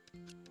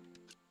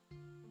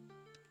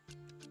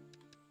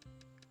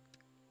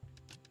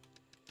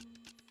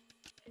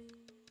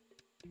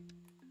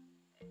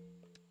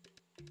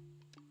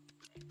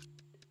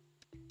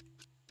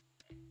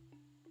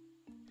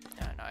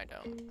 I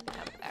don't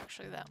have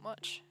actually that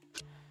much.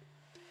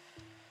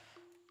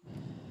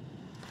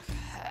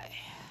 Okay.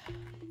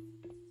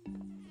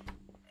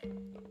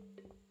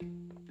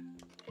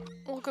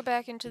 We'll go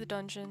back into the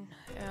dungeon.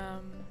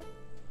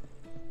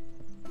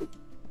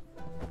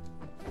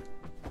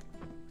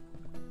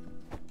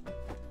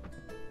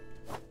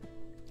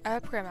 I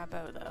upgrade my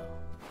bow though.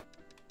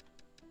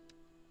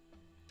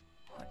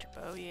 Hunter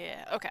bow,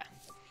 yeah. Okay.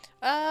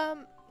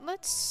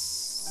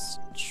 Let's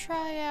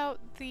try out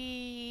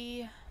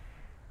the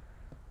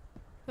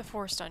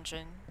forest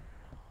dungeon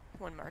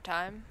one more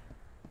time.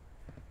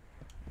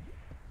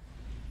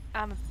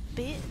 I'm a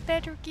bit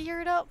better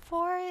geared up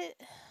for it,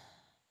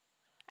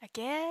 I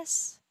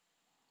guess.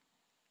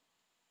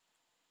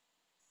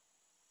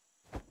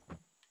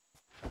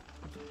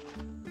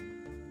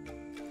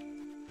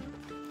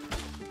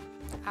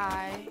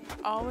 I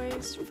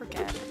always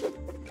forget.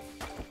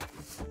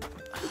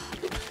 Oh,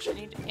 gosh, I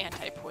need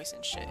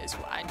anti-poison shit is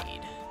what I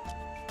need.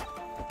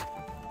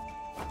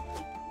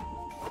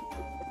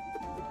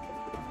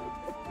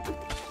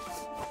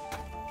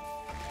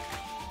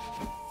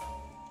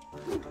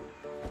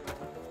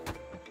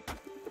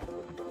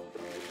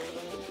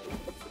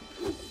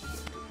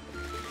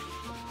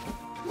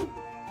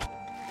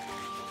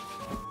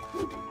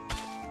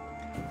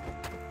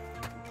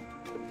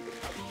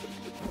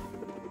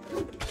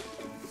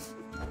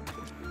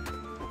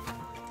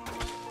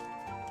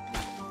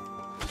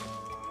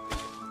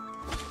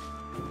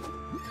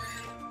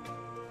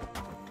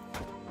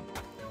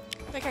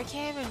 Like, I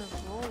can't even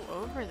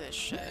roll over this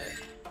shit.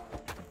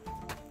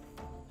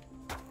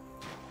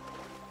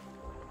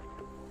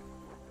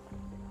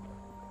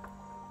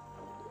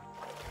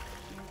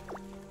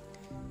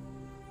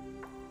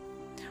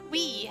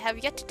 We have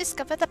yet to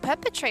discover the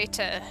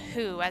perpetrator,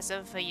 who, as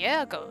of a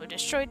year ago,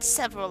 destroyed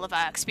several of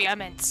our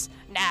experiments.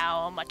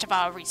 Now, much of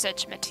our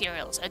research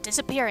materials are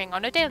disappearing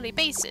on a daily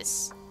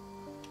basis.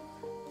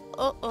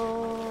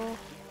 Uh-oh.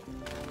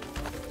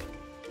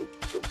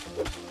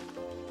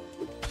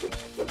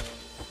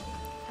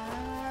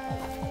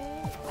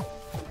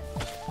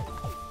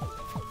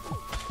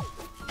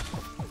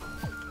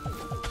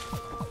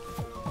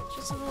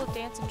 Just a little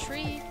dancing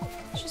tree.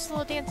 It's just a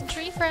little dancing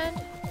tree, friend.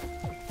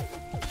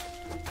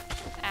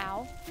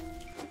 Ow.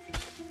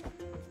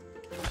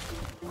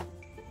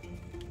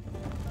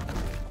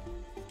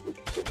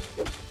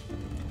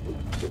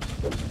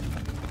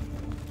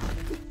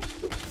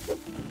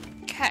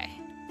 Okay.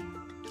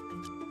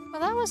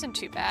 Well, that wasn't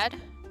too bad.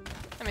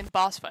 I mean, the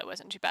boss fight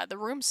wasn't too bad. The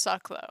rooms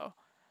suck, though.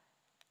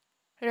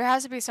 There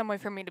has to be some way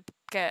for me to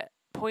get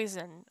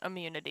poison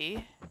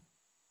immunity.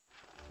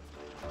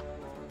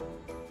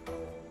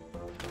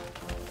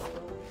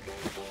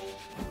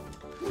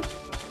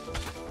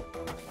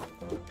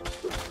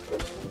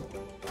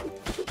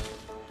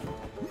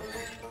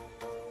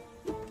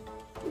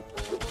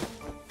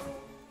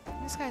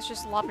 This guy's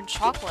just lobbing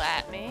chocolate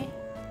at me.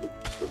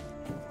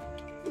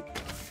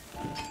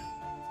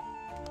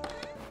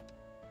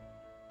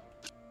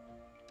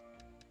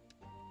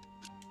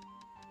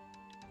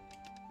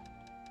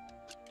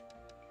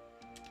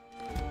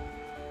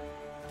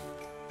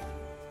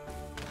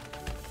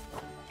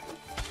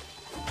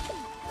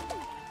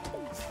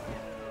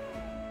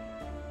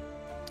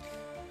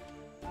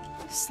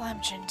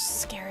 Slamjin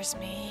scares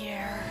me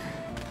here.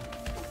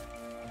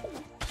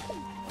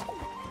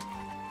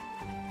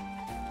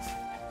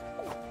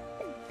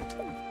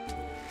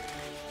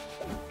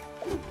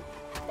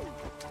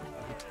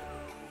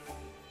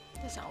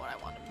 That's not what I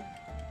wanted.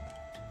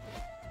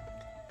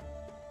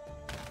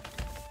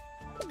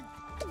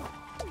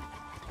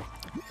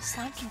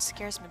 Slamjin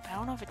scares me, but I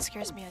don't know if it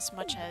scares me as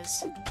much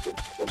as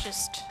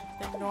just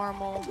the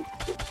normal.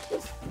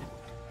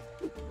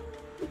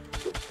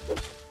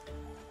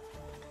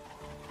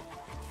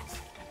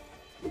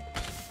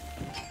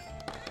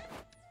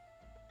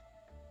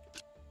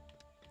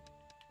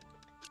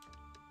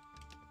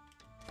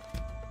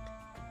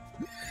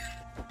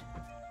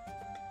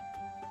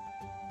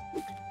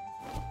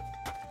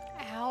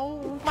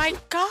 Oh my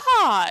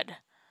god!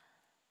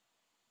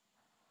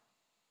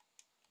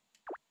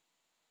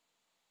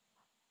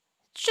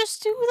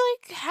 Just do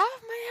like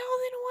half my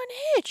health in one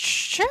hit.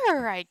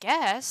 Sure, I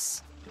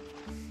guess.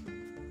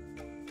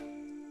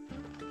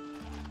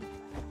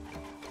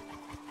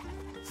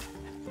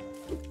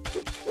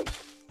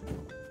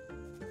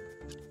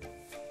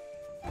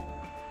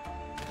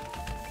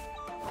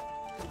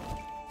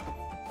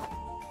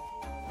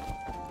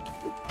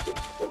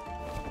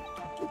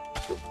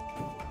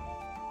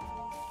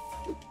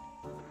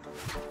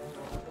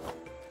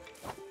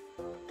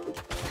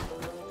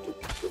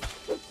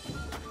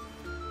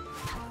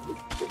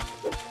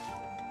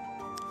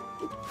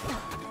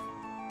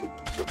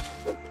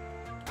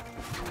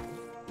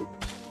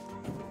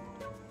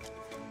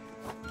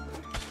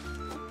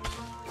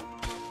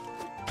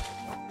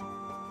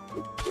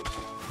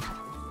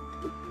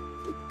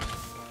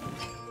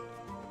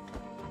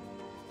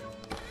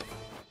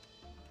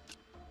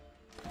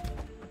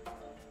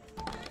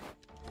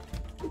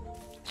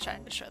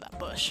 Trying to show that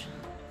bush.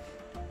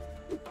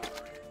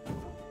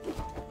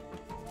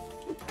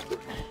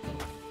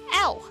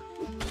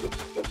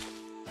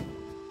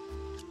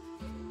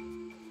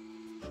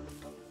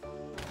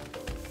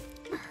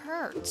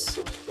 hurts.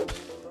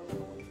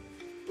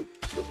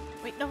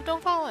 Wait, no,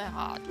 don't fall in.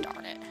 Aw,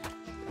 darn it.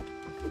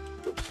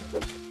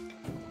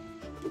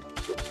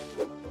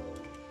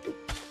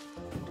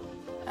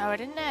 Oh, I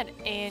didn't add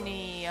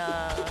any,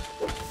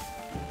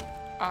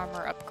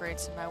 armor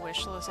upgrades in my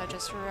wish list, I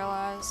just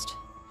realized.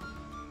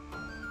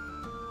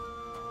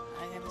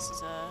 I think this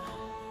is a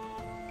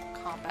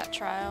combat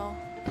trial.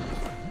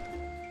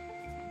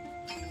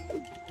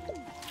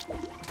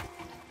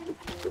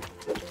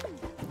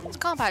 It's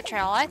combat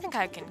trial. I think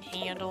I can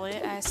handle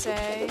it, I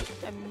say.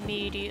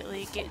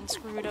 Immediately getting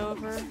screwed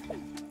over.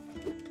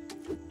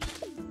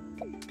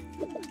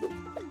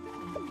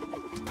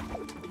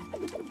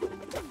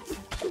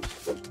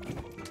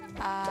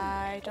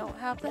 I don't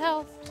have the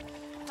health.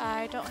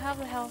 I don't have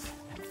the health.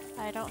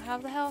 I don't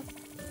have the health.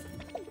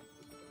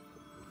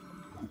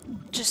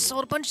 Just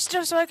sold a bunch of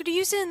stuff so I could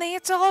use it and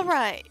it's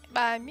alright.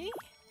 By me?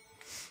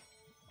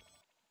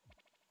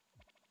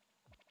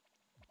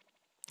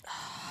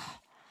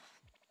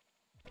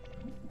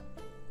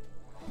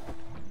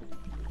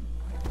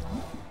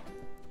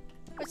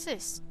 What's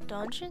this?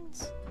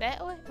 Dungeons?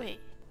 That way? Wait.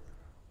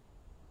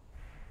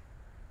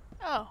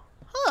 Oh.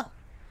 Huh.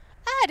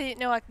 I didn't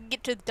know I could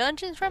get to the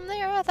dungeons from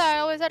there. I thought I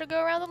always had to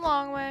go around the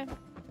long way.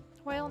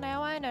 Well,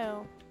 now I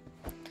know.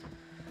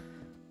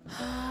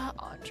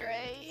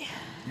 Andre.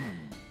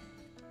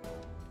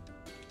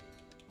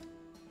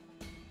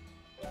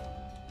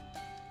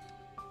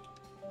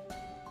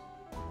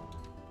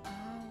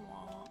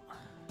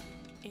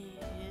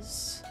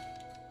 Is...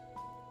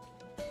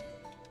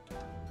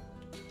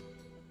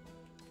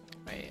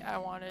 Wait, I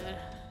wanted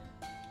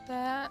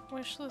that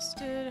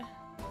wishlisted.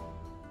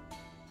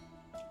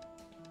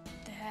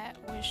 That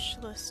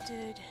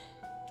wishlisted.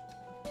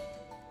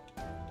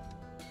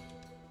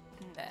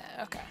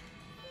 Nah, okay.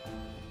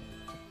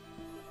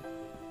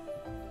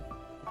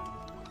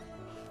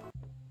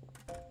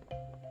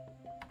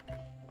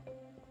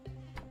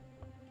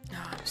 Oh,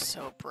 I'm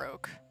so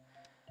broke.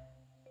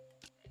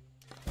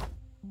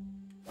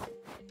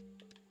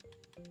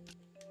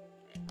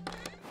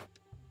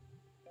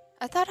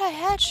 I thought I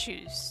had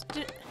shoes.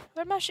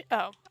 Where'd my shoes?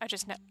 Oh, I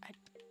just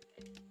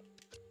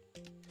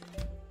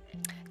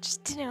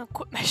didn't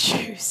equip my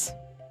shoes.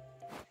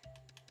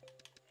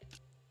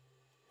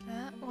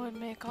 That would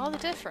make all the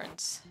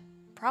difference.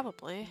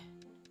 Probably.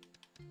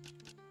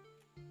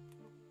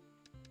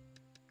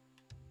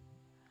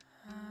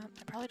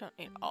 I probably don't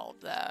need all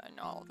of that and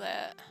all of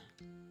that.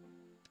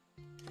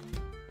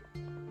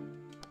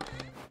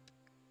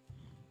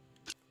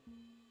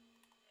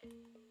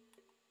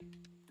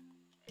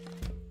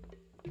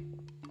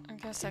 I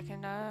guess I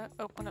can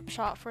open up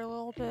shop for a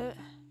little bit.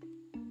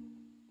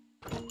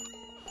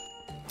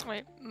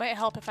 Wait, might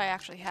help if I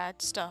actually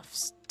had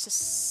stuff to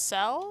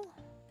sell?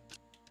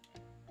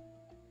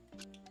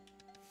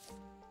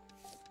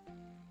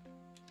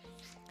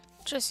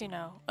 Just, you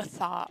know, a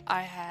thought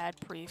I had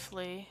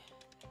briefly.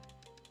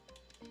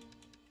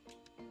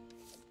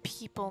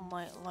 People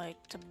might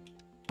like to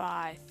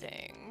buy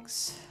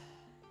things.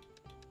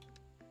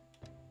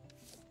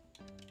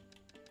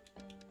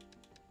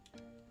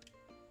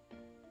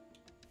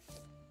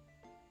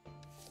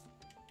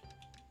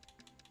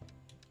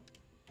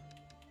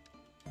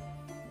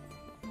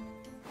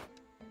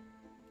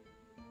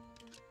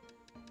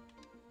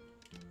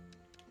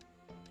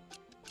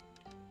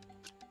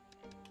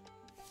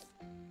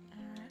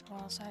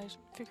 Whilst I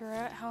figure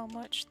out how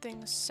much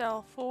things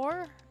sell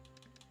for.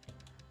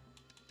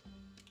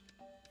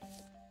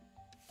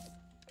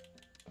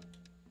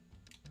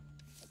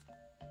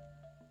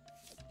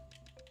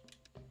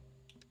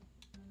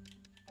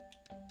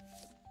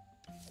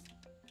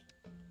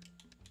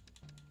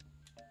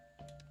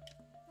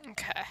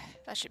 Okay,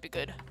 that should be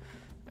good.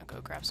 I'm gonna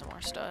go grab some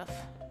more stuff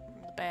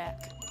from the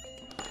back.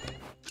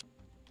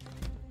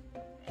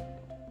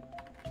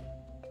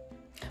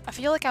 I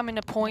feel like I'm in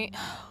a point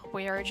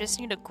where I just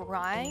need to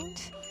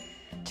grind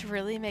to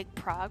really make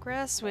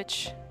progress,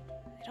 which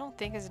I don't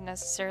think is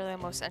necessarily the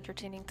most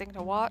entertaining thing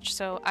to watch,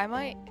 so I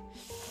might...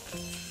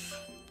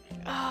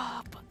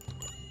 Oh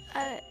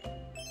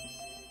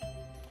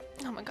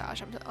my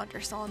gosh, I'm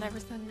underselling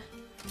everything.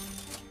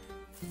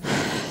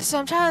 So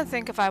I'm trying to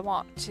think if I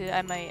want to,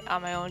 I might,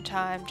 on my own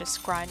time,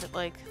 just grind it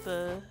like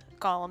the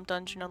Golem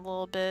dungeon a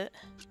little bit.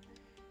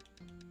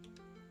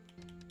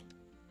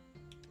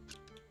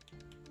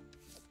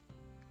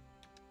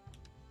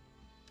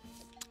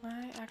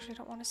 I actually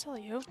don't want to sell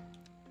you.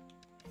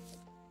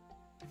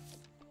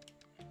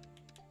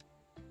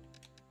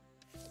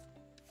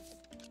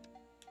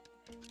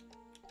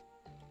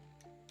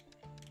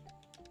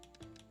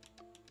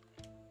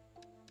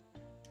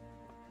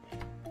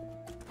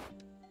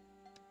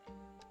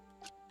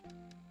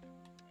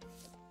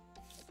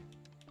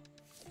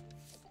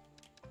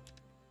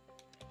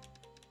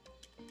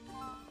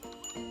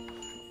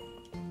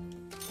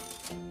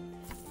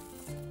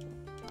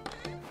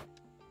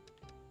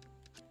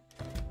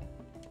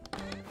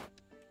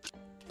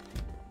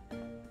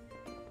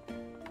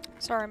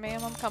 Sorry,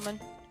 ma'am, I'm coming.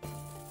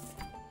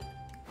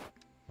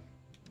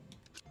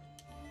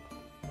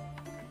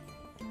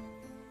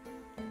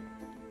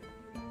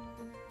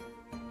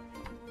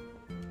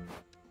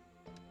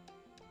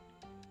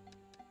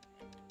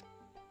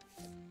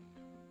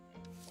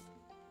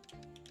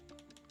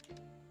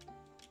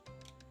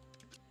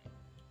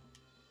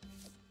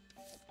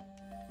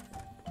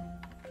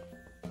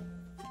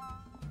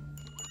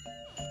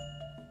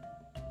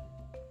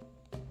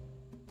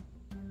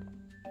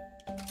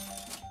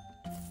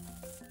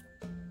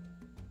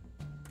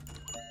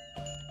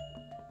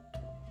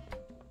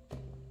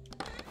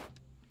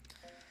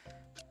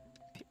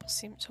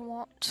 seem to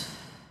want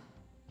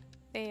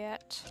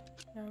that.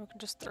 Now we can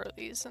just throw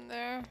these in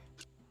there.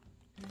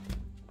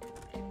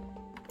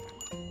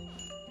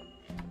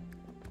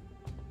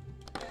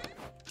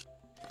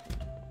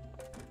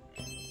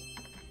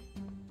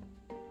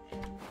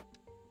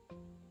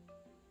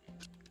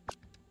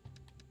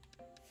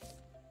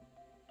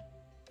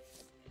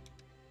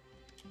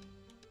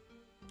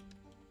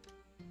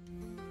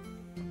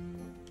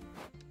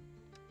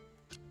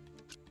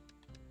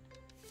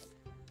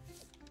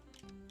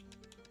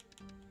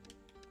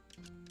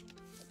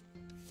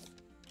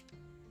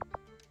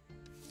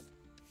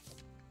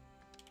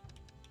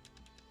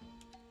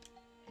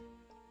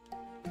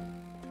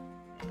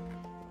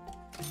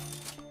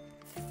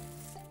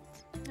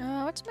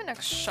 What's my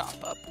next shop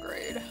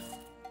upgrade?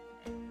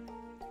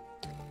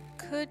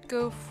 Could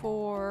go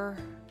for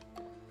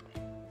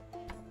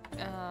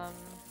a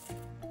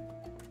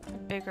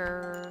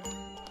bigger,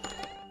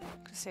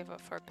 could save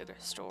up for a bigger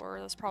store.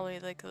 That's probably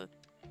like a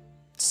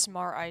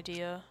smart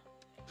idea.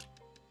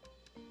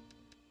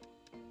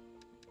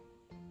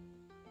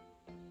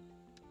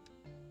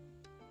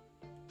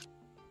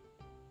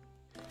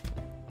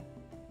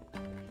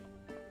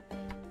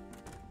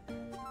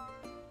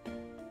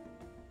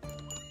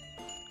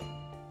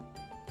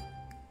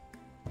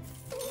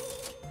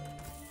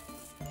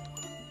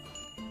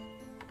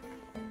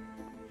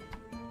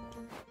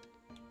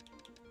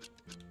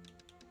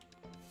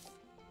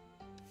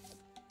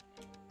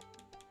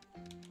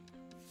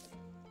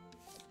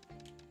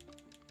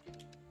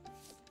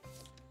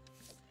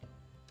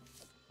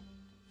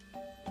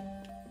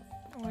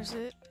 Was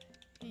it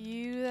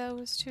you that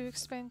was too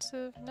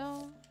expensive?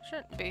 No,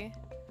 shouldn't be.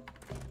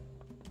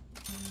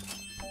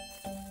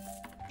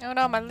 Oh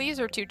no, my leaves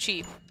are too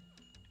cheap.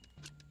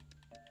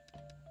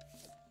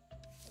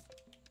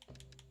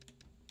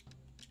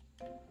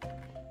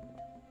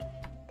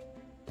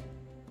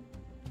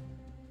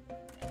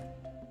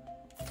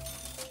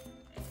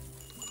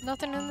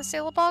 Nothing in the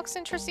sale box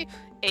interests you?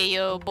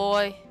 Ayo,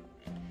 boy.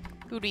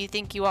 Who do you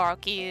think you are,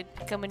 kid?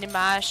 Coming in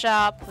my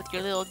shop with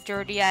your little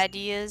dirty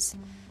ideas?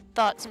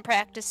 Thoughts and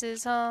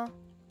practices, huh?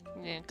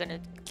 You ain't gonna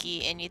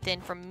get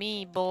anything from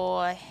me,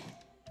 boy.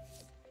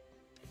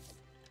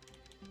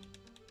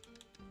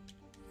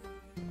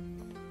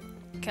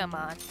 Come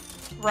on.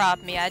 Rob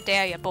me, I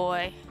dare you,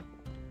 boy.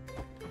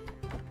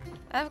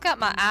 I've got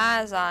my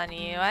eyes on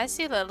you. I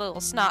see that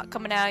little snot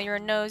coming out of your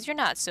nose. You're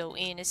not so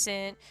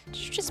innocent. Did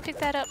you just pick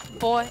that up,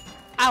 boy?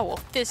 I will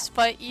fist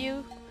fight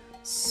you.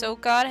 So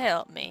God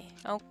help me.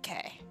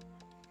 Okay.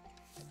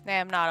 I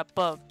am not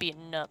above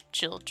beating up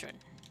children.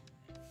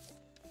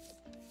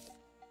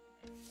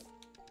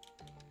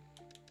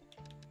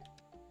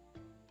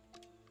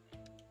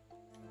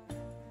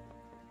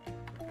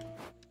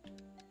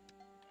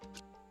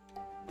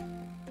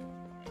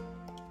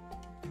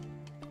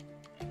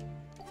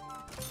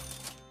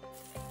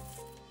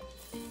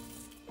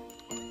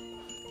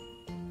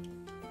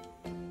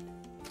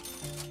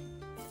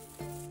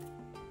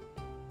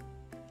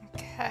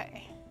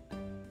 Okay.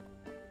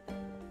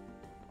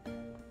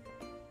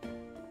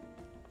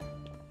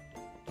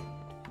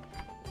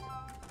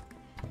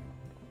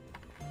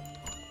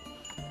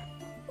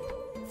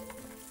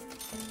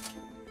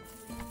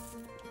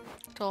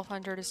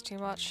 $1,200 is too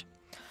much.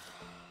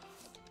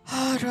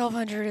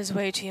 1,200 is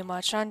way too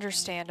much.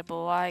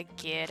 Understandable. I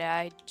get it.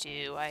 I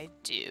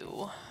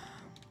do.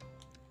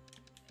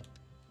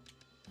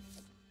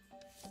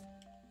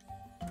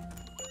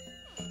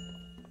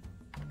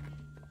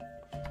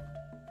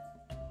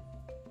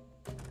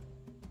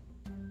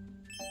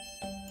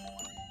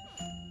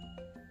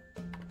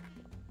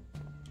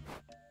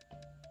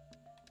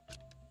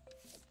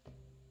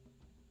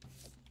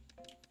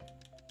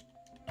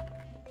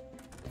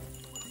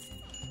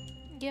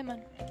 Yeah,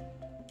 man.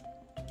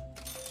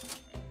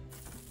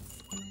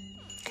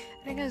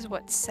 I think it was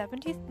what,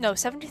 70? No,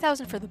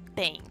 70,000 for the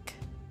bank.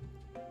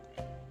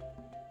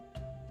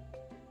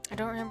 I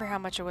don't remember how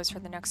much it was for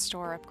the next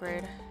store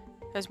upgrade.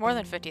 It was more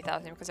than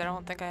 50,000 because I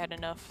don't think I had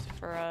enough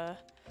for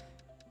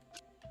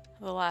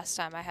the last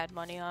time I had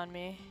money on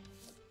me.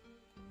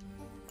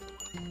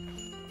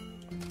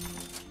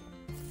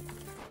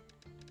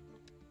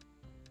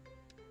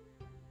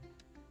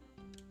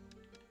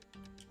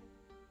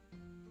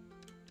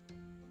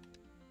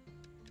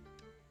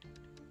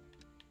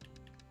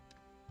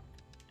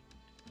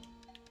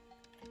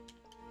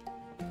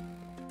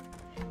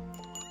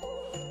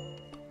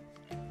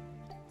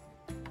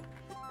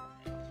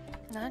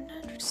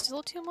 $900,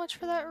 still too much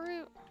for that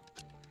route.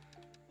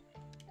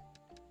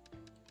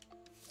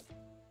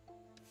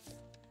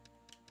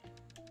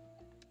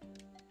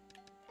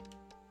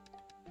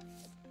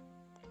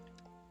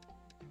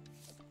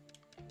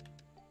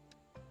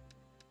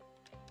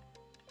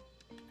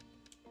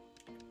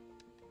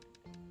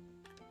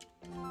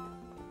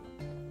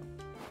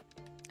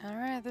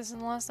 Alright, this is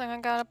the last thing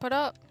I gotta put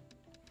up.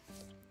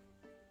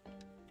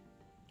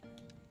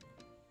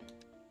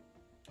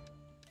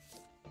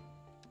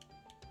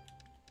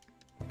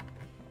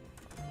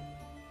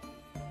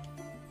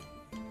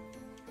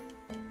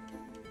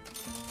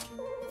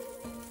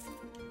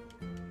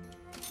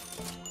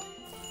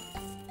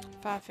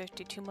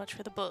 $5.50 too much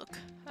for the book.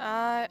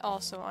 I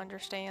also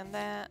understand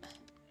that.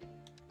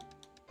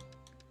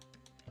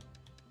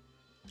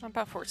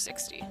 About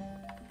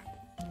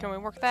 $4.60. Can we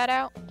work that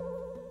out?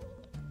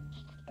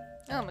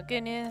 Oh my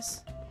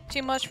goodness.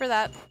 Too much for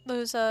that.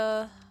 Those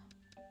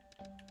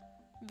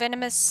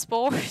venomous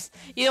spores.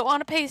 You don't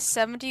want to pay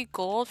 70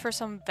 gold for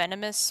some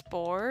venomous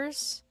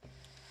spores?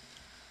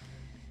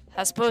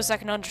 I suppose I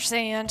can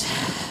understand.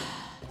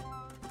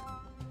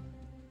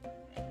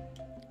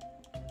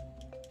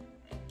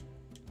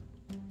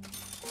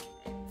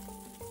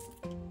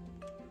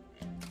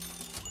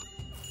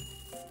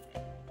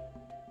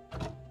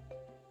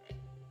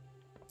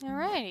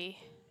 Alrighty.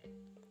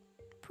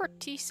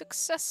 Pretty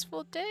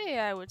successful day,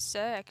 I would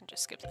say. I can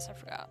just skip this, I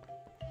forgot.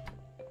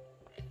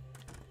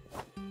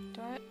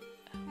 Do I?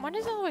 Why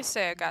does it always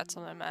say I got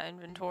something in my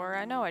inventory?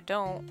 I know I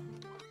don't.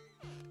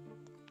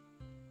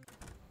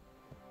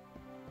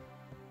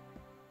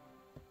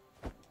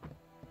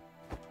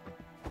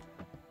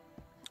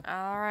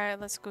 Alright,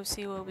 let's go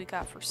see what we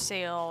got for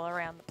sale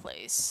around the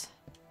place.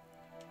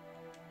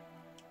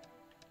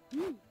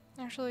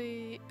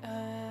 Actually,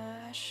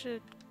 I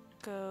should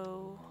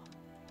go...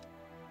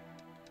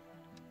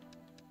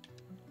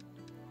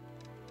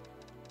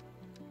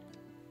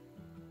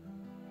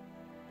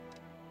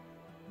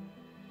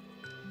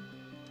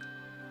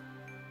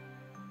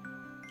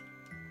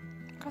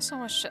 Cost so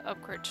much to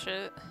upgrade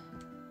shit.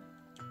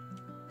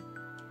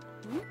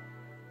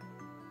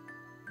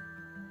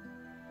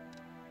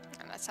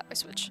 And that's how I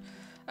switch.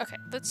 Okay,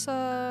 let's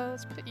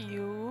put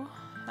you,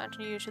 add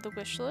you to the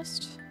wish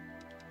list.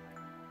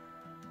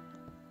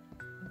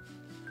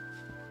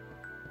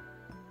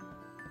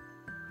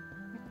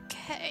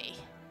 Okay.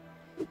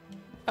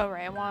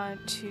 Alright, I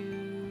want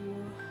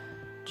to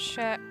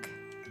check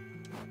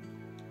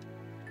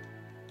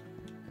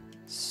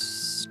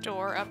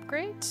store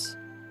upgrades.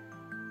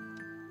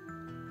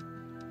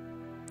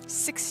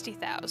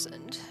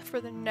 60,000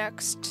 for the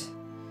next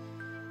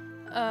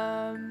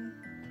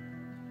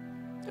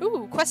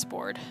ooh, quest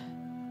board.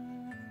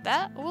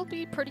 That will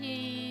be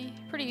pretty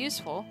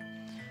useful.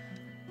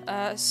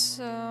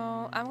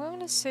 So I'm going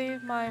to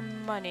save my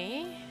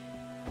money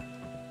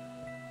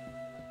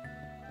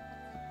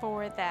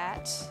for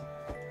that.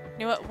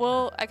 You know what?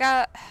 Well, I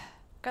got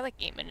like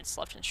 8 minutes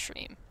left in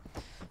stream,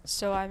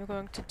 so I'm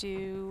going to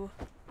do.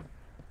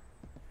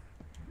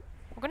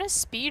 We're gonna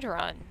speed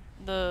run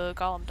the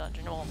Golem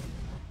dungeon. Well,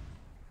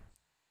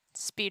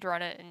 speed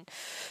run it and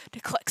to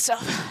collect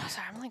stuff.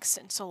 Sorry, I'm like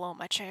sitting so low in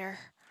my chair.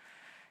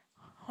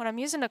 When I'm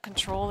using a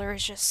controller,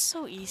 it's just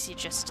so easy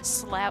just to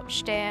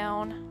slouch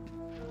down.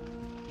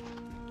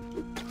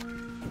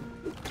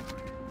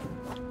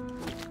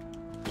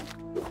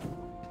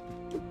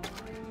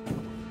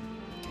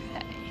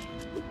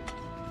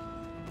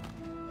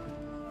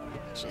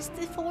 Just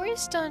the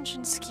forest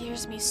dungeon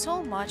scares me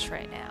so much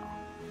right now.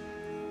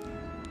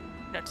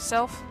 Note to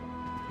self,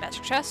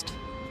 magic chest.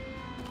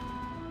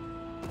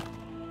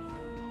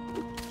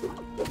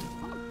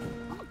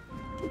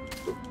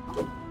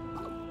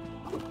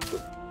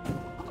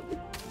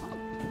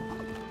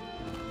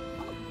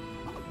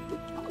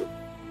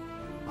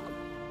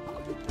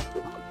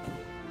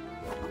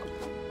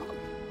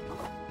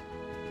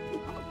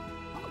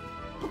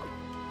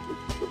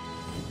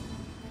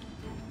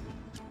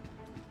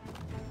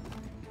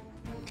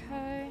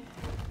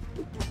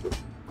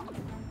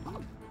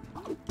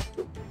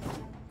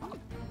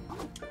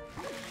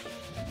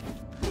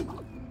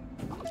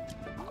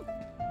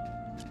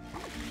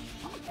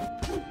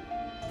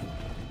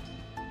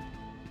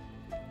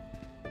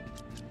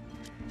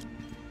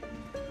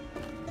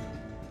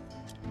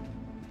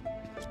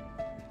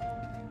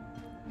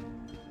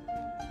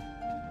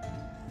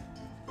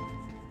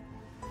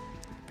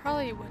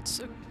 Probably what's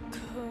a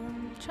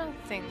I'm trying to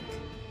think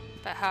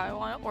about how I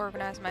want to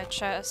organize my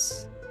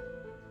chest.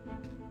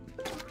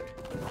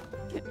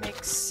 It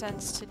makes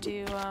sense to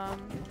do,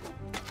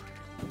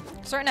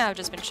 so right now I've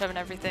just been shoving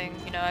everything,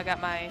 you know, I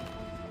got my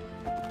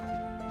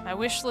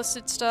wish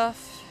listed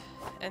stuff,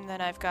 and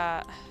then I've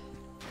got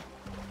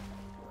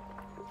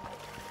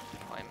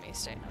point me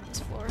staying on this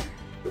floor.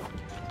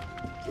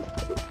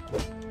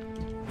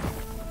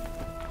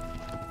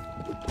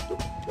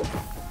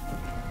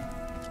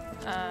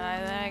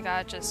 And then I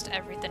got just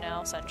everything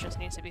else that just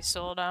needs to be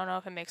sold. I don't know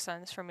if it makes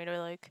sense for me to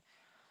like,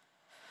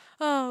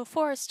 oh,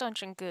 forest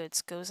dungeon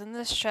goods goes in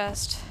this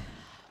chest.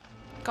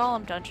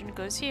 Golem dungeon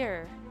goes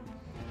here.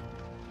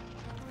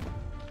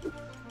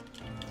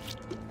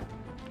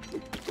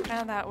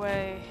 Kind of that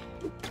way.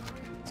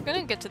 It's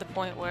gonna get to the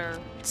point where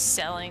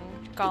selling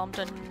Golem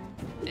dungeon,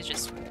 it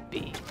just won't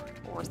be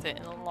worth it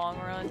in the long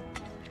run.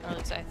 Or at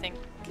least I think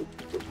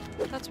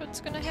that's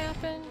what's gonna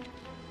happen.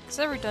 Because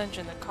every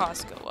dungeon, the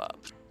costs go up.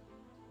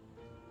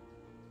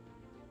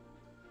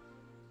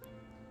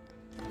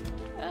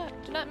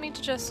 Did not mean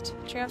to just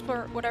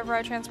transport whatever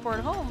I transport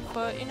home,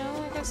 but you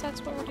know, I guess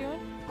that's what we're doing.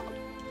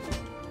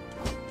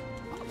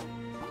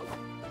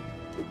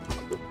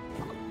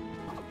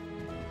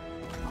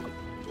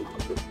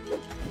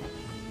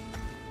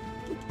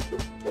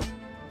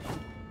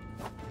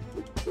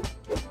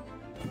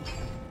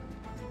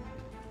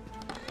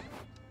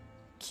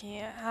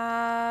 can't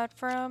hide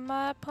from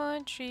my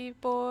punchy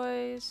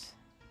boys.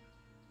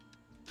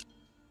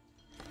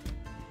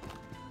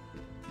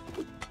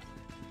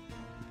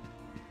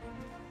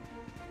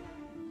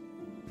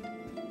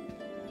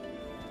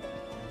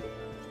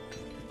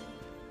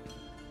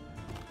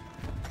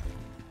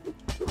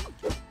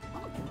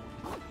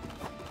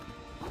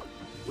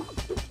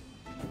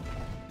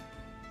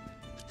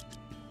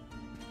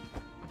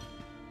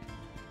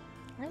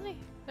 Really?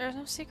 There's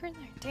no secret in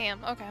there?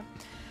 Damn, okay.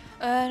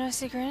 No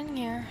secret in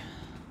here.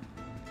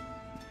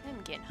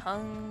 I'm getting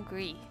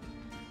hungry.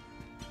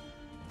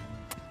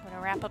 I'm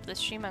gonna wrap up this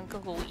stream and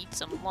go eat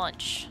some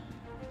lunch.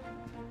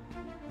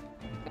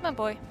 Come on,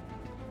 boy.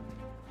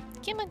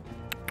 Come on.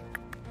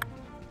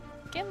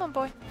 Come on,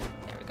 boy.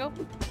 There we go.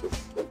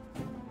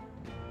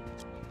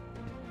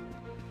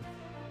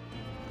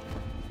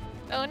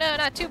 Oh no,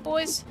 not two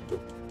boys!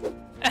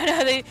 Oh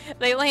no,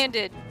 they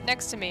landed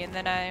next to me and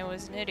then I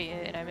was an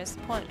idiot and I missed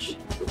the punch.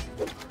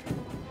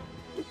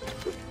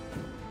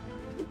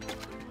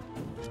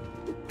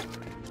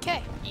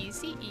 Okay,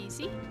 easy,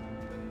 easy.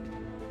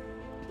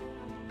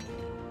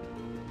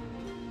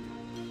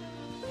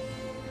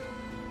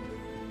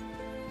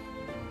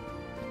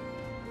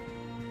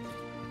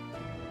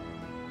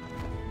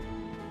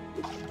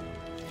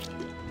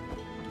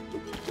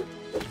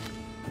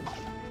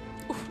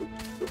 Oof.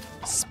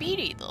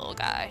 Speedy little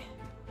guy.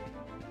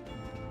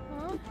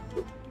 Huh?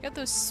 Got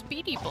those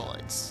speedy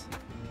bullets.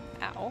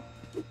 Ow.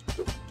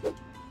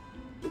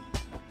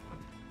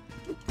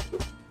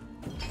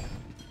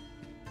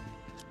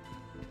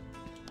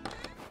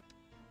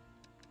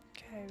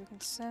 Okay, we can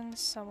send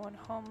someone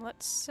home.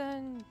 Let's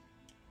send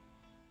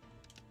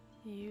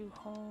you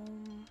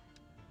home.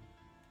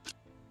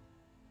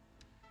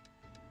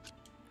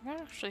 I'm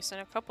gonna actually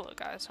send a couple of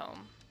guys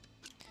home.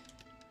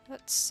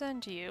 Let's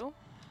send you.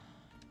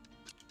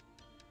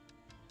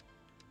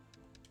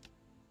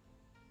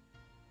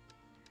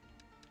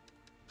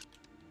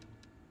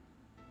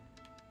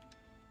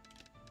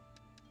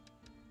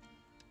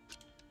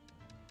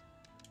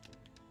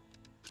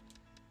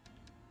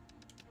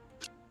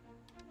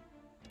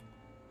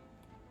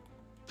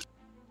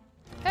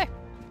 Hey!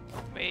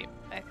 Wait,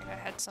 I think I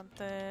had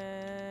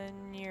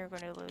something. You're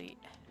gonna delete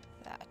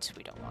that.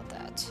 We don't want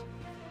that.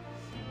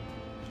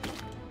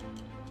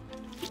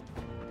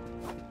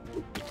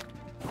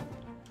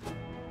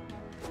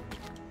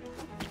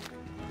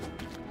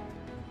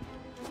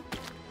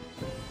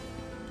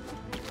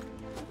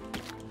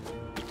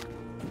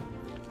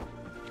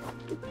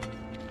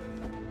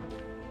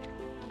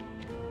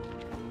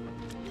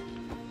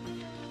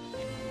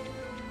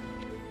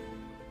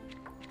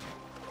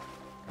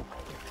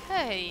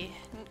 Okay,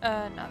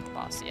 not the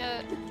boss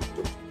yet.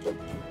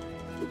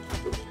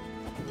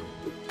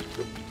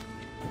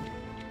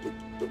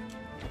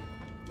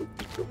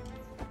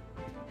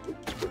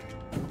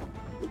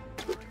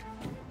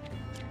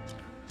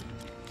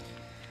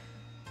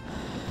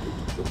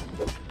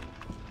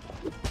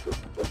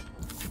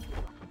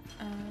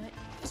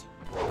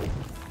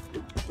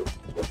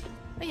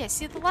 Oh yeah,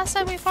 see, the last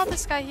time we fought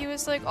this guy, he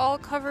was like all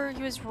covered,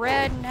 he was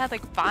red and had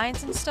like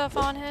vines and stuff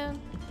on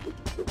him.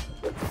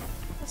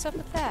 What's up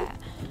with that?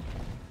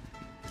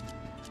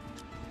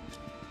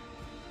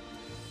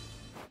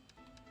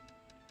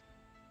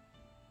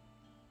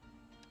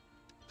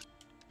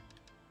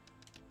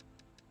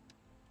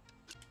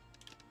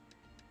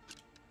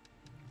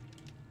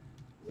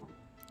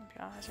 To be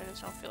honest, I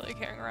just don't feel like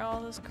carrying around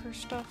all this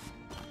cursed stuff.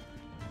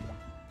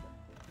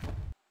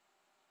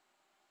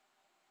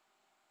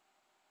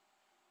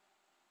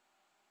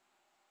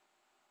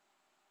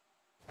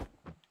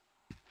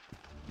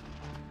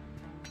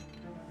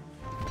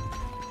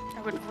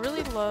 I would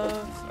really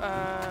love,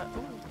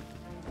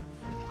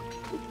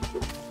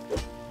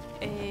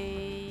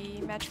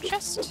 a magic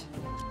chest.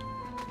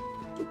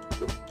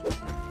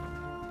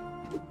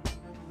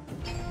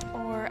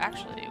 Or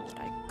actually, what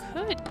I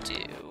could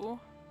do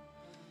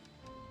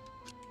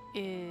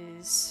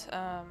is,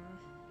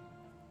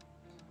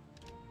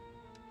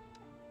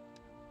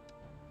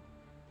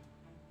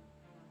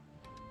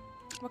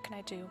 what can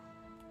I do?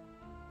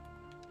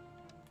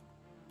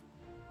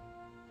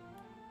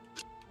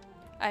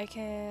 I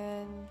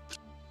can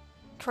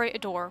create a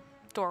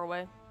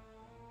doorway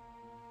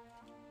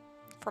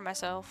for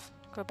myself.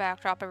 Go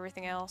back, drop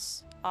everything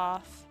else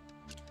off.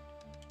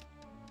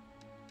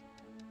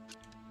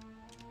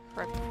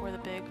 Right before the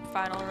big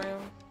final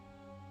room.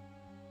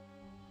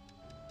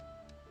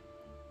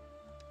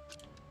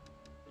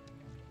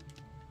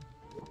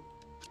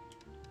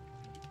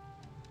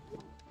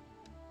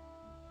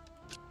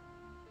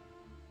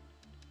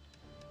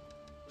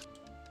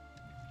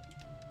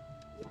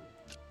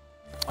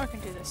 Or I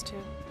can do this too.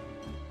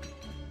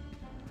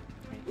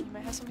 Wait, you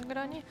might have something good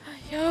on you.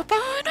 Yo, no!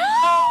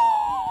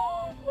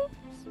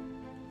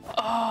 Oh,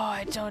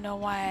 I don't know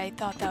why I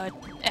thought that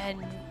would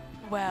end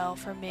well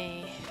for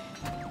me.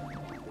 I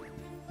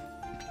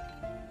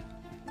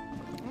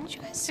need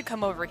you guys to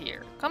come over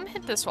here. Come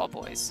hit this wall,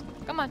 boys.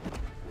 Come on.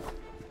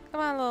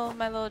 Come on,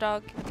 my little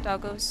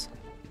doggos.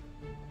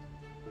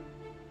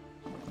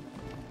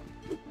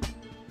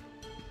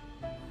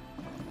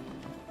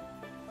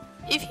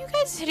 If you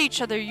guys hit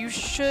each other, you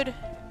should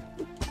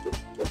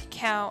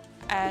count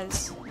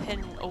as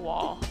hitting a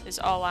wall, is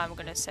all I'm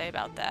gonna say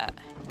about that.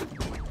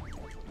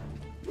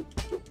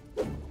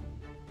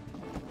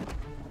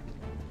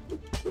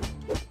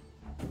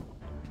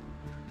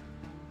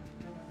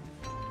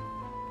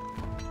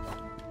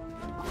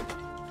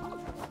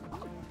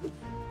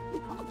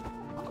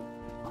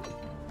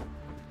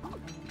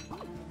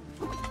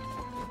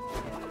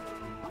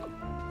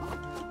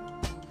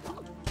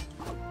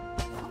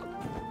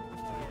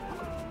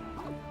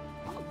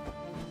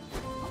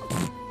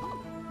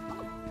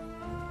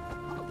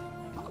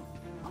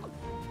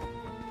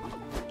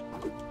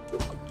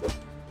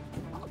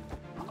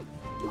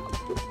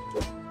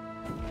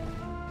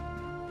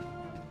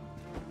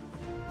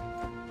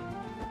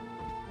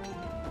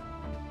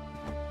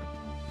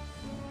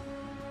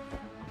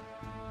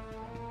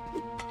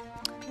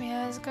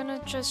 Yeah, I was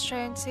gonna just try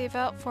and save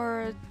out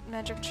for a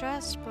magic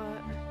chest, but...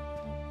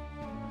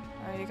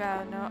 Oh, you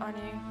got a note on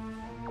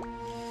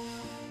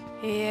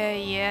you?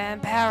 Yeah,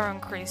 empowering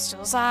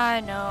crystals.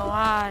 I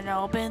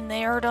know. Been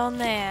there, done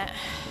that.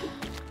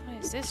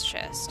 What is this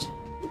chest?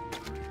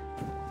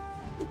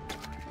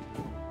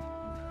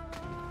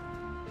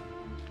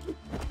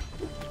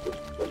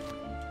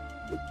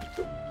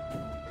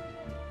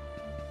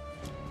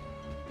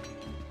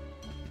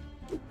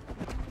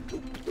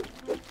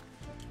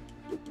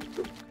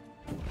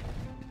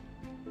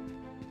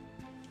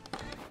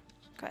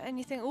 Got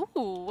anything?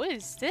 Ooh, what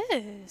is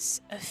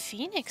this? A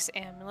phoenix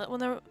amulet. When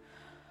the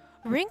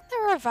ring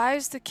that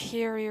revives the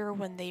carrier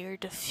when they are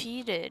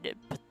defeated,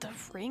 but the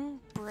ring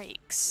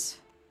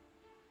breaks.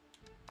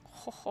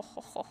 Ho ho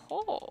ho ho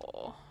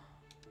ho.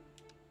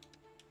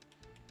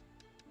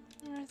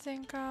 I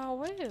think I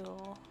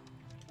will.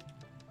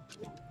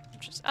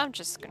 I'm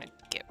just gonna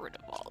get rid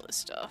of all this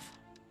stuff.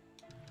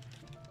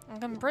 I'm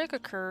gonna break a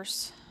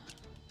curse.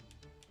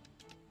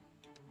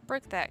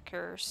 Break that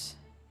curse.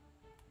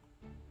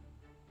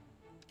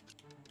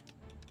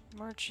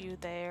 Merge you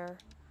there.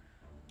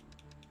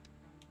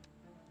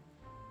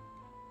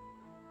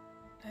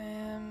 I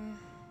can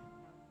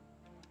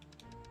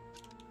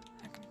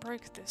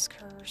break this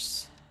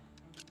curse.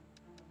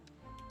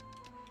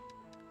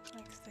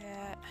 Like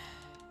that.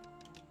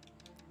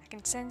 I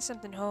can send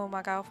something home.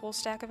 I got a full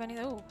stack of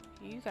anything. Oh,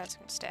 you guys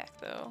can stack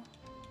though.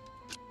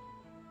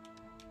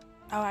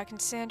 Oh, I can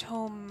send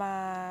home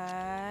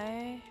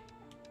my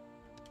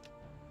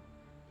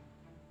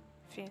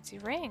fancy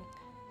ring.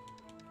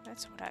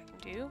 That's what I can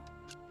do.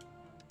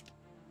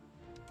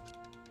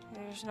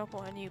 There's no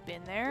point in you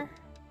being there.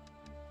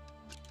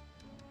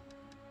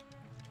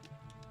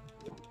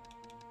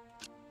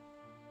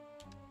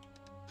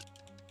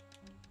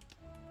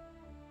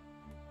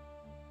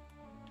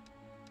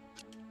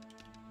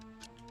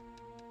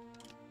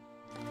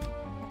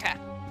 Okay.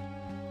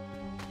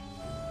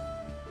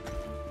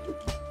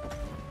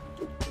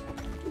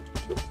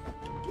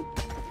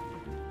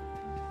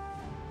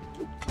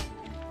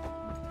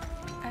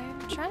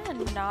 I'm trying to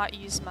not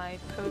use my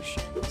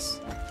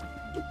potions.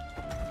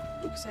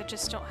 Because I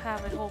just don't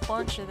have a whole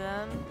bunch of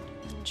them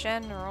in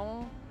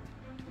general.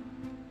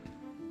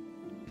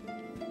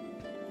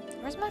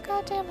 Where's my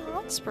goddamn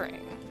hot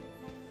spring?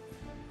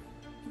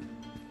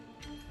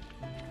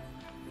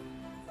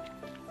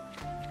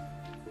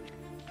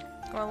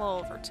 Going a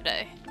little over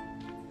today.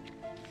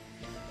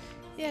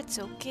 Yeah, it's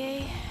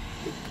okay.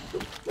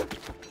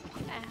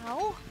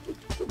 Ow.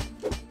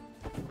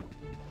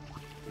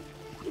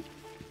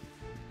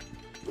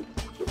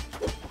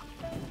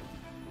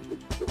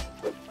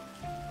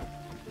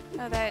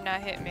 How did that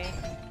not hit me?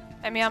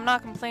 I mean, I'm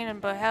not complaining,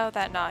 but how did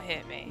that not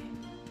hit me?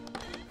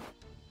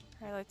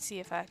 Alright, let's see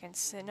if I can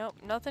send... Nope,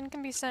 nothing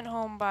can be sent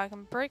home, but I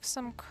can break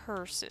some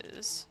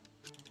curses.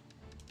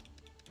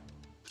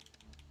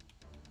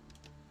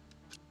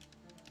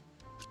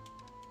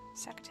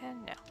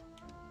 Second? No. Right.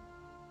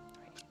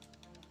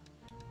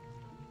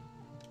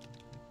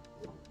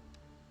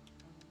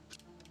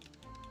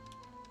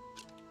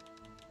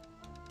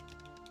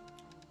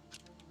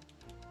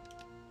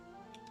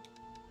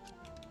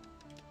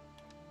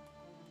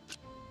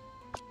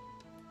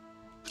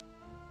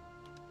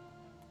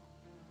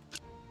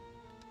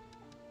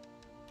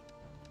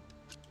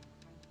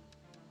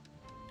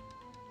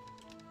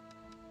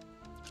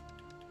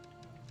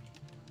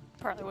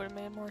 Probably would have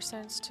made more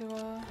sense to,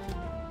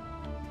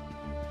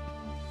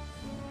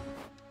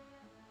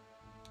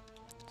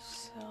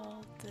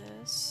 sell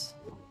this.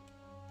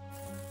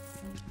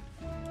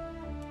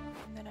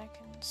 And then I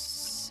can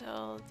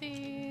sell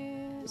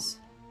these.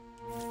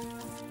 I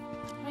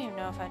don't even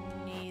know if I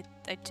need...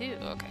 I do.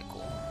 Okay,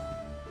 cool.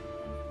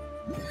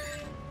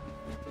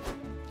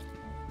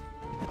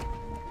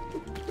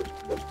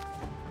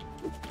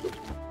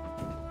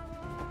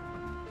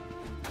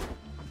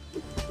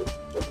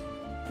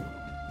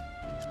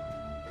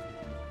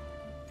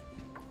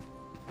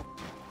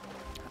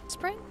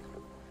 Spring?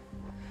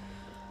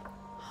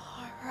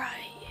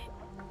 Alright.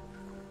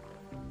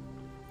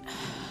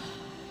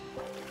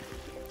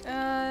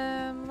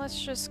 Let's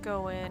just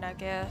go in, I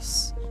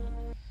guess.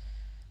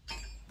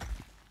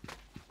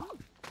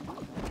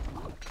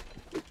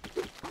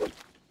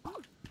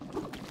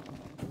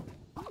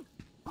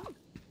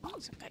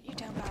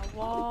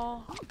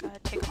 wall. Gotta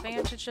take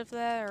advantage of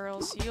that or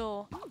else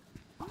you'll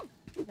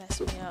mess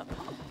me up.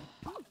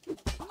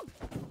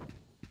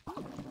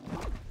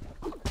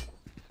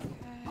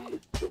 Okay.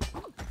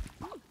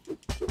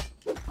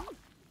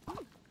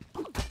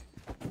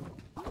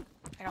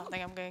 I don't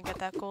think I'm gonna get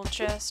that gold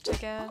chest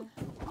again.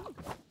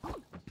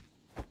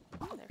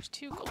 There's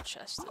 2 gold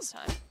chests this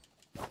time.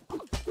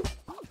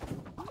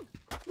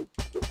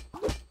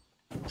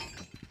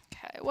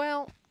 Okay,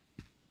 well,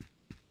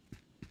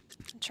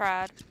 I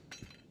tried.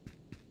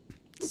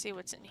 Let's see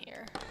what's in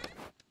here.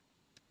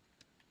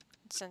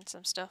 Send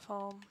some stuff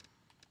home.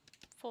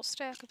 Full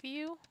stack of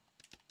you.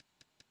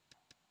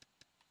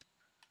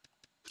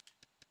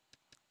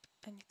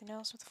 Anything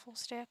else with a full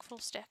stack? Full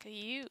stack of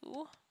you.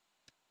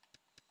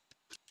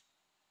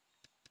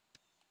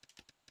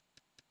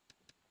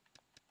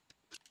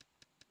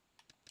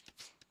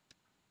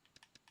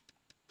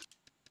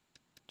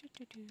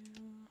 Do-do-do.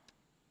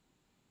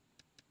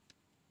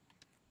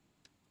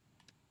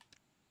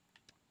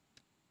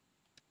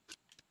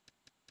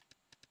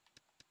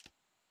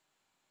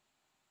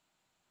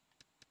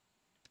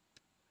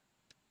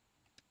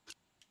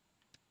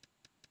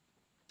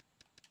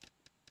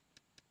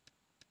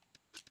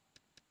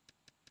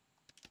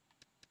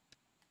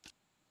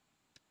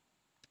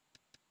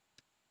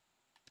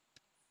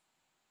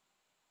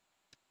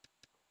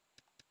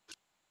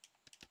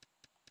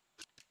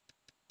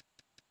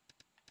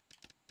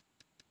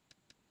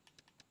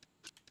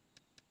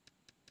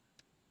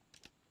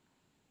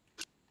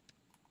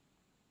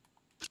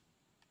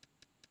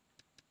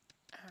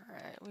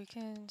 Alright, we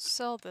can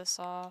sell this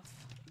off.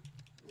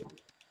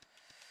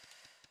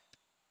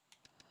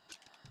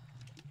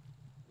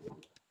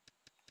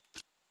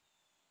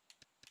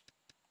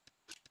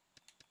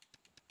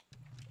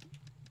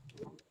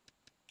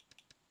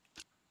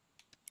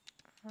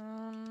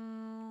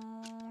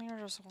 You're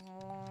just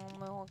one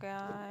little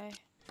guy.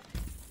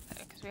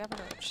 Because we have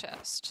another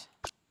chest.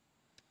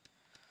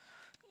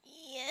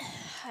 Yeah,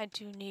 I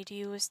do need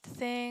you is the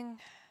thing.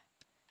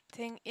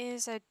 Thing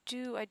is, I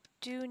do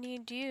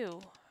need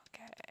you.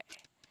 Okay.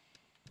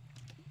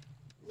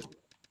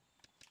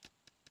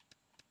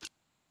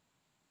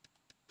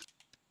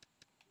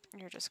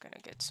 You're just gonna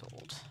get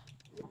sold.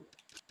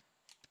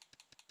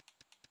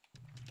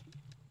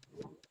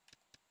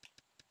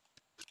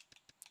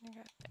 Okay,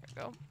 there we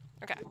go.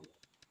 Okay.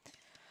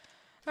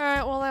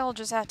 Alright, well that'll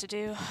just have to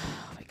do.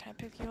 Wait, can I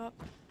pick you up?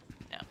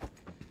 No.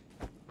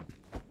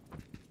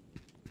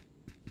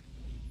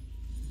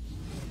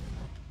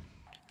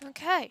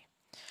 Okay.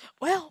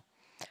 Well,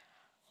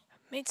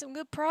 made some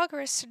good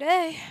progress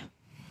today.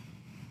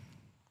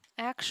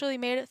 Actually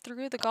made it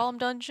through the Golem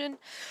dungeon.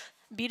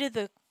 Beated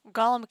the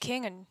Golem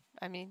King and,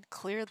 I mean,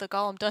 cleared the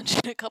Golem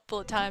dungeon a couple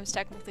of times,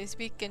 technically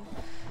speaking.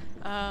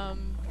 Let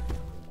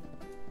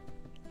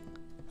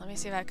me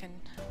see if I can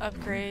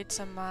upgrade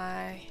some of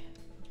my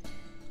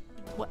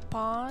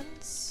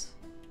weapons.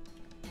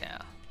 No.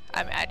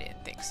 I mean, I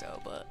didn't think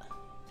so, but...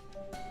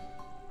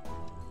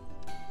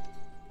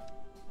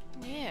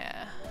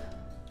 yeah.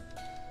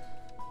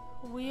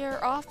 We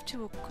are off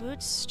to a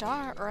good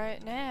start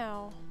right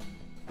now.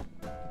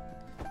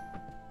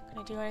 Can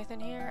I do anything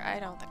here? I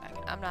don't think I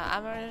can.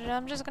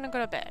 I'm just gonna go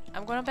to bed.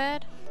 I'm going to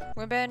bed. I'm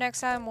going to bed next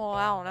time. Well,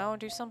 I don't know.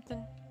 Do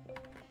something.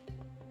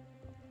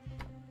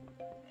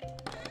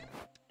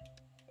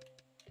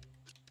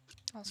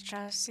 I was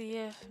trying to see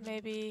if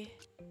maybe...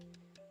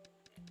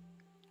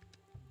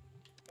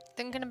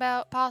 thinking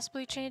about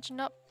possibly changing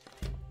up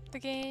the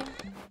game.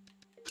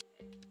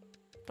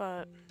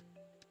 But...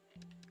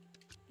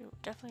 you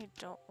definitely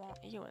don't want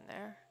you in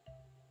there.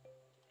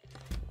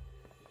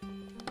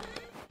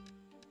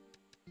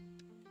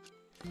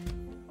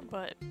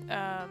 But,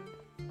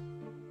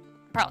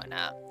 probably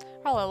not.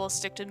 Probably will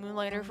stick to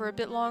Moonlighter for a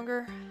bit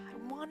longer.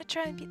 I want to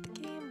try and beat the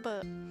game,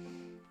 but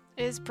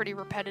it is pretty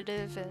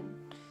repetitive and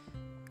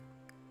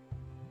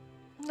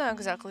not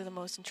exactly the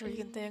most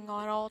intriguing thing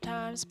on all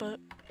times, but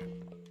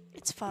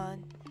it's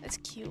fun. It's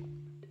cute.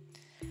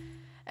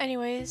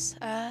 Anyways,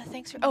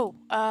 thanks for- oh,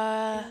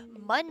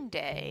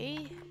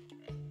 Monday,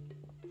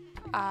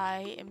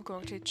 I am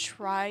going to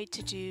try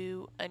to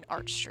do an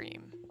art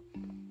stream.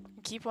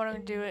 I keep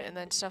wanting to do it, and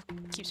then stuff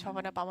keeps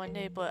popping up on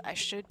Monday, but I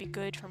should be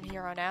good from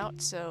here on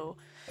out, so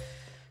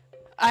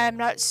I'm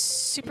not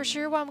super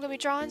sure what I'm going to be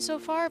drawing so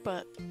far,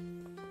 but,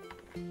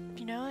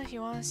 you know, if you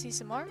want to see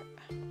some art,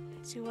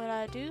 see what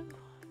I do,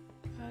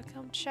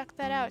 come check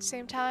that out.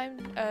 Same time,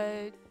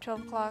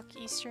 12 o'clock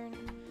Eastern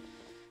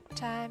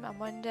time on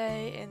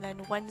Monday, and then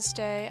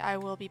Wednesday I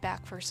will be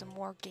back for some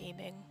more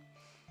gaming.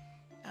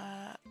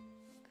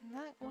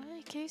 In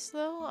that case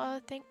though,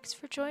 thanks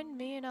for joining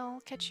me, and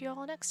I'll catch you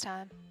all next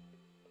time.